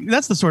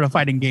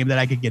fighting game that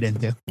I could get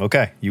into.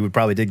 Okay. You would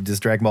probably dig this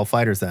Dragon Ball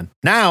FighterZ then.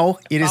 Now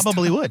it is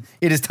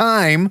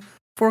time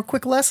for a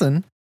quick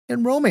lesson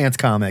in romance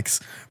comics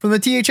from the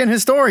THN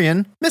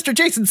historian, Mr.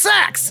 Jason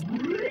Sachs.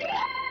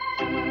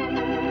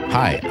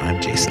 Hi, I'm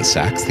Jason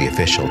Sachs, the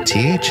official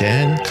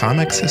THN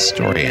Comics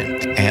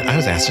historian, and I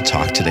was asked to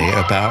talk today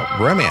about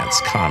romance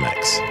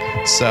comics.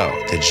 So,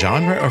 the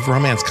genre of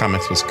romance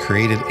comics was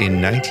created in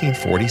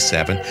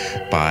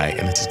 1947 by,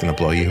 and this is going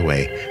to blow you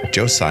away,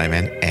 Joe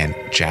Simon and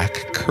Jack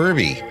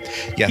Kirby.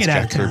 Yes,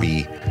 Jack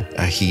Kirby,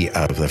 he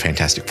of the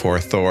Fantastic Four,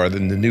 Thor,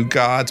 and the New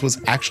Gods,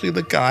 was actually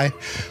the guy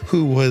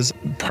who was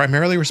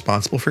primarily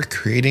responsible for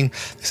creating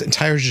this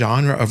entire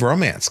genre of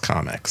romance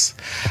comics.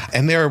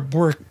 And their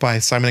work by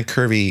Simon and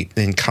Kirby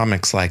in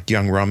comics like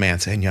Young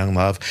Romance and Young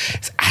Love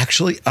is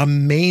actually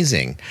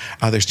amazing.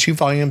 There's 2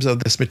 volumes of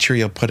this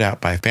material put out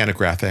by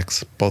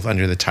Fantagraphics, both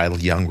under the title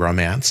Young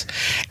Romance.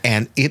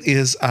 And it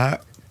is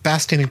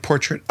fascinating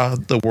portrait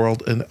of the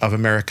world of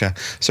America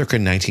circa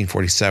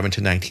 1947 to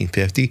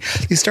 1950.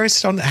 These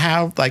stories don't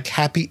have like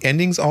happy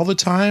endings all the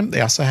time. They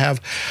also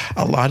have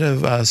a lot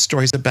of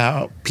stories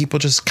about people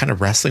just kind of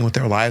wrestling with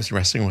their lives and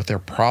wrestling with their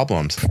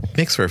problems. It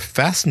makes for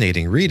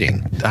fascinating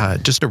reading.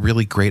 Just a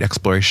really great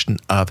exploration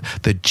of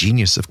the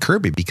genius of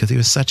Kirby because he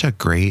was such a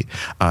great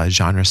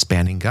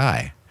genre-spanning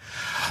guy.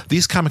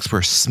 These comics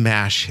were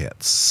smash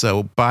hits.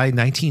 So by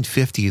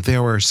 1950,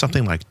 there were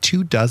something like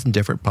 24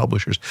 different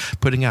publishers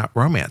putting out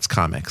romance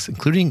comics,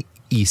 including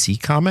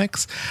EC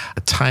Comics,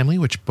 Timely,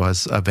 which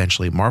was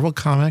eventually Marvel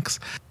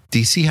Comics,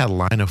 DC had a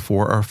line of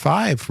 4 or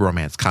 5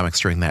 romance comics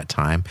during that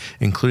time,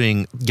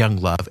 including Young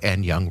Love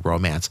and Young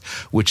Romance,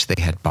 which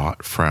they had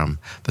bought from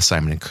the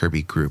Simon and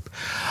Kirby group.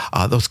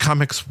 Those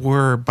comics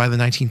were, by the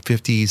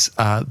 1950s,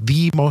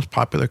 the most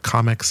popular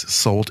comics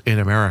sold in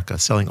America,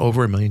 selling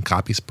over 1 million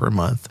copies per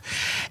month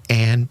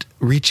and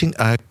reaching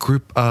a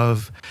group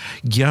of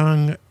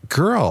young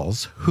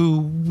girls who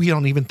we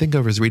don't even think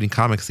of as reading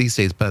comics these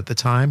days, but at the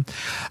time,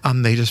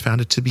 they just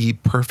found it to be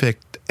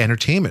perfect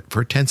entertainment.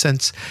 For 10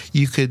 cents,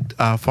 you could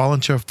fall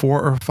into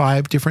 4 or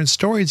 5 different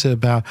stories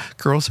about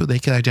girls who they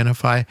could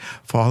identify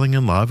falling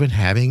in love and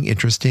having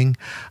interesting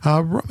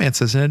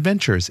romances and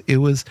adventures. It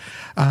was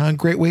a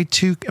great way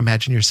to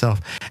imagine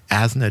yourself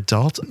as an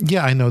adult.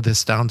 Yeah, I know this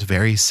sounds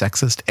very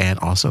sexist and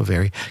also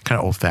very kind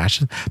of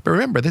old-fashioned, but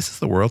remember, this is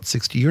the world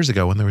 60 years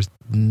ago when there was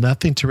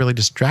nothing to really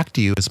distract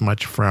you as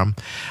much from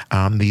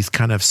these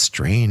kind of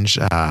strange,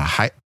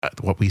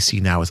 what we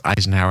see now as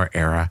Eisenhower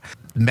era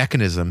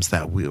mechanisms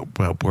that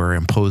were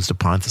imposed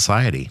upon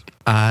society.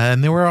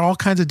 And there were all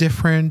kinds of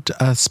different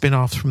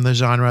spin-offs from the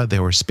genre.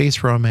 There was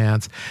space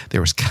romance,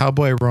 there was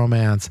cowboy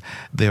romance,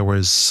 there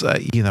was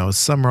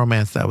some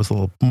romance that was a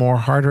little more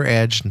harder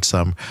edged, and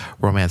some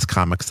romance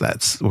comics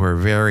that were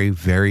very,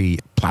 very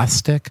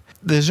plastic.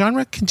 The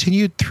genre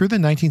continued through the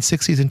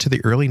 1960s into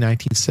the early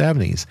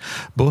 1970s.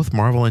 Both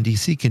Marvel and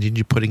DC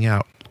continued putting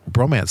out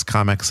romance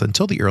comics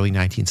until the early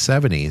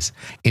 1970s.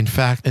 In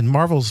fact, in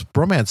Marvel's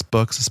romance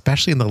books,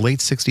 especially in the late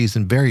 60s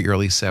and very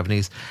early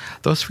 70s,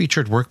 those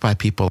featured work by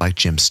people like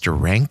Jim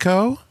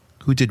Steranko,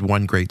 who did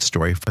one great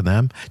story for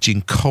them,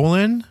 Gene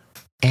Colan,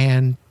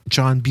 and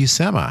John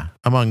Buscema,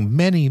 among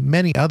many,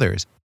 many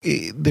others.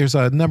 There's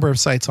a number of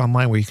sites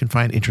online where you can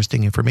find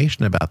interesting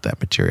information about that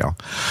material.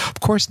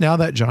 Of course, now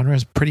that genre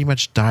has pretty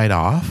much died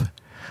off.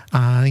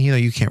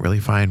 You can't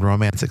really find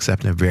romance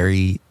except in a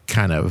very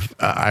kind of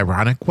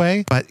ironic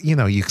way. But, you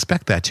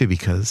expect that too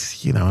because,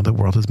 the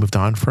world has moved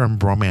on from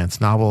romance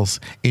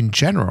novels in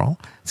general.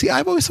 See,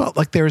 I've always felt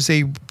like there's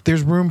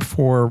room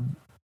for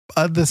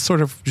this sort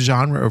of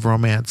genre of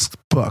romance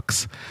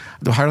books.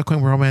 The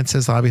Harlequin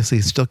romances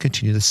obviously still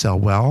continue to sell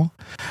well.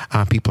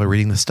 People are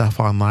reading this stuff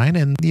online,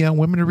 and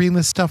women are reading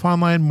this stuff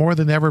online more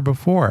than ever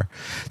before.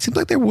 It seems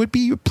like there would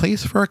be a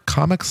place for a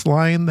comics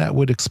line that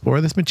would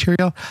explore this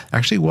material.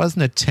 Actually was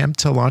an attempt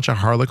to launch a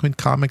Harlequin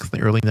comics in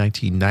the early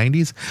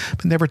 1990s,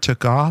 but never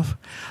took off.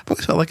 I've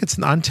always felt like it's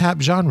an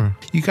untapped genre.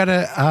 You got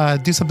to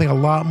do something a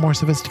lot more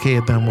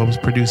sophisticated than what was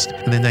produced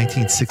in the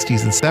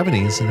 1960s and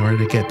 70s in order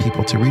to get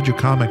people to read your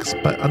comics.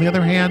 But on the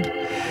other hand,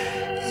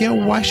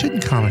 why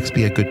shouldn't comics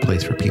be a good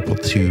place for people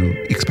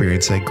to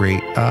experience a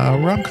great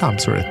rom-com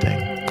sort of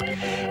thing?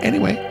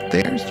 Anyway,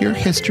 there's your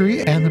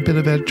history and a bit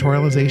of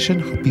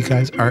editorialization. Hope you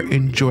guys are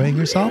enjoying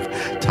yourself.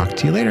 Talk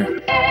to you later.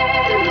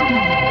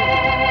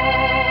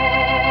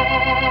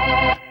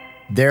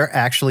 There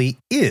actually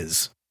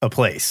is a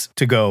place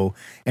to go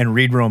and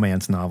read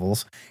romance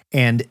novels,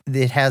 and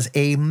it has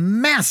a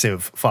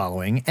massive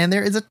following, and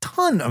there is a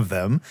ton of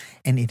them,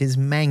 and it is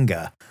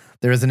manga.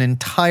 There is an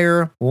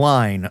entire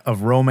line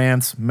of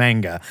romance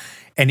manga,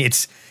 and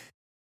it's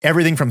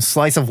everything from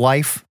slice of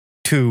life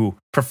to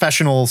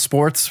professional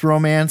sports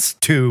romance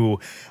to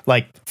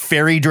like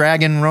fairy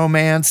dragon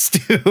romance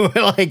to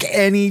like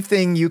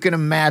anything you can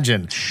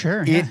imagine.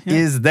 Sure. It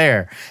is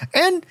there.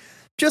 And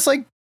just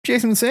like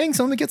Jason was saying,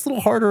 some of it gets a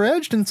little harder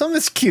edged and some of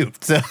it's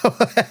cute. So,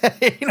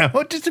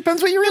 it just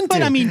depends what you're into.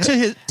 But I mean,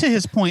 to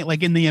his point,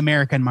 like in the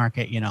American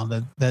market,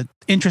 the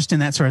interest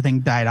in that sort of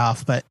thing died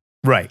off, but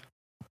right.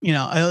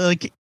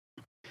 The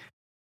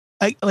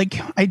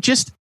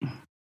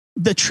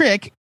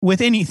trick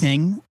with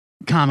anything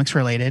comics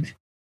related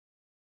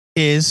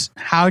is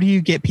how do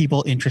you get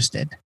people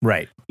interested?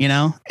 Right.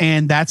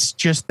 And that's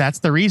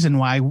the reason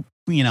why,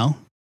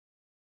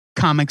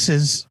 comics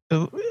is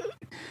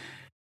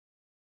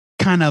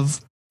kind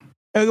of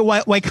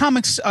why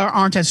comics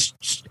aren't as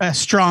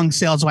strong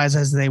sales wise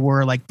as they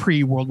were like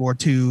pre-World War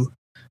II,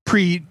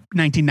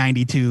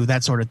 pre-1992,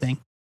 that sort of thing.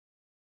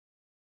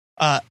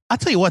 I'll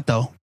tell you what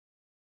though.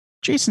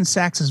 Jason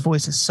Sachs's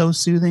voice is so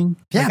soothing.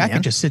 Yeah, I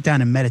could just sit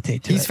down and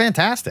meditate to He's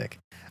fantastic.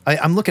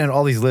 I'm looking at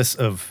all these lists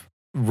of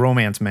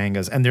romance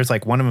mangas, and there's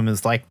like one of them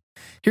is like,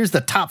 here's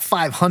the top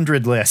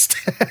 500 list.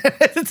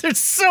 There's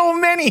so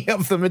many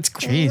of them. It's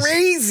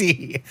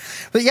crazy.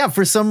 But yeah,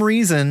 for some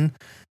reason,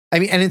 I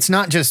mean, and it's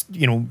not just,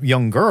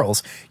 young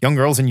girls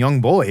and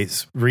young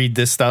boys read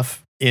this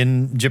stuff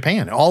in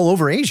Japan, all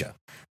over Asia.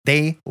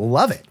 They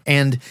love it.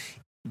 And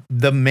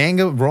the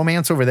manga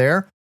romance over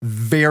there,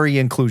 very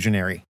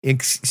inclusionary,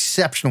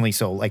 exceptionally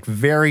so, like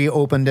very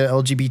open to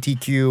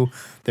LGBTQ.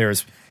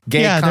 There's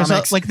gay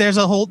comics. There's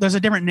a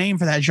different name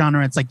for that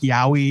genre. It's like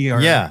yaoi or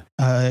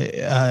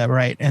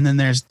right. And then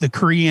there's the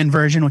Korean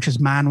version, which is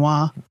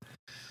manhwa.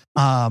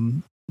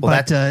 Korean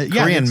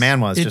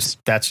manhwa is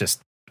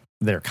just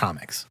their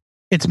comics.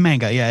 It's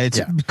manga. Yeah. It's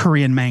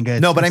Korean manga.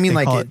 No, but I mean,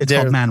 it's called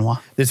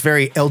manhwa. It's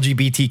very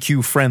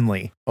LGBTQ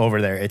friendly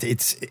over there.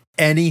 It's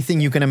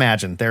anything you can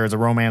imagine. There is a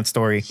romance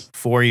story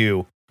for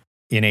you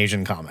in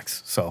Asian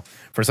comics. So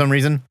for some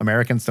reason,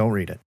 Americans don't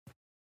read it.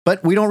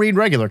 But we don't read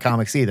regular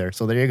comics either.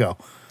 So there you go.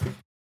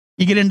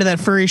 You get into that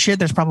furry shit,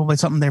 there's probably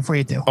something there for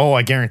you too. Oh,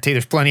 I guarantee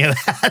there's plenty of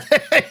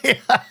that.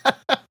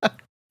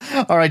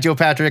 All right, Joe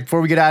Patrick,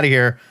 before we get out of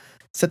here,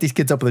 set these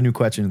kids up with a new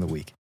question of the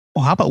week.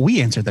 Well, how about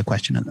we answer the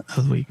question of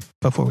the week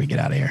before we get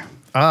out of here?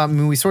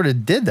 We sort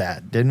of did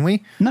that, didn't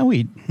we? No.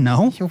 We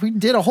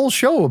did a whole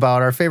show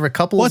about our favorite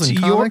couples and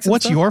comics.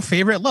 What's your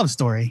favorite love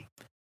story?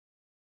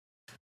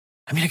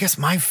 I mean, I guess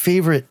my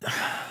favorite.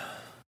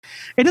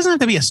 It doesn't have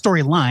to be a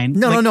storyline.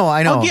 No,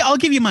 I know. I'll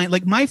give you mine.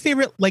 Like my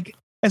favorite, like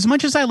as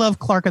much as I love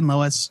Clark and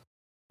Lois,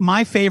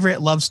 my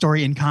favorite love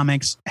story in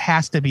comics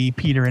has to be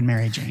Peter and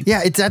Mary Jane.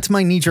 Yeah, that's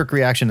my knee-jerk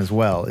reaction as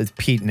well. It's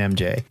Pete and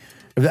MJ.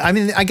 I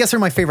mean, I guess they're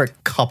my favorite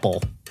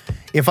couple.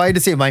 If I had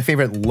to say my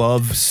favorite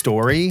love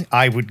story,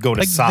 I would go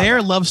to Saga.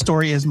 Their love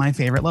story is my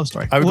favorite love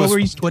story.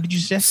 What did you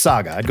say?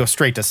 Saga. I'd go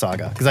straight to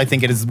Saga because I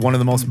think it is one of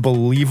the most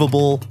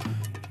believable,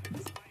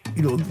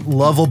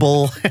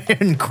 lovable,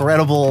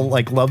 incredible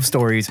like love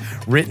stories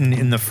written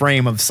in the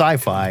frame of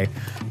sci-fi,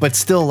 but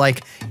still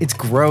like it's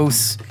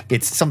gross.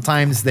 It's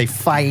sometimes they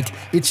fight.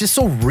 It's just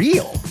so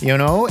real,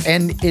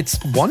 and it's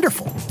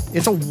wonderful.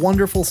 It's a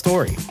wonderful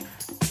story.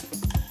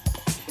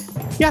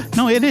 Yeah,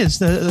 no, it is.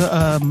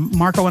 The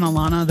Marco and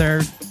Alana,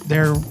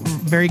 they're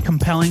very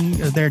compelling.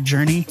 Their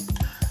journey,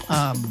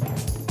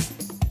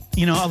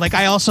 like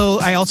I also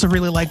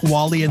really like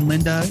Wally and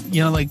Linda.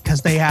 Like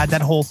because they had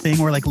that whole thing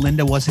where like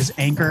Linda was his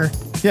anchor.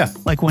 Yeah,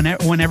 like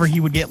whenever he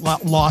would get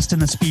lost in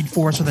the Speed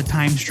Force or the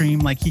time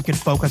stream, like he could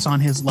focus on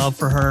his love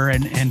for her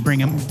and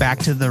bring him back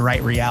to the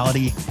right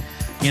reality.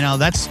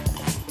 That's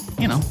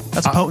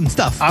potent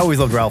stuff. I always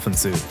loved Ralph and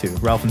Sue too.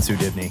 Ralph and Sue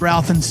Dibny.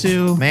 Ralph and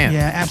Sue. Man.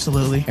 Yeah,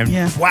 absolutely. And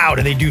yeah. Wow,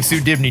 did they do Sue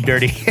Dibny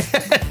dirty?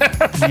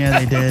 Yeah,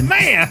 they did.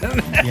 Man.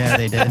 Yeah,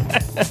 they did.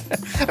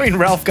 I mean,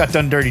 Ralph got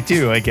done dirty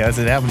too, I guess.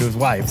 It happened to his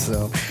wife,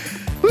 so.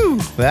 Whew.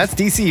 That's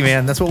DC,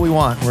 man. That's what we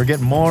want. We're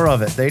getting more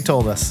of it. They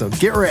told us, so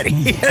get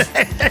ready.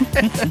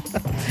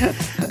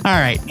 All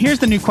right, here's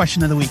the new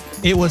question of the week.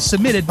 It was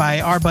submitted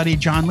by our buddy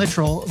John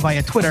Littrell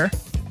via Twitter.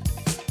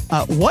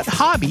 What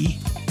hobby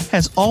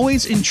has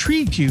always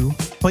intrigued you,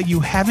 but you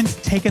haven't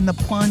taken the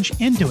plunge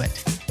into it?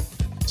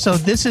 So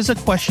this is a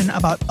question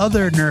about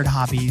other nerd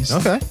hobbies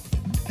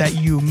that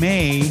you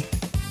may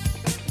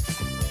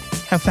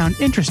have found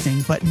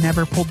interesting, but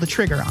never pulled the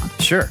trigger on.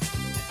 Sure.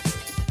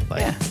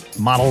 Like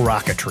model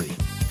rocketry,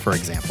 for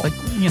example. Like,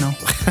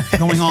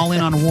 going all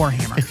in on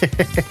Warhammer.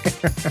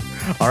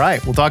 All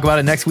right. We'll talk about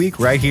it next week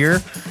right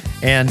here.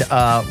 And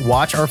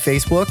watch our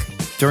Facebook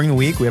during the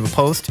week. We have a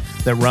post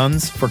that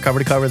runs for Cover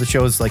to Cover that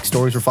shows like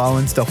stories we're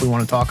following, stuff we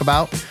want to talk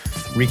about,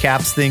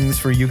 recaps things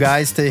for you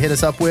guys to hit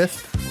us up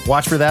with.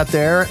 Watch for that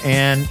there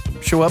and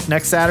show up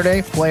next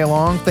Saturday. Play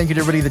along. Thank you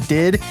to everybody that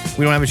did.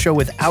 We don't have a show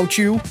without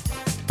you.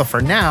 But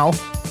for now,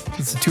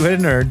 it's a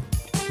Two-Headed Nerd.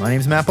 My name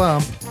is Matt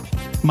Baum.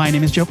 My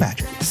name is Joe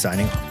Patrick.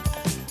 Signing off.